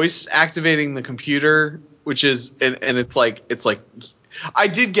voice activating the computer, which is and it's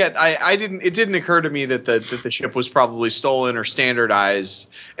it didn't occur to me that the ship was probably stolen or standardized,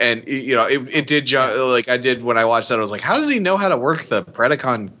 and it did jump I did when I watched that. I was like, how does he know how to work the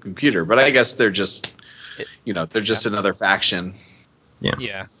Predacon computer? But I guess they're just another faction.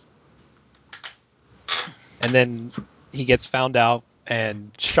 Yeah. And then he gets found out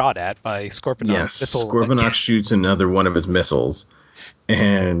and shot at by Scorponaut. Yes, Scorponaut shoots another one of his missiles,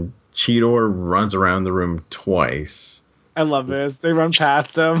 and Cheetor runs around the room twice I love this. They run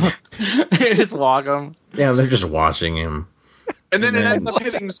past him. They just walk him. Yeah, they're just watching him. And then it And ends then- up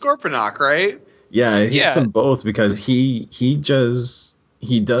hitting Scorponok, right? Yeah, it hits Yeah. them both because he does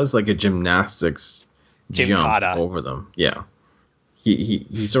like a gymnastics jump Gymkhana. over them. Yeah.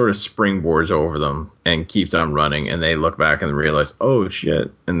 He sort of springboards over them and keeps on running, and they look back and realize, oh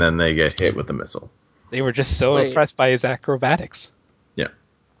shit, and then they get hit with the missile. They were just so Wait. impressed by his acrobatics.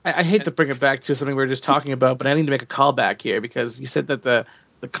 I hate to bring it back to something we were just talking about, but I need to make a callback here because you said that the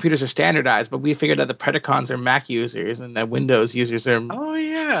computers are standardized, but we figured that the Predacons are Mac users and that Windows users are Oh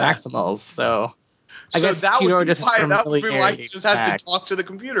yeah. Maximals. So I So guess that Cheetor would be just why that would be why familiarity he just has Mac. to talk to the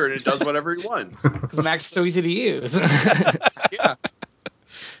computer and it does whatever he wants. Because Macs are so easy to use. Yeah.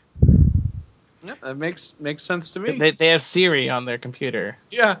 Yeah, that makes sense to me. they have Siri on their computer.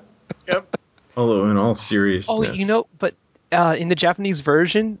 Yeah. Yep. Although, in all seriousness, Oh, you know, but in the Japanese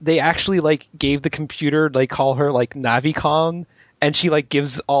version, they actually like gave the computer like call her like Navicon, and she like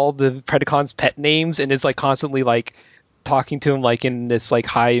gives all the Predacons pet names and is like constantly like talking to him like in this like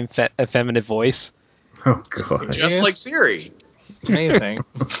high effeminate voice. oh god, Just like Siri. Amazing.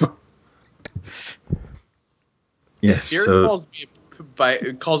 yes. Siri So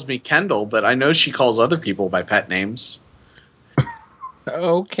calls me Kendall, but I know she calls other people by pet names.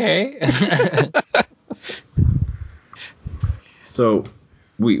 Okay. So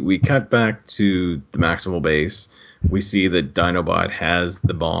we cut back to the Maximal base. We see that Dinobot has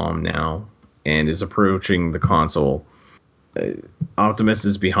the bomb now and is approaching the console. Optimus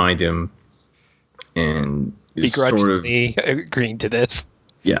is behind him and is sort of Begrudgingly agreeing to this.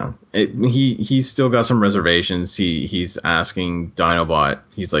 yeah. He's still got some reservations. He's asking Dinobot.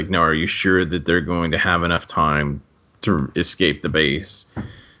 He's like, "No, are you sure that they're going to have enough time to escape the base?"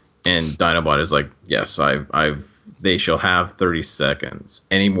 And Dinobot is like, "Yes, they shall have 30 seconds.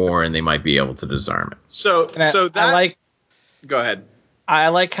 Any more, and they might be able to disarm it." So And that I like go ahead. I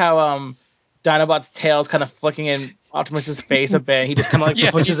like how Dinobot's tail is kind of flicking in Optimus's face a bit. He just kind of like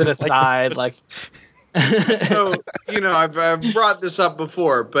Yeah, pushes he's it just, like, aside, like. So I've brought this up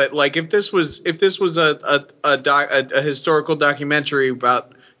before, but like if this was a historical documentary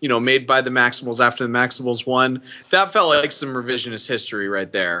about made by the Maximals after the Maximals won, that felt like some revisionist history right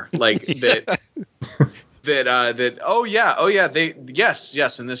there. Like that oh yeah they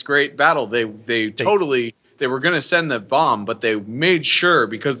yes in this great battle they were going to send the bomb, but they made sure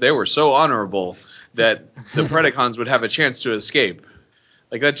because they were so honorable that the Predacons would have a chance to escape.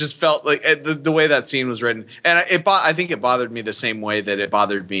 Like that just felt like the way that scene was written, and I think it bothered me the same way that it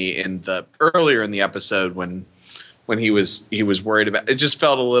bothered me in the earlier in the episode when he was worried about it. Just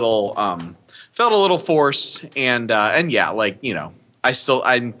felt a little forced, and yeah, like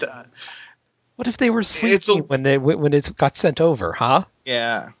What if they were sleeping when it got sent over, huh?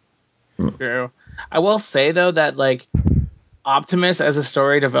 Yeah, true. I will say though that like Optimus, as the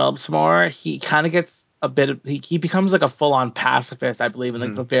story develops more, he kind of gets a bit of he becomes like a full on pacifist, I believe, in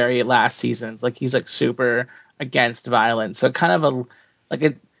like the very last seasons. Like he's like super against violence, so kind of a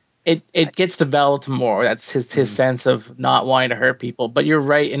like it gets developed more. That's his sense of not wanting to hurt people. But you're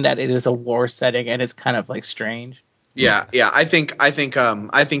right in that it is a war setting and it's kind of like strange. Yeah. I think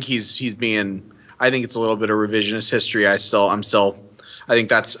he's being. I think it's a little bit of revisionist history. I think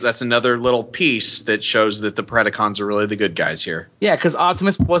that's another little piece that shows that the Predacons are really the good guys here. Yeah, because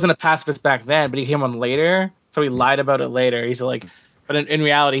Optimus wasn't a pacifist back then, but he came on later, so he lied about it later. He's like, but in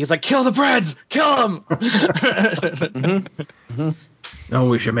reality, he's like, kill the Preds, kill them. No,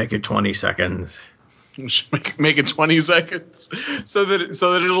 we should make it 20 seconds. We should make it 20 seconds so that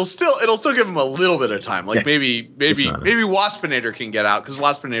it'll still give him a little bit of time. Like maybe Waspinator can get out because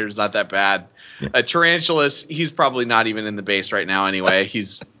Waspinator's not that bad. Yeah. Tarantulas, he's probably not even in the base right now anyway.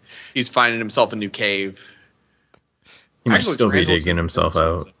 He's finding himself a new cave. He might still be digging himself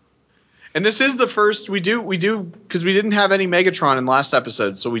out. And this is the first we do because we didn't have any Megatron in the last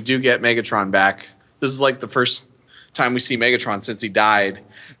episode, so we do get Megatron back. This is like the first time we see Megatron since he died.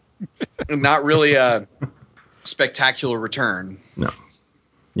 Not really a spectacular return. No.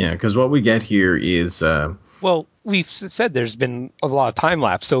 Yeah, because what we get here is... well, we've said there's been a lot of time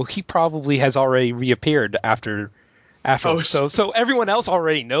lapse, so he probably has already reappeared after. Oh, so everyone else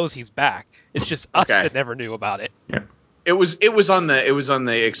already knows he's back. It's just us that never knew about it. Yeah. It was on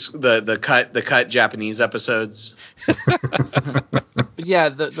the cut Japanese episodes. But yeah,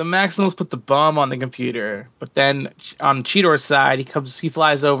 the Maximals put the bomb on the computer, but then on Cheetor's side, he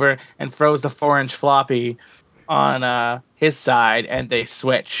flies over and throws the 4-inch floppy on his side, and they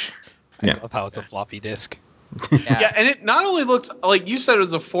switch. I love how it's a floppy disk. Yeah, and it not only looked like you said it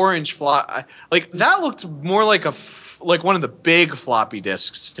was a 4-inch flop, like that looked more like one of the big floppy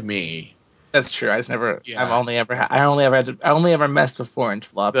disks to me. That's true. I just never. Yeah. I've only ever. I only ever messed with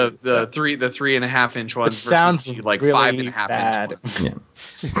 4-inch floppies. The 3.5 inch ones Which sounds versus the like really 5.5 bad. inch ones. Yeah.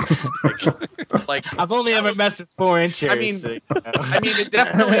 Like I've only ever messed with 4 inches. I mean, it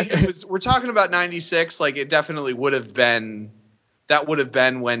definitely it was. We're talking about 96. Like, it definitely would have been. That would have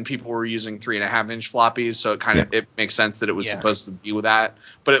been when people were using 3.5 inch floppies. So it makes sense that it was supposed to be with that.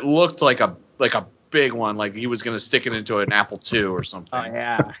 But it looked like a big one. Like he was going to stick it into an Apple II or something. Oh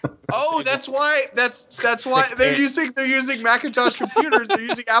yeah. Oh, that's why. That's why they're using Macintosh computers. They're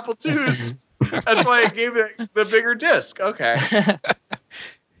using Apple IIs. That's why it gave it the bigger disc. Okay.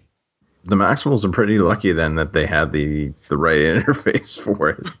 The Maximals are pretty lucky then that they had the right interface for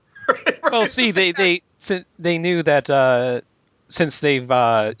it. Well, see, they knew that since they've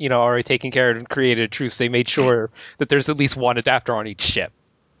already taken care of and created a truce, they made sure that there's at least one adapter on each ship.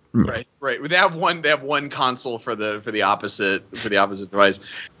 Right. They have one console for the opposite device,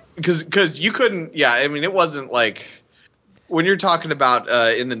 because you couldn't. Yeah, I mean, it wasn't like when you're talking about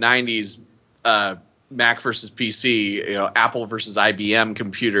in the 90s, Mac versus PC, Apple versus IBM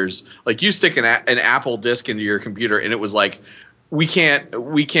computers. Like, you stick an Apple disk into your computer, and it was like, we can't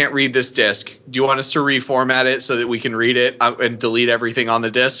read this disk. Do you want us to reformat it so that we can read it and delete everything on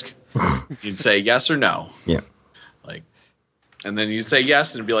the disk? You'd say yes or no. Yeah. Like, and then you'd say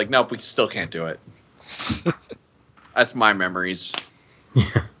yes, and it'd be like, nope, we still can't do it. That's my memories.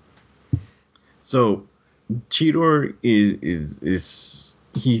 Yeah. So Cheetor is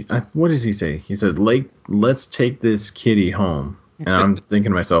he? What does he say? He said, let's take this kitty home." And I'm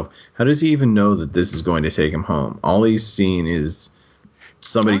thinking to myself, how does he even know that this is going to take him home? All he's seen is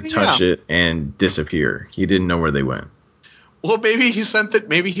somebody touch it and disappear. He didn't know where they went. Well, maybe he sent that.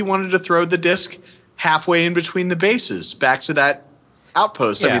 Maybe he wanted to throw the disc halfway in between the bases back to that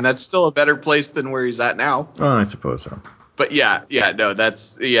outpost. Yeah. I mean, that's still a better place than where he's at now. Oh, I suppose so. But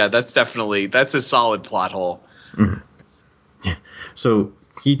that's definitely a solid plot hole. Mm-hmm. Yeah. So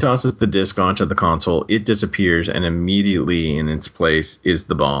he tosses the disc onto the console. It disappears, and immediately in its place is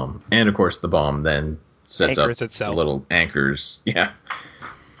the bomb. And of course, the bomb then sets Anchors up itself. the little anchors. Yeah.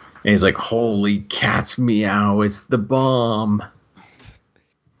 And he's like, "Holy cat's meow! It's the bomb."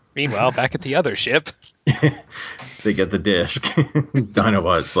 Meanwhile, back at the other ship. They get the disc.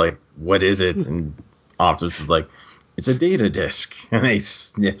 Dinobot's like, "What is it?" And Optimus is like, "It's a data disc." And they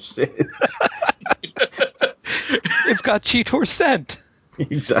sniffs it. It's got Cheetor scent.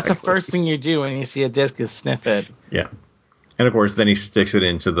 Exactly. That's the first thing you do when you see a disc is sniff it. Yeah. And of course, then he sticks it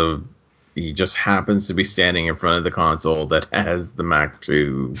into he just happens to be standing in front of the console that has the Mac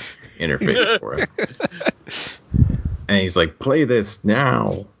 2 interface for it. And he's like, "Play this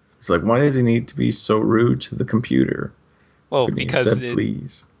now." He's like, "Why does he need to be so rude to the computer?" Well, Couldn't he because have said,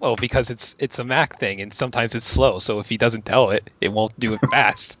 please. Well, because it's a Mac thing, and sometimes it's slow. So if he doesn't tell it, it won't do it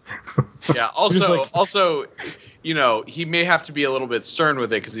fast. Yeah. Also, he may have to be a little bit stern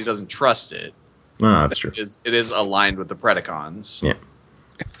with it because he doesn't trust it. No, that's true. It is aligned with the Predacons. Yeah.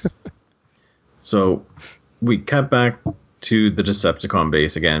 So we cut back to the Decepticon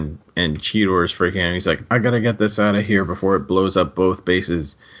base again, and Cheetor's freaking out. He's like, "I gotta get this out of here before it blows up both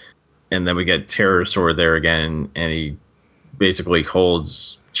bases." And then we get Terrorsaur there again, and he basically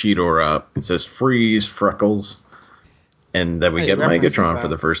holds Cheetor up and says, "Freeze, Freckles." And then we get Megatron for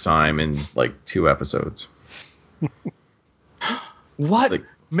the first time in like 2 episodes. What? Like,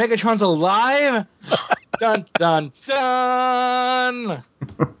 Megatron's alive? Dun dun dun.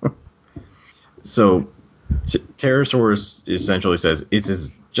 so Terrorsaurus essentially says,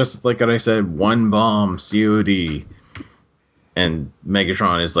 "It's just like what I said, one bomb, COD." And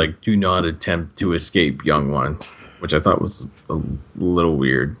Megatron is like, "Do not attempt to escape, young one," which I thought was a little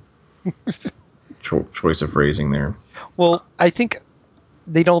weird choice of phrasing there. Well, I think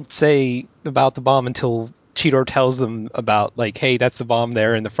they don't say about the bomb until Cheetor tells them about, like, hey, that's the bomb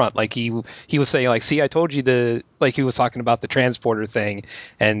there in the front. Like, he was saying, like, see, I told you like, he was talking about the transporter thing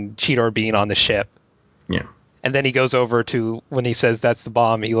and Cheetor being on the ship. Yeah. And then he goes over to, when he says that's the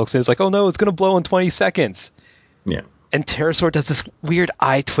bomb, he looks and it's like, oh no, it's going to blow in 20 seconds. Yeah. And Terrorsaur does this weird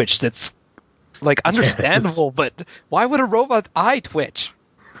eye twitch that's, like, understandable, but why would a robot's eye twitch?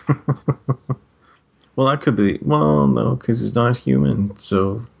 Well, that could be... Well, no, because he's not human,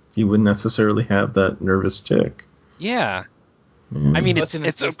 so he wouldn't necessarily have that nervous tick. Yeah. Yeah. I mean, it's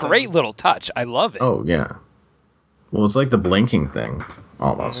a great little touch. I love it. Oh, yeah. Well, it's like the blinking thing,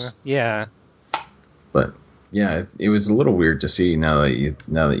 almost. Yeah. But, yeah, it was a little weird to see now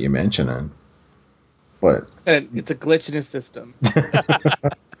that you mention it. But... It's a glitch in his system.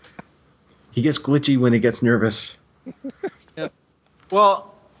 He gets glitchy when he gets nervous. Yep.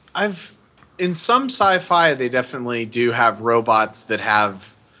 Well, in some sci-fi, they definitely do have robots that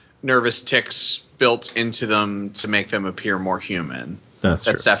have nervous tics built into them to make them appear more human. That's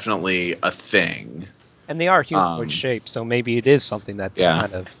true. Definitely a thing. And they are humanoid shaped, so maybe it is something that's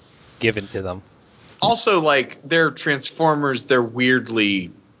kind of given to them. Also, like, they're Transformers, they're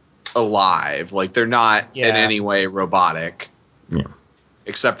weirdly alive. Like, they're not in any way robotic. Yeah.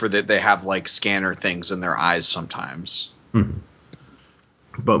 Except for that they have, like, scanner things in their eyes sometimes. Mm-hmm.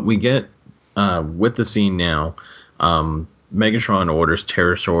 But we get, with the scene now, Megatron orders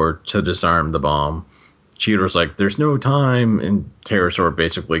Terrorsaur to disarm the bomb. Cheetor's like, there's no time, and Terrorsaur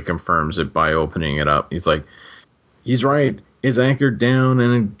basically confirms it by opening it up. He's like, he's right. It's anchored down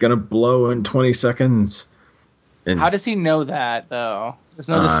and gonna blow in 20 seconds. And how does he know that, though? There's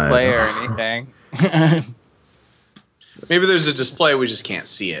no display or anything. Maybe there's a display, we just can't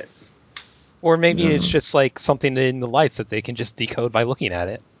see it. Or maybe it's just like something in the lights that they can just decode by looking at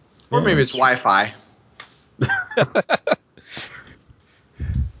it. Or maybe it's Wi-Fi.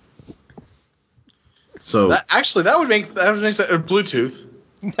 So that would make sense. Bluetooth.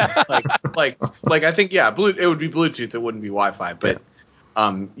 like I think it would be Bluetooth. It wouldn't be Wi-Fi. But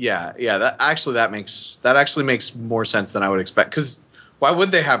that actually makes more sense than I would expect. Because why would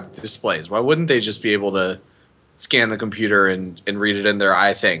they have displays? Why wouldn't they just be able to scan the computer and read it in their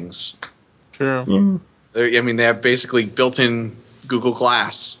eye things? True. Yeah. I mean, they have basically built-in Google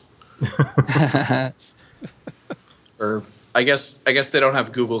Glass. Or I guess they don't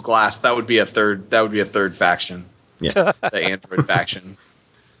have Google Glass. That would be a third faction. Yeah. The Android faction.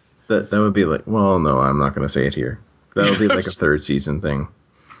 That would be like, well, no, I'm not going to say it here. That would be like a third season thing.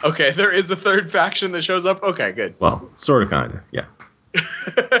 Okay, there is a third faction that shows up. Okay, good. Well, sort of, kind of, yeah.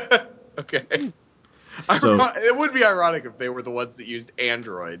 Okay. So, it would be ironic if they were the ones that used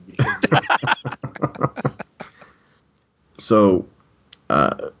Android. Because so,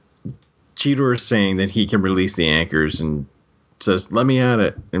 Cheetor is saying that he can release the anchors and says, let me at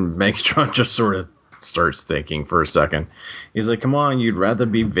it. And Megatron just sort of starts thinking for a second. He's like, come on, you'd rather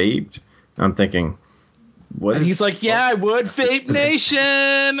be vaped? I'm thinking, what? And he's like, yeah, I would, Vape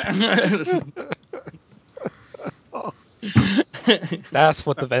Nation! That's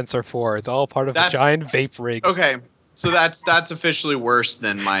what the vents are for. It's all part of a giant vape rig. Okay, so that's officially worse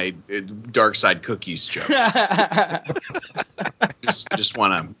than my Dark Side Cookies joke. just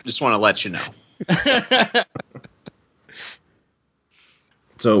want to let you know.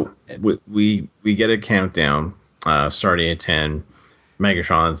 So we get a countdown starting at 10.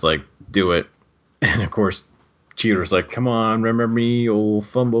 Megatron's like, do it. And of course, Cheetor's like, come on, remember me, old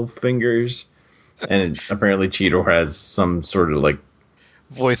fumble fingers. And apparently Cheetor has some sort of like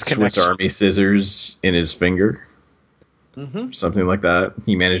voice Swiss connection. Army scissors in his finger. Mm-hmm. Something like that.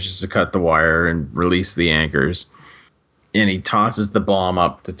 He manages to cut the wire and release the anchors. And he tosses the bomb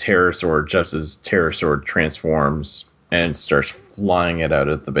up to Terrorsaur just as Terrorsaur transforms and starts flying it out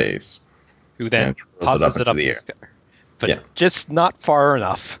of the base. Who then tosses it up in the air. But just not far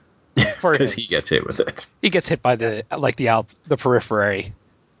enough. Because he gets hit with it. He gets hit by the periphery.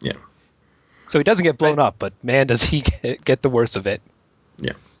 Yeah. So he doesn't get blown up, but man, does he get the worst of it.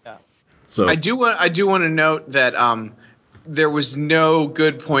 Yeah. So I do want to note that there was no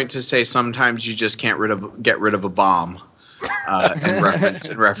good point to say sometimes you just can't get rid of a bomb. And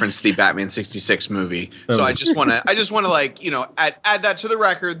reference the Batman 66 movie. So I just want to like, you know, add that to the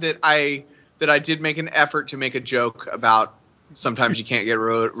record that I did make an effort to make a joke about sometimes you can't get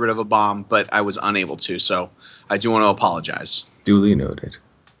rid of a bomb, but I was unable to. So I do want to apologize. Duly noted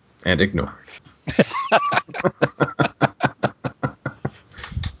and ignored.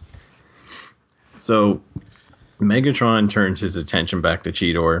 So Megatron turns his attention back to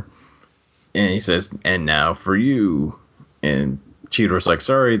Cheetor and he says, and now for you. And Cheetor's like,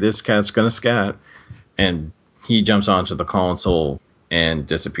 sorry, this cat's gonna scat. And he jumps onto the console and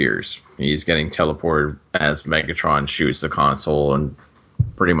disappears. He's getting teleported as Megatron shoots the console and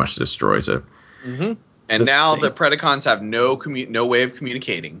pretty much destroys it. Mm-hmm. And now the Predacons have no way of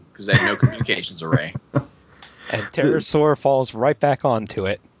communicating because they have no communications array. And Terrorsaur falls right back onto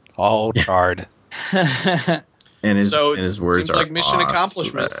it, all charred. And his words seems are like mission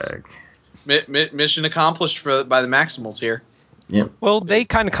accomplishments. Mission accomplished by the Maximals here. Yep. Well, they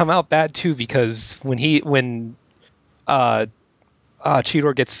kind of come out bad too because when Cheetor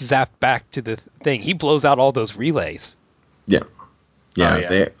gets zapped back to the thing, he blows out all those relays. Yeah.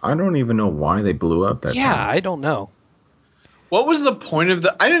 Yeah. I don't even know why they blew up that time. Yeah, I don't know. What was the point of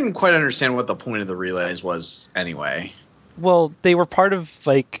I didn't quite understand what the point of the relays was anyway. Well, they were part of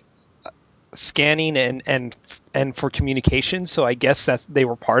like scanning and for communication, so I guess they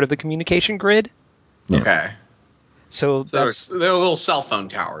were part of the communication grid. Yeah. Okay. So they're little cell phone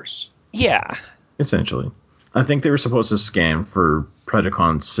towers. Yeah. Essentially. I think they were supposed to scan for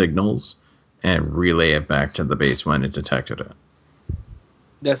Predacon signals and relay it back to the base when it detected it.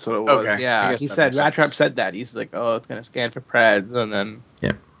 That's what it was. Okay, I Yeah, guess he that said makes sense. Rat Trap said that. He's like, oh, it's gonna scan for Preds, and then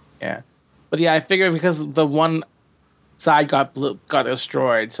Yeah. But yeah, I figured because the one side got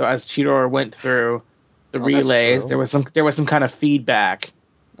destroyed, so as Cheetor went through the Oh, that's relays, true. there was some kind of feedback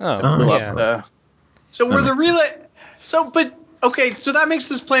that Oh, blew I up yeah. the. So That were the makes relay? So, but okay, so that makes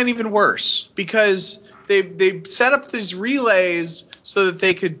this plan even worse because they set up these relays so that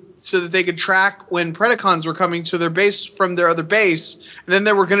they could track when Predacons were coming to their base from their other base, and then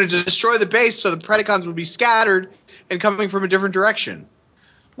they were going to destroy the base so the Predacons would be scattered and coming from a different direction.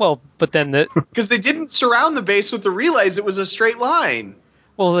 Well, but then Because they didn't surround the base with the relays; it was a straight line.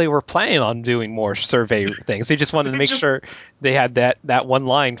 they were planning on doing more survey things. They just wanted to They make just- sure they had that one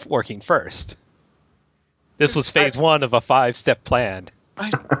line working first. This was phase 1 of a 5-step plan.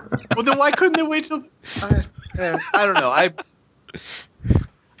 Well, then why couldn't they wait till? I don't know. I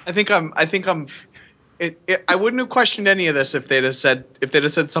think I'm. I wouldn't have questioned any of this if they'd have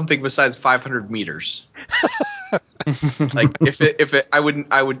said something besides 500 meters. Like I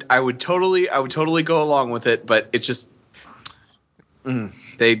would totally go along with it, but it just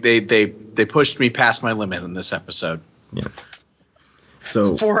they pushed me past my limit in this episode. Yeah.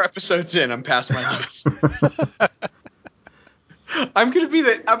 So 4 episodes in, I'm past my limit. I'm gonna be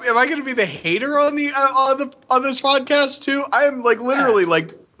the. Am I gonna be the hater on this podcast too? I am like literally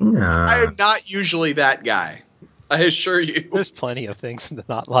like. I nah. am not usually that guy. I assure you. There's plenty of things to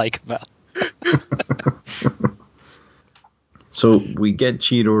not like about. So we get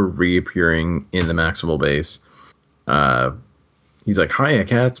Cheetor reappearing in the Maximal base. He's like, "Hiya,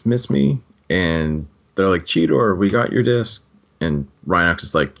 cats, miss me?" And they're like, "Cheetor, we got your disc." And Rhinox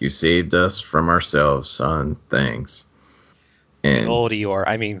is like, "You saved us from ourselves, son. Thanks." And Old Eeyore,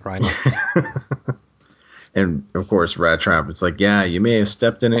 I mean Rhinox. and of course, Rat Trap. It's like, "Yeah, you may have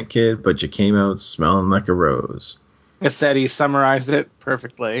stepped in it, kid, but you came out smelling like a rose." I said he summarized it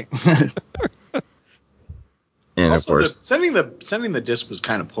perfectly. And Also, of course, sending the disc was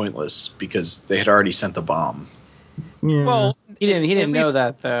kind of pointless because they had already sent the bomb. yeah. Well, he didn't at know least-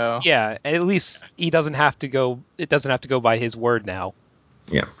 that though. Yeah, at least he doesn't have to go. It doesn't have to go by his word now.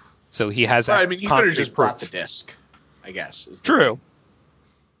 Yeah. So he has. Right, that I mean, he could have concrete just proof. brought the disc. I guess is the True.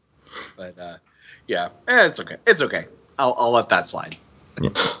 thing. But yeah, it's okay. It's okay. I'll let that slide.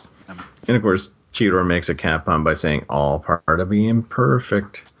 And of course, Cheetor makes a cat pun by saying, "All part of being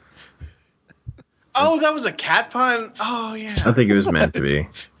perfect." Oh, that was a cat pun. Oh yeah. I think it was meant to be.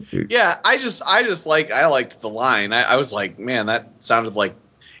 Yeah, I liked the line. I was like, man, that sounded like,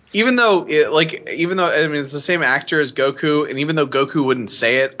 even though I mean it's the same actor as Goku, and even though Goku wouldn't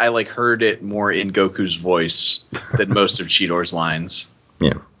say it, I like heard it more in Goku's voice than most of Cheetor's lines.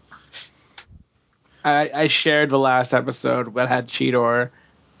 Yeah. I shared the last episode that had Cheetor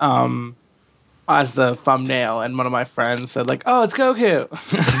as the thumbnail, and one of my friends said like, "Oh, it's Goku."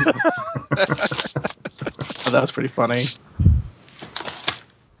 So that was pretty funny.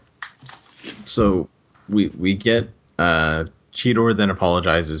 So we get Cheetor then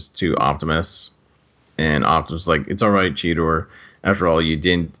apologizes to Optimus, and Optimus is like, "It's all right, Cheetor. After all, you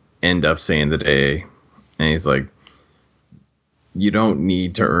didn't end up saving the day." And he's like, "You don't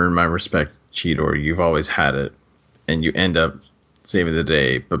need to earn my respect, Cheetor. You've always had it, and you end up saving the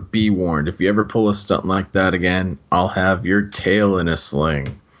day. But be warned, if you ever pull a stunt like that again, I'll have your tail in a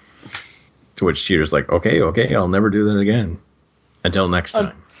sling." To which Cheetor's like, "Okay, I'll never do that again. Until next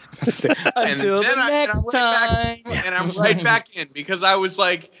time." Until the next time. And I'm right back in because I was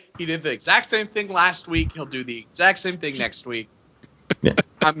like, he did the exact same thing last week. He'll do the exact same thing next week. Yeah.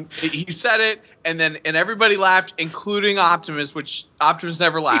 He said it, and everybody laughed, including Optimus, which Optimus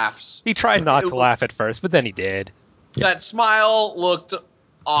never laughs. He tried not to laugh at first, but then he did. That smile looked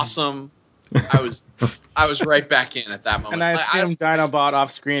awesome. I was right back in at that moment. And I assume Dinobot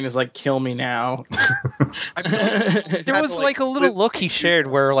off screen is like, "Kill me now." There was like a little look he shared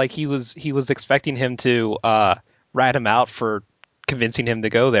where like he was expecting him to rat him out for convincing him to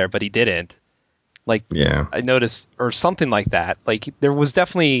go there, but he didn't. Like Yeah. I noticed, or something like that. Like there was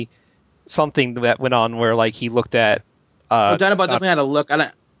definitely something that went on where like he looked at. Well, Dinobot definitely had a look.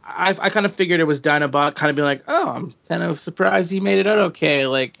 I kind of figured it was Dinobot kind of being like, "Oh, I'm kind of surprised he made it out okay.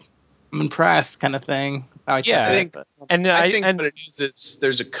 Like, I'm impressed," kind of thing. How I took Yeah. it, I think, but- I think what it is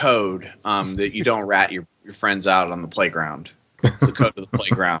there's a code that you don't rat your friends out on the playground. It's the code of the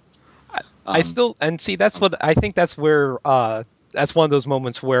playground. I still and see that's what I think that's where that's one of those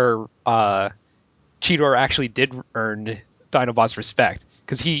moments where Cheetor actually did earn Dinobot's respect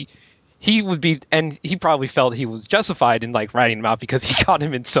because he would be and he probably felt he was justified in like ratting him out because he got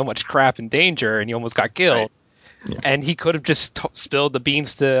him in so much crap and danger and he almost got killed. Right. And he could have just spilled the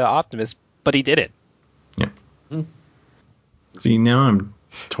beans to Optimus, but he didn't. See, now I'm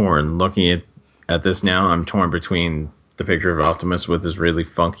torn. Looking at this now, I'm torn between the picture of Optimus with his really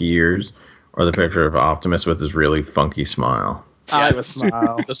funky ears or the picture of Optimus with his really funky smile. I like the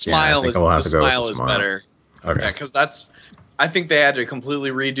smile. The smile think I'll have to go with the is smile. better. Okay. Yeah, because I think they had to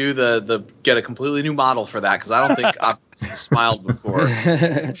completely redo get a completely new model for that because I don't think Optimus has smiled before.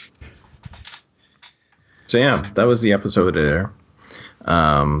 So yeah, that was the episode there.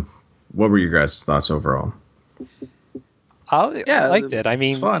 What were your guys' thoughts overall? I liked it. I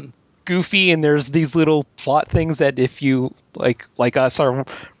mean, it's fun. Goofy, and there's these little plot things that if you like us are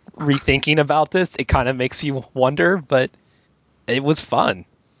rethinking about this, it kind of makes you wonder, but it was fun.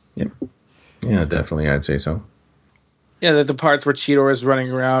 Yep. Yeah, definitely, I'd say so. Yeah, the parts where Cheetor is running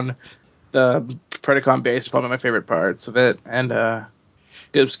around the Predacon base, probably my favorite parts of it, and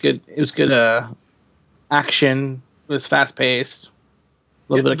it was good. It was good action. It was fast paced.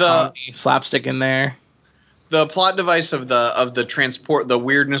 A little bit of comedy, slapstick in there. The plot device of the transport, the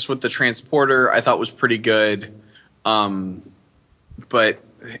weirdness with the transporter, I thought was pretty good. But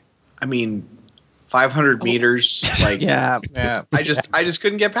I mean, 500 meters, like yeah. I just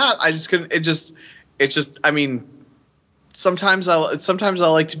couldn't get past. I just couldn't. It just. I mean, sometimes I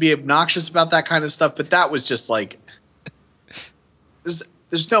like to be obnoxious about that kind of stuff, but that was just like.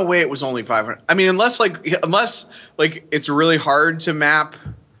 There's no way it was only 500. I mean, unless it's really hard to map.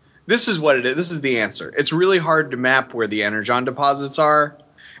 This is what it is. This is the answer. It's really hard to map where the energon deposits are,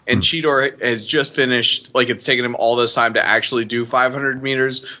 and Cheetor has just finished. Like, it's taken him all this time to actually do 500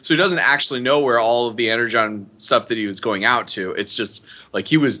 meters, so he doesn't actually know where all of the energon stuff that he was going out to. It's just like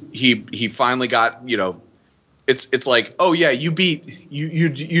he finally got, you know. It's like, oh yeah, you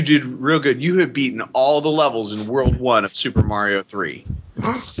did real good. You have beaten all the levels in World 1 of Super Mario 3.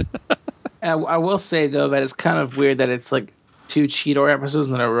 I will say though that it's kind of weird that it's like 2 Cheetor episodes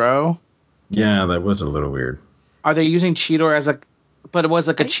in a row. Yeah, that was a little weird. Are they using Cheetor as but it was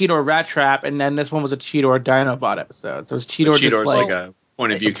like a Cheetor Rat Trap, and then this one was a Cheetor Dinobot episode. So it's Cheetor just like a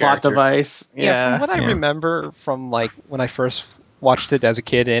point of view plot character. device. Yeah, from what I remember from like when I first watched it as a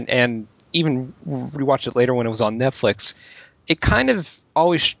kid and even rewatched it later when it was on Netflix, it kind of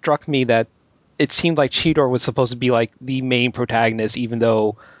always struck me that it seemed like Cheetor was supposed to be like the main protagonist, even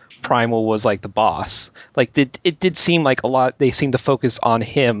though Primal was like the boss. Like it did seem like a lot. They seemed to focus on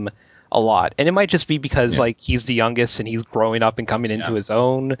him a lot, and it might just be because like he's the youngest and he's growing up and coming into his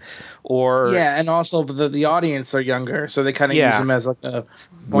own, or and also the audience are younger, so they kind of use him as like a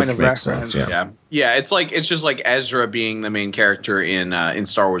point of reference. Yeah. It's just like Ezra being the main character in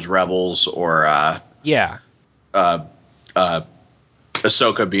Star Wars Rebels, or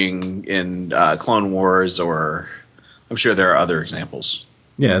Ahsoka being in Clone Wars, or I'm sure there are other examples.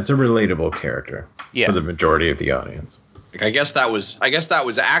 Yeah, it's a relatable character for the majority of the audience. Like, I guess that was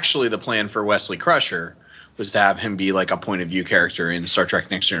actually the plan for Wesley Crusher, was to have him be like a point of view character in Star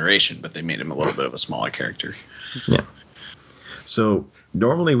Trek Next Generation, but they made him a little bit of a smaller character. Yeah. So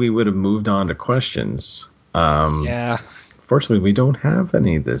normally we would have moved on to questions. Fortunately, we don't have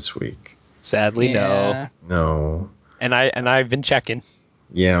any this week. Sadly, no. And I've been checking.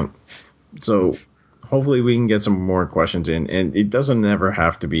 Yeah. So hopefully we can get some more questions in, and it doesn't ever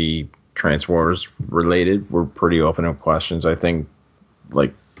have to be Transformers related. We're pretty open to questions. I think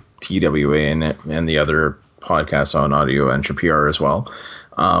like TWA and the other podcasts on Audio and Shapiro as well.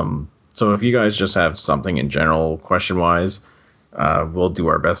 So if you guys just have something in general question wise, we'll do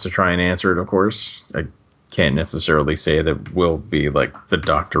our best to try and answer it. Of course, I can't necessarily say that we'll be like the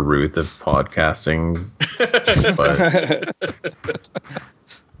Dr. Ruth of podcasting, but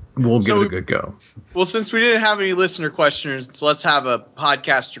we'll give it a good go. Well, since we didn't have any listener questions, let's have a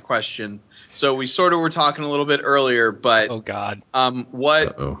podcaster question. So we sort of were talking a little bit earlier, but the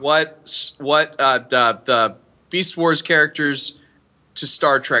Beast Wars characters to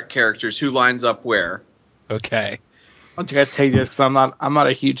Star Trek characters, who lines up where? Okay. I'll you guys take this because I'm not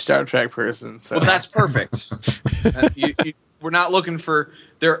a huge Star Trek person. So. Well, that's perfect. We're not looking for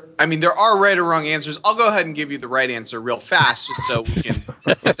there. I mean, there are right or wrong answers. I'll go ahead and give you the right answer real fast, just so we can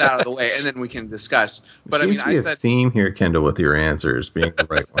get that out of the way, and then we can discuss. But Seems to be a theme here, Kendall, with your answers being the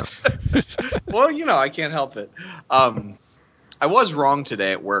right ones. Well, I can't help it. I was wrong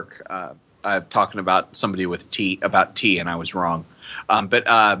today at work. Talking about somebody with tea, and I was wrong.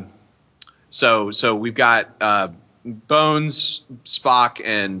 So we've got Bones, Spock,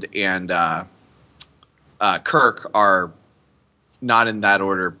 and Kirk are not in that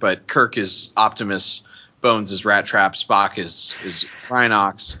order, but Kirk is Optimus, Bones is Rat Trap, Spock is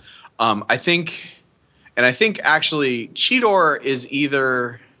Rhinox. I think actually Cheetor is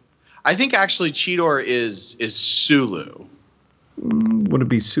either. I think actually Cheetor is Sulu. Would it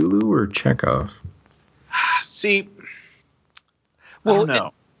be Sulu or Chekhov? See, Well, I don't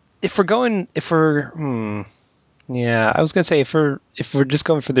know. Yeah, I was gonna say if we're just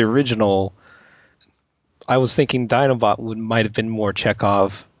going for the original, I was thinking Dinobot might have been more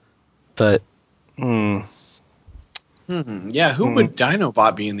Chekhov, but Yeah, who would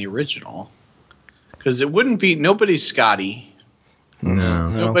Dinobot be in the original? Because it wouldn't be nobody's Scotty, No.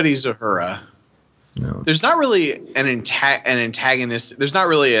 nobody's Uhura. No. There's not really an antagonist. There's not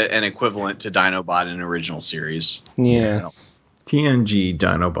really an equivalent to Dinobot in an original series. yeah, TNG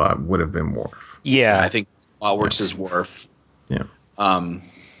Dinobot would have been Worf. yeah. I think Works as Worf. Yeah.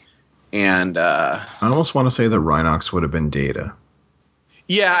 And I almost want to say that Rhinox would have been Data.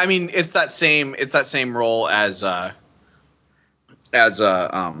 yeah, I mean it's that same role as yeah,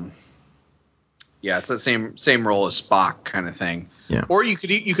 it's that same role as Spock kind of thing. Yeah. Or you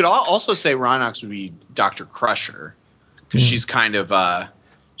could also say Rhinox would be Dr. Crusher because she's kind of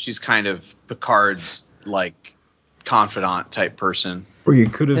Picard's like confidant type person. Or you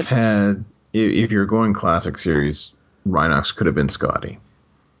could have had, if you're going classic series, Rhinox could have been Scotty.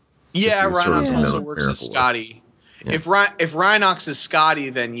 Yeah, He was sort of Rhinox the also middle works as parapol. Scotty. Yeah. If Rhinox is Scotty,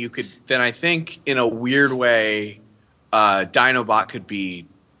 then I think in a weird way, Dinobot could be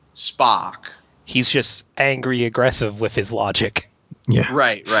Spock. He's just angry, aggressive with his logic. Yeah.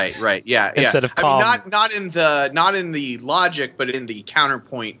 Right. Yeah, Instead of I mean, calm. not in the logic, but in the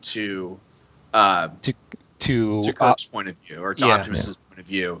counterpoint to To Kirk's point of view or to yeah. Optimus's point of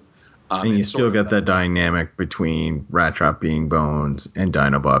view. And you it's still sort of get that dynamic between Rattrap being Bones and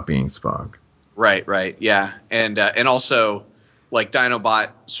Dinobot being Spock. right, yeah, and also like Dinobot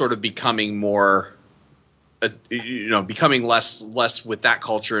sort of becoming more, becoming less with that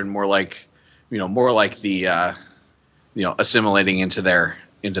culture and more like, more like the assimilating into their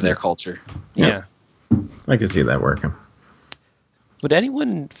culture. Yeah. I can see that working. Would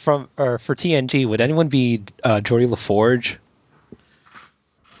anyone for TNG? Would anyone be Geordi LaForge?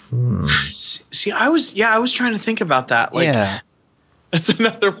 See, I was trying to think about that. Like, Yeah. that's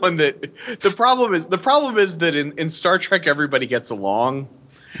another one that the problem is that in Star Trek everybody gets along,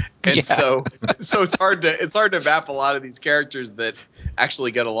 and Yeah. so it's hard to map a lot of these characters that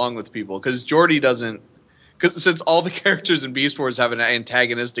actually get along with people because Geordi doesn't. Because since all the characters in Beast Wars have an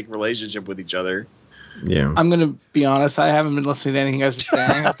antagonistic relationship with each other. Yeah. I'm gonna be honest. I haven't been listening to anything you guys are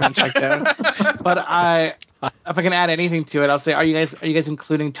saying. I've been checked out. But if I can add anything to it, I'll say, are you guys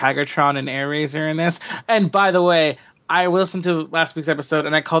including Tigertron and Airazor in this? And by the way, I listened to last week's episode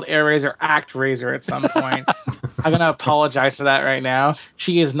and I called Airazor Act Razor at some point. I'm gonna apologize for that right now.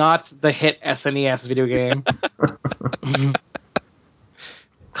 She is not the hit SNES video game.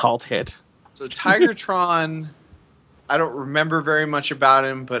 Cult hit. So Tigertron, I don't remember very much about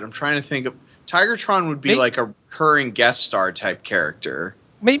him, but I'm trying to think of Tigertron would be like a recurring guest star type character.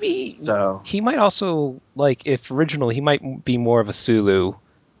 Maybe So he might also, like, if original, he might be more of a Sulu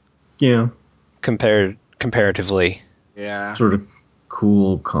Yeah. comparatively. yeah, Sort of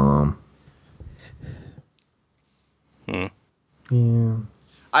cool, calm. Hmm. Yeah.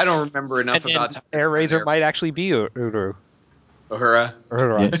 I don't remember enough And about then Airazor might actually be Uru. Uhura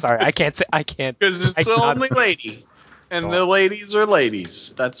Uhura. Sorry, I can't say. I can't. because it's I the cannot- only lady, and the ladies are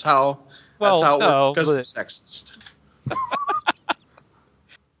ladies. That's how. That's how it works because we're sexist.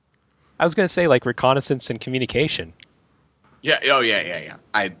 I was gonna say like reconnaissance and communication. Yeah. Oh yeah.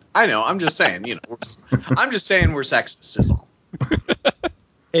 I know. I'm just saying. I'm just saying we're sexist is all.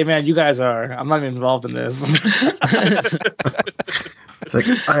 Hey man, you guys are. I'm not even involved in this. It's like,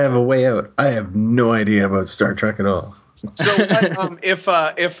 I have a way out. I have no idea about Star Trek at all. So what, if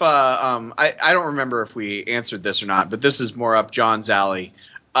I don't remember if we answered this or not, but this is more up John's alley.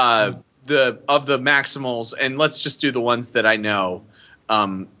 The Maximals, and let's just do the ones that I know.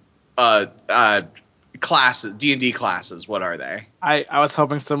 Classes, D&D classes. What are they? I was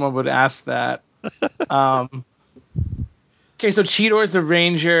hoping someone would ask that. Okay, so Cheetor's the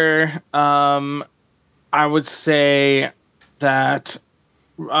ranger. I would say that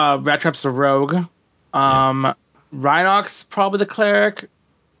Rattrap's the rogue. Rhinox probably the cleric,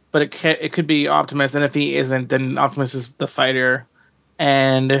 but it could be Optimus, and if he isn't, then Optimus is the fighter,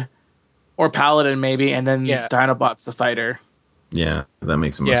 or Paladin maybe, and then Dinobot's the fighter. Yeah, that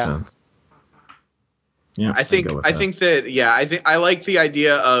makes more sense. Yeah, I think I like the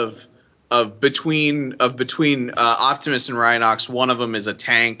idea of between Optimus and Rhinox. One of them is a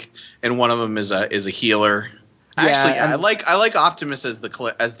tank, and one of them is a healer. Actually, I like Optimus as the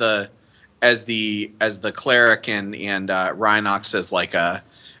cleric, and Rhinox as like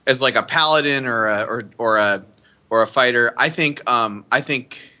a paladin or a fighter. I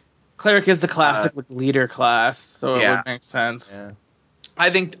think Cleric is the classic leader class, so it yeah. would make sense. Yeah.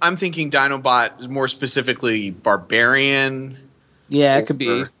 I'm thinking Dinobot, more specifically Barbarian. Yeah, it could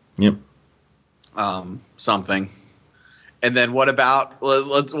be. Yep. Something. And then what about with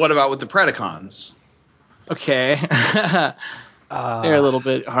the Predacons? Okay. They're a little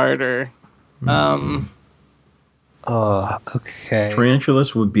bit harder. Okay.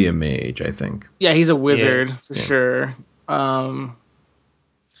 Tarantulas would be a mage, I think. Yeah, he's a wizard for Yeah. sure.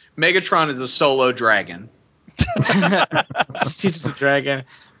 Megatron is a solo dragon. He's just a dragon.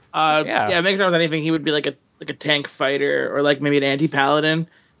 Yeah, Megatron's anything. He would be like a tank fighter or like maybe an anti-paladin.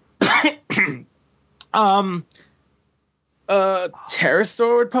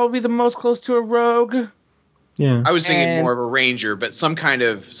 Pterosaur would probably be the most close to a rogue. Yeah. I was thinking And- more of a ranger, but some kind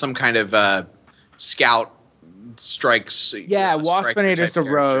of scout strikes. Yeah, Waspinator's the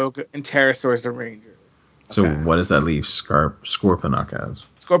rogue and Pterosaur's the ranger. So what does that leave Scorponok as?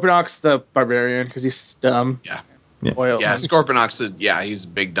 Scorponok's the barbarian because he's dumb. Yeah. Yeah. Oil. Yeah, Scorponok's he's a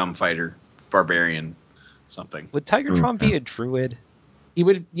big dumb fighter, barbarian, something. Would Tigertron Okay. be a druid? He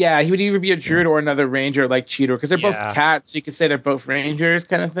would either be a druid or another ranger like Cheetor because they're both Yeah. cats, so you could say they're both rangers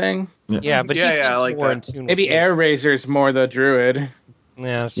kind of thing. Yeah, but he seems I like more that. in tune Maybe with Air Razor's more the druid.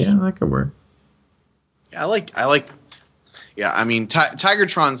 Yeah. Yeah, that could work. Yeah, I like. Yeah, I mean,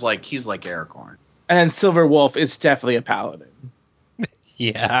 Tigertron's he's like Aragorn. And then Silver Wolf is definitely a paladin.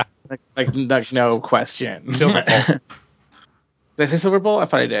 Yeah. Like no question. Silver Wolf. Did I say Silver Bolt? I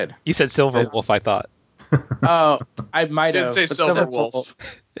thought I did. You said Silver Wolf, I thought. Oh, I might Did have. say but Silver Wolf.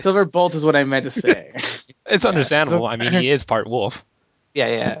 Silver Bolt is what I meant to say. It's understandable. so- I mean, he is part wolf.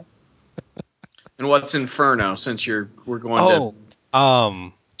 Yeah. And what's Inferno? Since we're going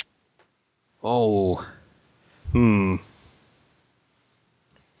to.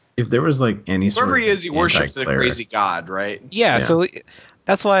 If there was like any sort Whoever of he is, he worships a anti-cleric- crazy god, right? Yeah, Yeah. so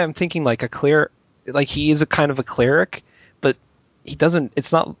that's why I'm thinking like a cleric, like he is a kind of a cleric, but he doesn't.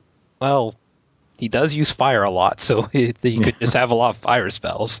 It's not. Well, he does use fire a lot, so he could just have a lot of fire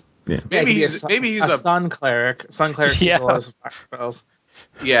spells. Yeah. Maybe Yeah, he's a a sun cleric. Sun cleric Yeah. uses a lot of fire spells.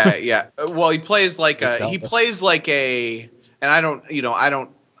 yeah. Well, he plays Big Belvis.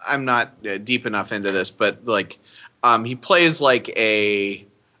 I'm not deep enough into this, but he plays like a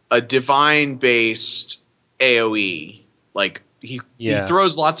divine based AOE. Like he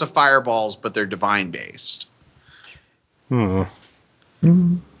throws lots of fireballs, but they're divine based. Hmm.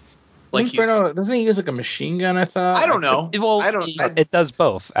 Like Inferno, doesn't he use like a machine gun? I thought. I don't know. Well, I don't. it does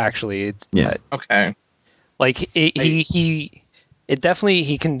both actually. It's Yeah. Okay. like he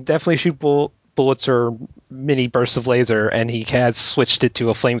can definitely shoot bullets or mini bursts of laser, and he has switched it to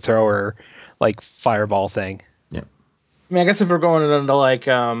a flamethrower like fireball thing. I mean, I guess if we're going into like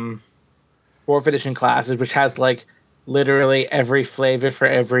 4th edition classes, which has like literally every flavor for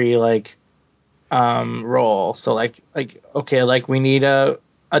every like role. So like okay, like we need a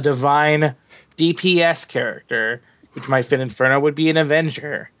divine DPS character, which might fit Inferno, would be an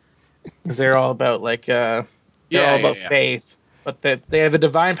Avenger, because they're all about like all about faith, but they have a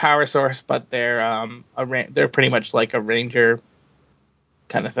divine power source, but they're they're pretty much like a ranger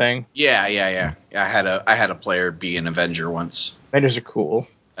kind of thing. Yeah. I had a player be an Avenger once. Avengers are cool.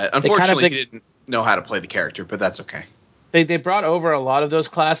 Unfortunately, he didn't know how to play the character, but that's okay. They brought over a lot of those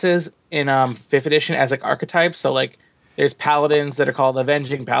classes in 5th edition as like archetypes. So like there's paladins that are called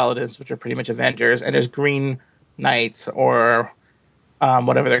avenging paladins, which are pretty much Avengers, and there's green knights or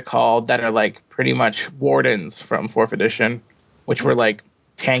whatever they're called that are like pretty much wardens from 4th edition, which were like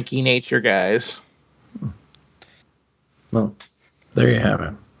tanky nature guys. Well, there you have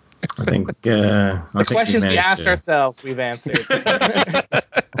it. I think The questions we asked ourselves, we've answered.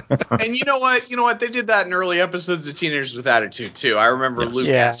 And you know what? They did that in early episodes of Teenagers with Attitude too. I remember Yes. Luke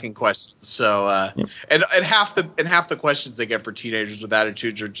Yeah. asking questions. So and half the questions they get for Teenagers with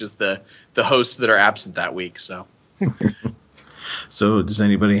Attitudes are just the hosts that are absent that week. So So, does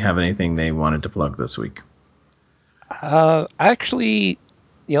anybody have anything they wanted to plug this week? Actually,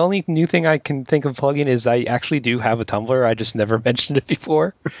 the only new thing I can think of plugging is I actually do have a Tumblr. I just never mentioned it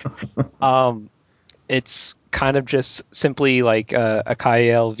before. It's kind of just simply like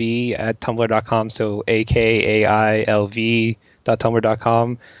akailv at tumblr.com, so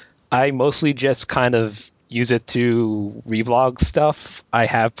akailv.tumblr.com. I mostly just kind of use it to reblog stuff. I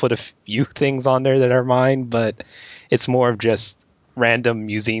have put a few things on there that are mine, but it's more of just random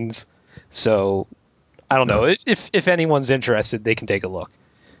musings. So I don't know. If anyone's interested, they can take a look.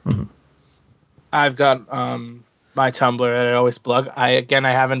 I've got my Tumblr that I always plug. I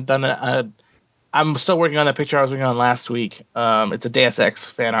haven't done I'm still working on that picture I was working on last week. It's a Deus Ex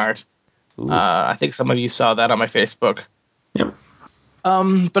fan art. I think some of you saw that on my Facebook. Yep.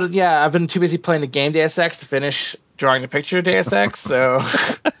 But yeah, I've been too busy playing the game Deus Ex to finish drawing the picture Deus Ex. So,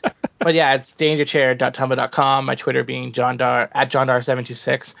 but yeah, it's dangerchair.tumblr.com. My Twitter being johndar at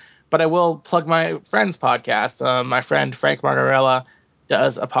johndar726. But I will plug my friend's podcast. My friend Frank Margarella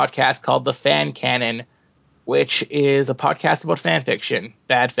does a podcast called The Fan Canon, which is a podcast about fan fiction,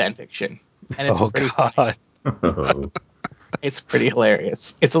 bad fan fiction, and it's pretty funny. Oh. It's pretty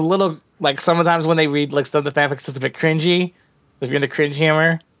hilarious. It's a little like sometimes when they read like stuff in the fanfic, it's a bit cringy if you're into cringe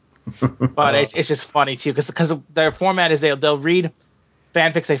humor, but it's just funny too because their format is they'll read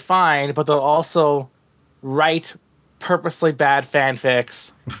fanfics they find, but they'll also write purposely bad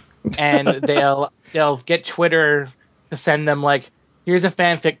fanfics, and they'll get Twitter to send them like, here's a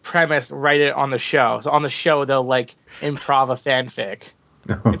fanfic premise, write it on the show. So on the show they'll like improv a fanfic.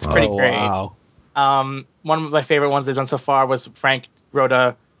 It's pretty great. Wow. One of my favorite ones they've done so far was Frank wrote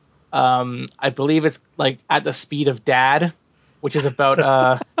a, I believe it's like At the Speed of Dad, which is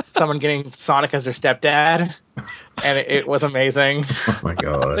about someone getting Sonic as their stepdad, and it was amazing. Oh my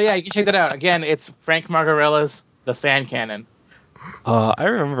god. So yeah, you can check that out. Again, it's Frank Margarella's The Fan Canon. I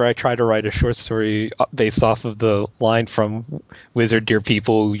remember I tried to write a short story based off of the line from Wizard Dear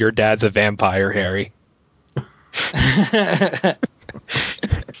People, "Your dad's a vampire, Harry."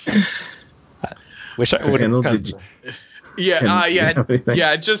 Wish I So, would Kendall, have. did you, Yeah, Ken, do you have anything?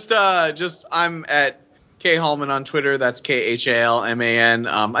 yeah. Just I'm at K Hallman on Twitter. That's KHALMAN.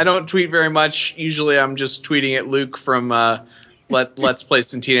 I don't tweet very much. Usually, I'm just tweeting at Luke from Let's Play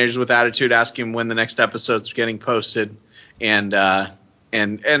Some Teenagers with Attitude, asking him when the next episode's getting posted, and I'm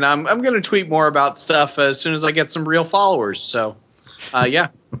going to tweet more about stuff as soon as I get some real followers. So, yeah,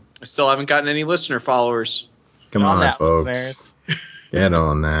 I still haven't gotten any listener followers. Come On on, that, folks. listeners. Get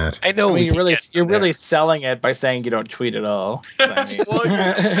on that. I know I mean, we you're really selling it by saying you don't tweet at all. I mean, Well,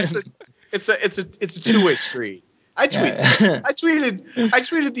 it's a two-way street. I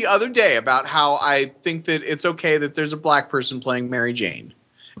tweeted the other day about how I think that it's okay that there's a black person playing Mary Jane,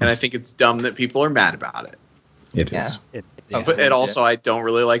 and I think it's dumb that people are mad about it. It Yeah. is. But also, I don't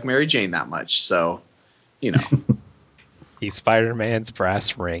really like Mary Jane that much, so you know. He's Spider-Man's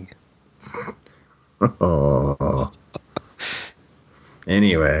brass ring. Oh.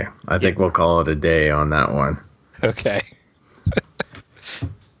 Anyway, I think we'll call it a day on that one. Okay.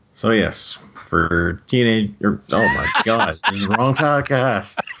 So yes, for teenage. Oh my god, this is the wrong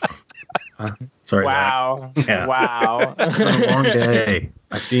podcast. Sorry, wow, Zach. Yeah. wow. It's been a long day.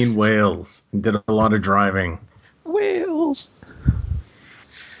 I've seen whales and did a lot of driving. Whales.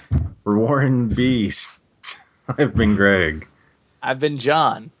 For Warren Beast, I've been Greg. I've been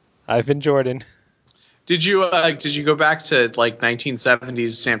John. I've been Jordan. Did you go back to like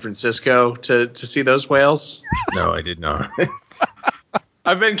 1970s San Francisco to see those whales? No, I did not.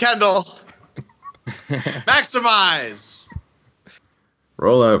 I've been Kendall. Maximize.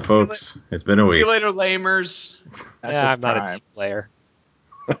 Roll out, folks. It's been a See week. you later, lamers. That's Yeah, just I'm not a prime. team player.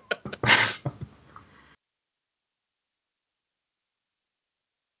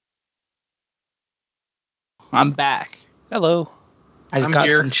 I'm back. Hello. I just I'm got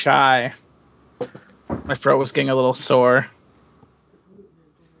here. some chai. My throat was getting a little sore.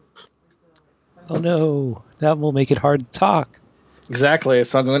 Oh no, that will make it hard to talk. Exactly.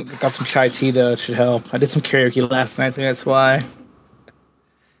 So got some chai tea though. It should help. I did some karaoke last night. I think that's why.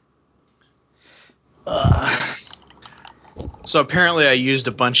 So apparently, I used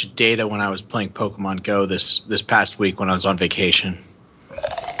a bunch of data when I was playing Pokemon Go this past week when I was on vacation.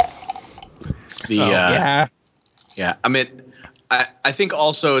 Yeah. Yeah. I mean, I think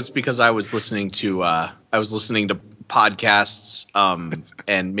also it's because I was listening to podcasts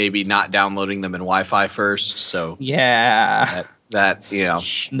and maybe not downloading them in Wi-Fi first. So Yeah. that you know,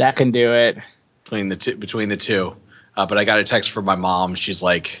 That can do it. between the two. But I got a text from my mom. She's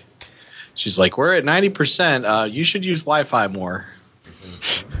like, we're at 90%. You should use Wi-Fi more.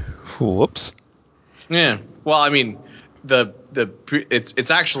 Whoops. Yeah. Well, I mean, it's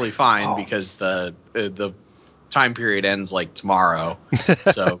actually fine because the time period ends like tomorrow.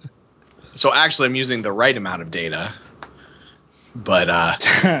 So actually, I'm using the right amount of data. But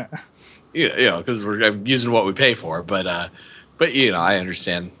because I'm using what we pay for. But I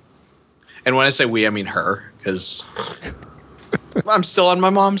understand. And when I say we, I mean her, because I'm still on my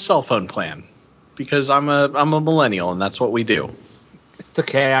mom's cell phone plan because I'm a millennial and that's what we do. It's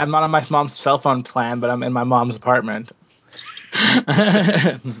okay. I'm not on my mom's cell phone plan, but I'm in my mom's apartment.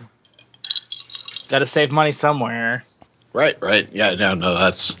 Got to save money somewhere. Right. Yeah. No.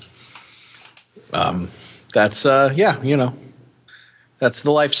 That's that's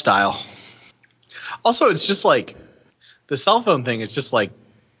the lifestyle. Also, it's just like the cell phone thing is just like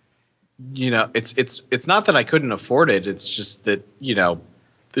it's not that I couldn't afford it. It's just that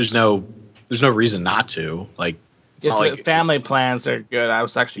there's no reason not to. Like, it's If not the like family plans are good, I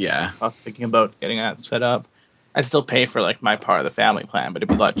was actually Yeah. thinking about getting that set up. I'd still pay for like my part of the family plan, but it'd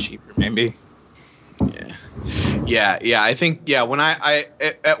be a lot cheaper, maybe. Yeah. I think when I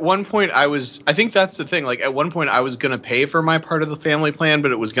at one point I think that's the thing. Like, at one point I was gonna pay for my part of the family plan,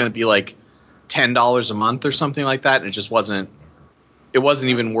 but it was gonna be like $10 a month or something like that, and it just wasn't. It wasn't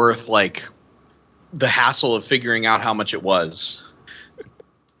even worth like the hassle of figuring out how much it was.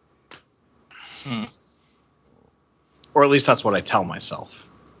 Or at least that's what I tell myself.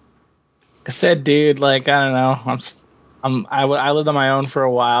 I said, dude, like I don't know, I lived on my own for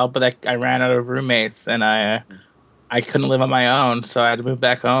a while, but I ran out of roommates, and I couldn't live on my own, so I had to move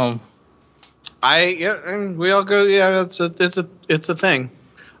back home. And we all go. Yeah, it's a thing.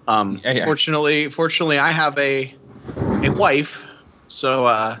 Yeah. Fortunately, I have a wife,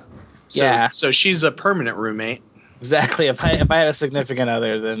 so Yeah. so she's a permanent roommate. Exactly. If I had a significant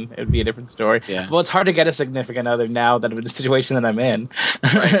other, then it would be a different story. Yeah. Well, it's hard to get a significant other now that I'm in the situation that I'm in.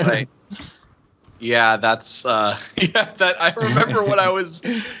 Right. Yeah, that's that I remember when I was,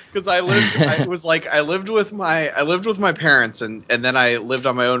 because I lived with my parents, and then I lived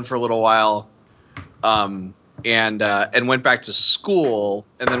on my own for a little while, and went back to school,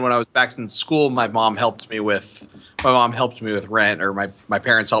 and then when I was back in school, my mom helped me with rent, or my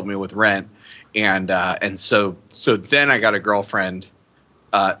parents helped me with rent, and so then I got a girlfriend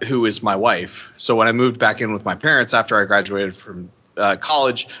who is my wife. So when I moved back in with my parents after I graduated from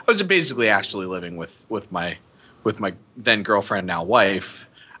college, I was basically actually living with my then girlfriend, now wife,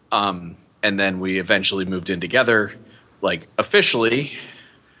 and then we eventually moved in together, like officially,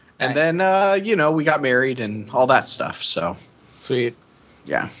 and then we got married and all that stuff. So Sweet.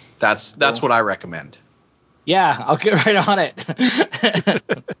 yeah, that's what I recommend. Yeah, I'll get right on it.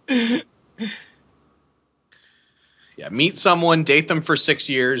 Yeah, meet someone, date them for 6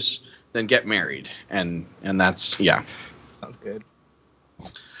 years, then get married, and that's Sounds good.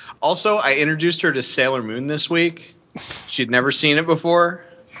 Also, I introduced her to Sailor Moon this week. She'd never seen it before.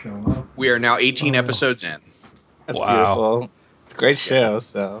 We are now 18 episodes in. That's Wow. beautiful. It's a great show.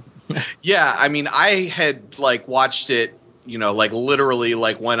 So Yeah, I mean, I had like watched it, like literally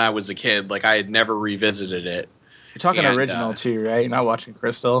like when I was a kid. Like, I had never revisited it. you're talking And, original too, right? You're not watching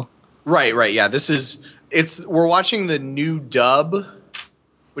Crystal. Right. Yeah, we're watching the new dub,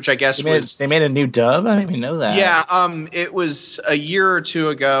 which I guess They made a new dub. I didn't even know that. Yeah, it was a year or two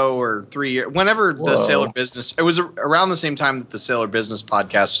ago, or 3 years. Whenever the Sailor Business, it was around the same time that the Sailor Business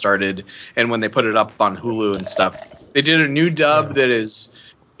podcast started, and when they put it up on Hulu and stuff, they did a new dub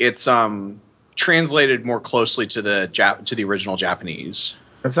it's translated more closely to the original Japanese.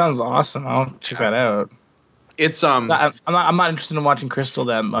 That sounds awesome. I'll check that out. It's I'm not interested in watching Crystal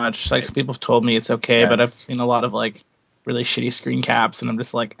that much. Like, people have told me it's okay, but I've seen a lot of like really shitty screen caps, and I'm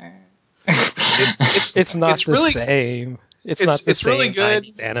just like, It's not the same. It's not the same really good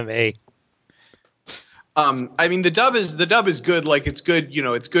 90s anime. I mean, the dub is good. Like, it's good,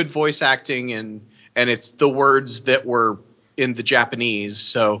 it's good voice acting, and it's the words that were in the Japanese.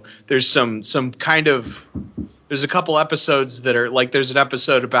 So there's there's a couple episodes that are like, there's an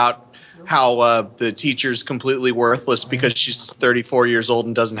episode about how the teacher's completely worthless because she's 34 years old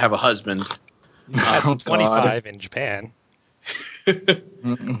and doesn't have a husband. That's 25 in Japan.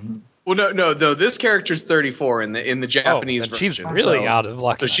 Well, no. This character's 34 in the Japanese version. She's really out of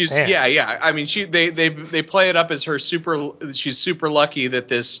luck. So she's yeah. I mean, they play it up as she's super lucky that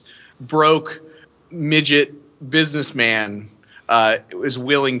this broke midget businessman is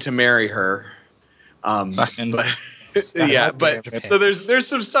willing to marry her. But so there's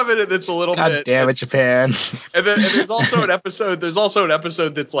some stuff in it that's a little bit. God damn it, Japan! And there's also an episode.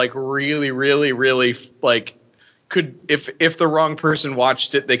 That's like really, really, really like. Could if the wrong person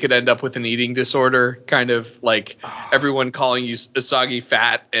watched it, they could end up with an eating disorder, kind of like everyone calling you Asagi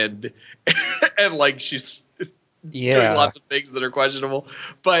fat and like she's doing lots of things that are questionable.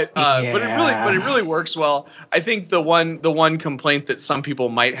 But it really works well. I think the one complaint that some people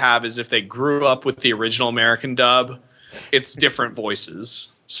might have is if they grew up with the original American dub, it's different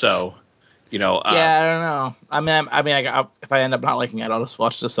voices. So I don't know. I mean, if I end up not liking it, I'll just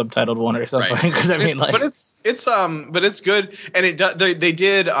watch the subtitled one or something. Because but it's good, and they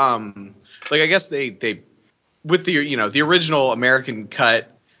did like, I guess they with the original American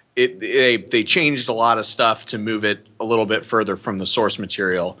cut, they changed a lot of stuff to move it a little bit further from the source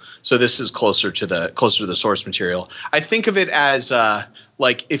material. So this is closer to the source material. I think of it as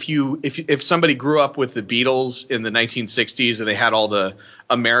like if somebody grew up with the Beatles in the 1960s and they had all the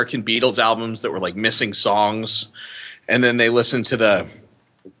American Beatles albums that were like missing songs, and then they listened to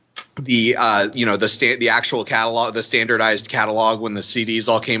the actual catalog, the standardized catalog when the CDs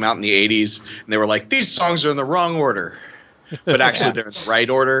all came out in the 80s, and they were like, these songs are in the wrong order, but actually they're in the right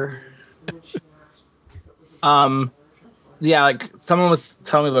order. Yeah, like someone was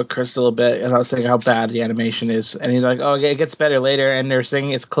telling me about Crystal a bit, and I was saying how bad the animation is, and he's like, "Oh, yeah, it gets better later," and they're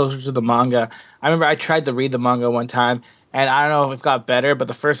saying it's closer to the manga. I remember I tried to read the manga one time, and I don't know if it got better, but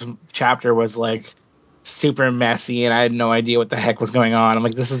the first chapter was like super messy, and I had no idea what the heck was going on. I'm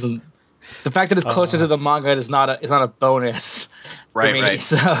like, this isn't the fact that it's closer to the manga is not a bonus for Right, me. right.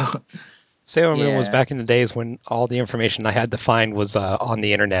 So Sailor Moon was Yeah. back in the days when all the information I had to find was on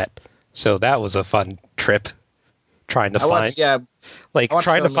the internet. So that was a fun trip trying to I watched, find, I watched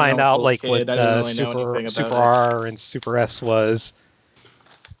trying to Sailor Moon when I find was a out little like kid. what I didn't really know anything about Super it. R and Super S was.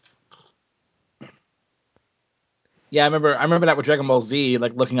 Yeah, I remember that with Dragon Ball Z,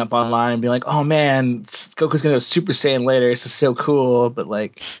 like looking up online and being like, "Oh man, Goku's gonna go Super Saiyan later. This is so cool." But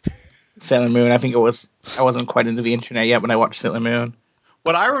like Sailor Moon, I wasn't quite into the internet yet when I watched Sailor Moon.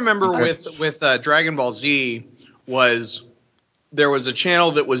 What I remember with Dragon Ball Z was there was a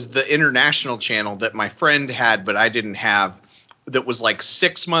channel that was the international channel that my friend had, but I didn't have. That was like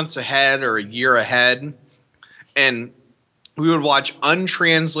 6 months ahead or a year ahead, and we would watch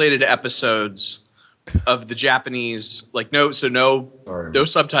untranslated episodes of the Japanese, like no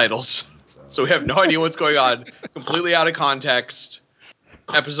subtitles. So we have no idea what's going on, completely out of context.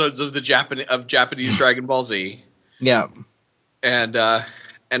 Episodes of Japanese Dragon Ball Z, Yeah. and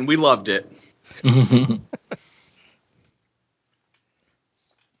we loved it.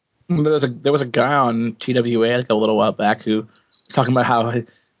 There was a guy on TWA like a little while back who was talking about how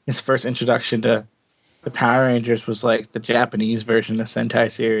his first introduction to the Power Rangers was like the Japanese version of Sentai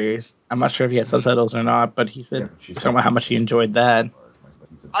series. I'm not sure if he had subtitles or not, but he said talking about how much he enjoyed that.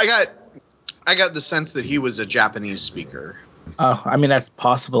 I got the sense that he was a Japanese speaker. Oh, I mean that's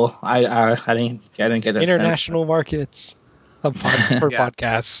possible. I didn't get that International markets for Yeah.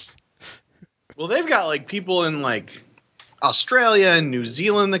 podcasts. Well, they've got like people in like Australia and New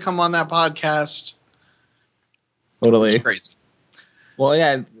Zealand that come on that podcast. Totally. It's crazy. Well,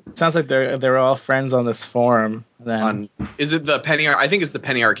 yeah, it sounds like they're all friends on this forum. Then Is it the Penny? I think it's the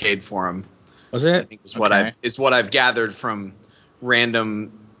Penny Arcade forum. was it? I think is what I've gathered from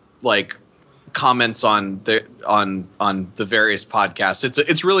random like comments on the various podcasts.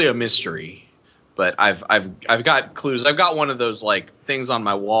 It's really a mystery, but I've got clues. I've got one of those like things on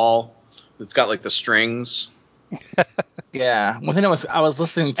my wall that's got like the strings. Yeah. One thing I was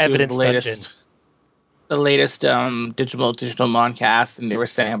listening to Evidence Dungeon. the latest digital Moncast, and they were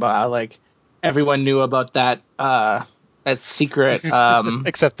saying about how like everyone knew about that secret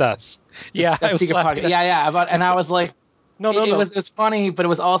Except us. Yeah, that I was secret laughing podcast. Yeah, and I was like, No. it was funny, but it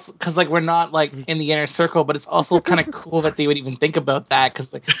was also because like we're not like in the inner circle, but it's also kind of cool that they would even think about that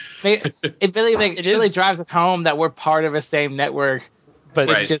because like it really drives it home that we're part of the same network, but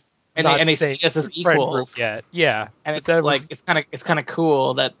it's Right. just not they the same see us as friend group equals. yet. Yeah, And but it's that like was, it's kind of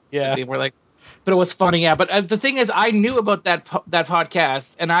cool that yeah. they were like, but it was funny, yeah. But the thing is, I knew about that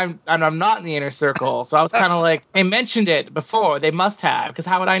podcast, and I'm not in the inner circle, so I was kind of like, they mentioned it before, they must have, because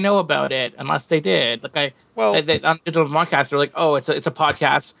how would I know about it unless they did? Like on Digital Podcast, they're like, oh, it's a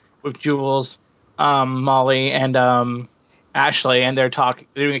podcast with Jules, Molly, and Ashley, and they're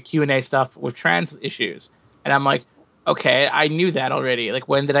doing a Q&A stuff with trans issues, and I'm like, okay, I knew that already. Like,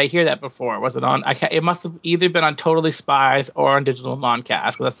 when did I hear that before? Was it on? It must have either been on Totally Spies or on Digital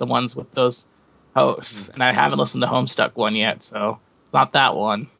Moncast, because that's the ones with those hosts. And I haven't listened to Homestuck one yet, so it's not that one.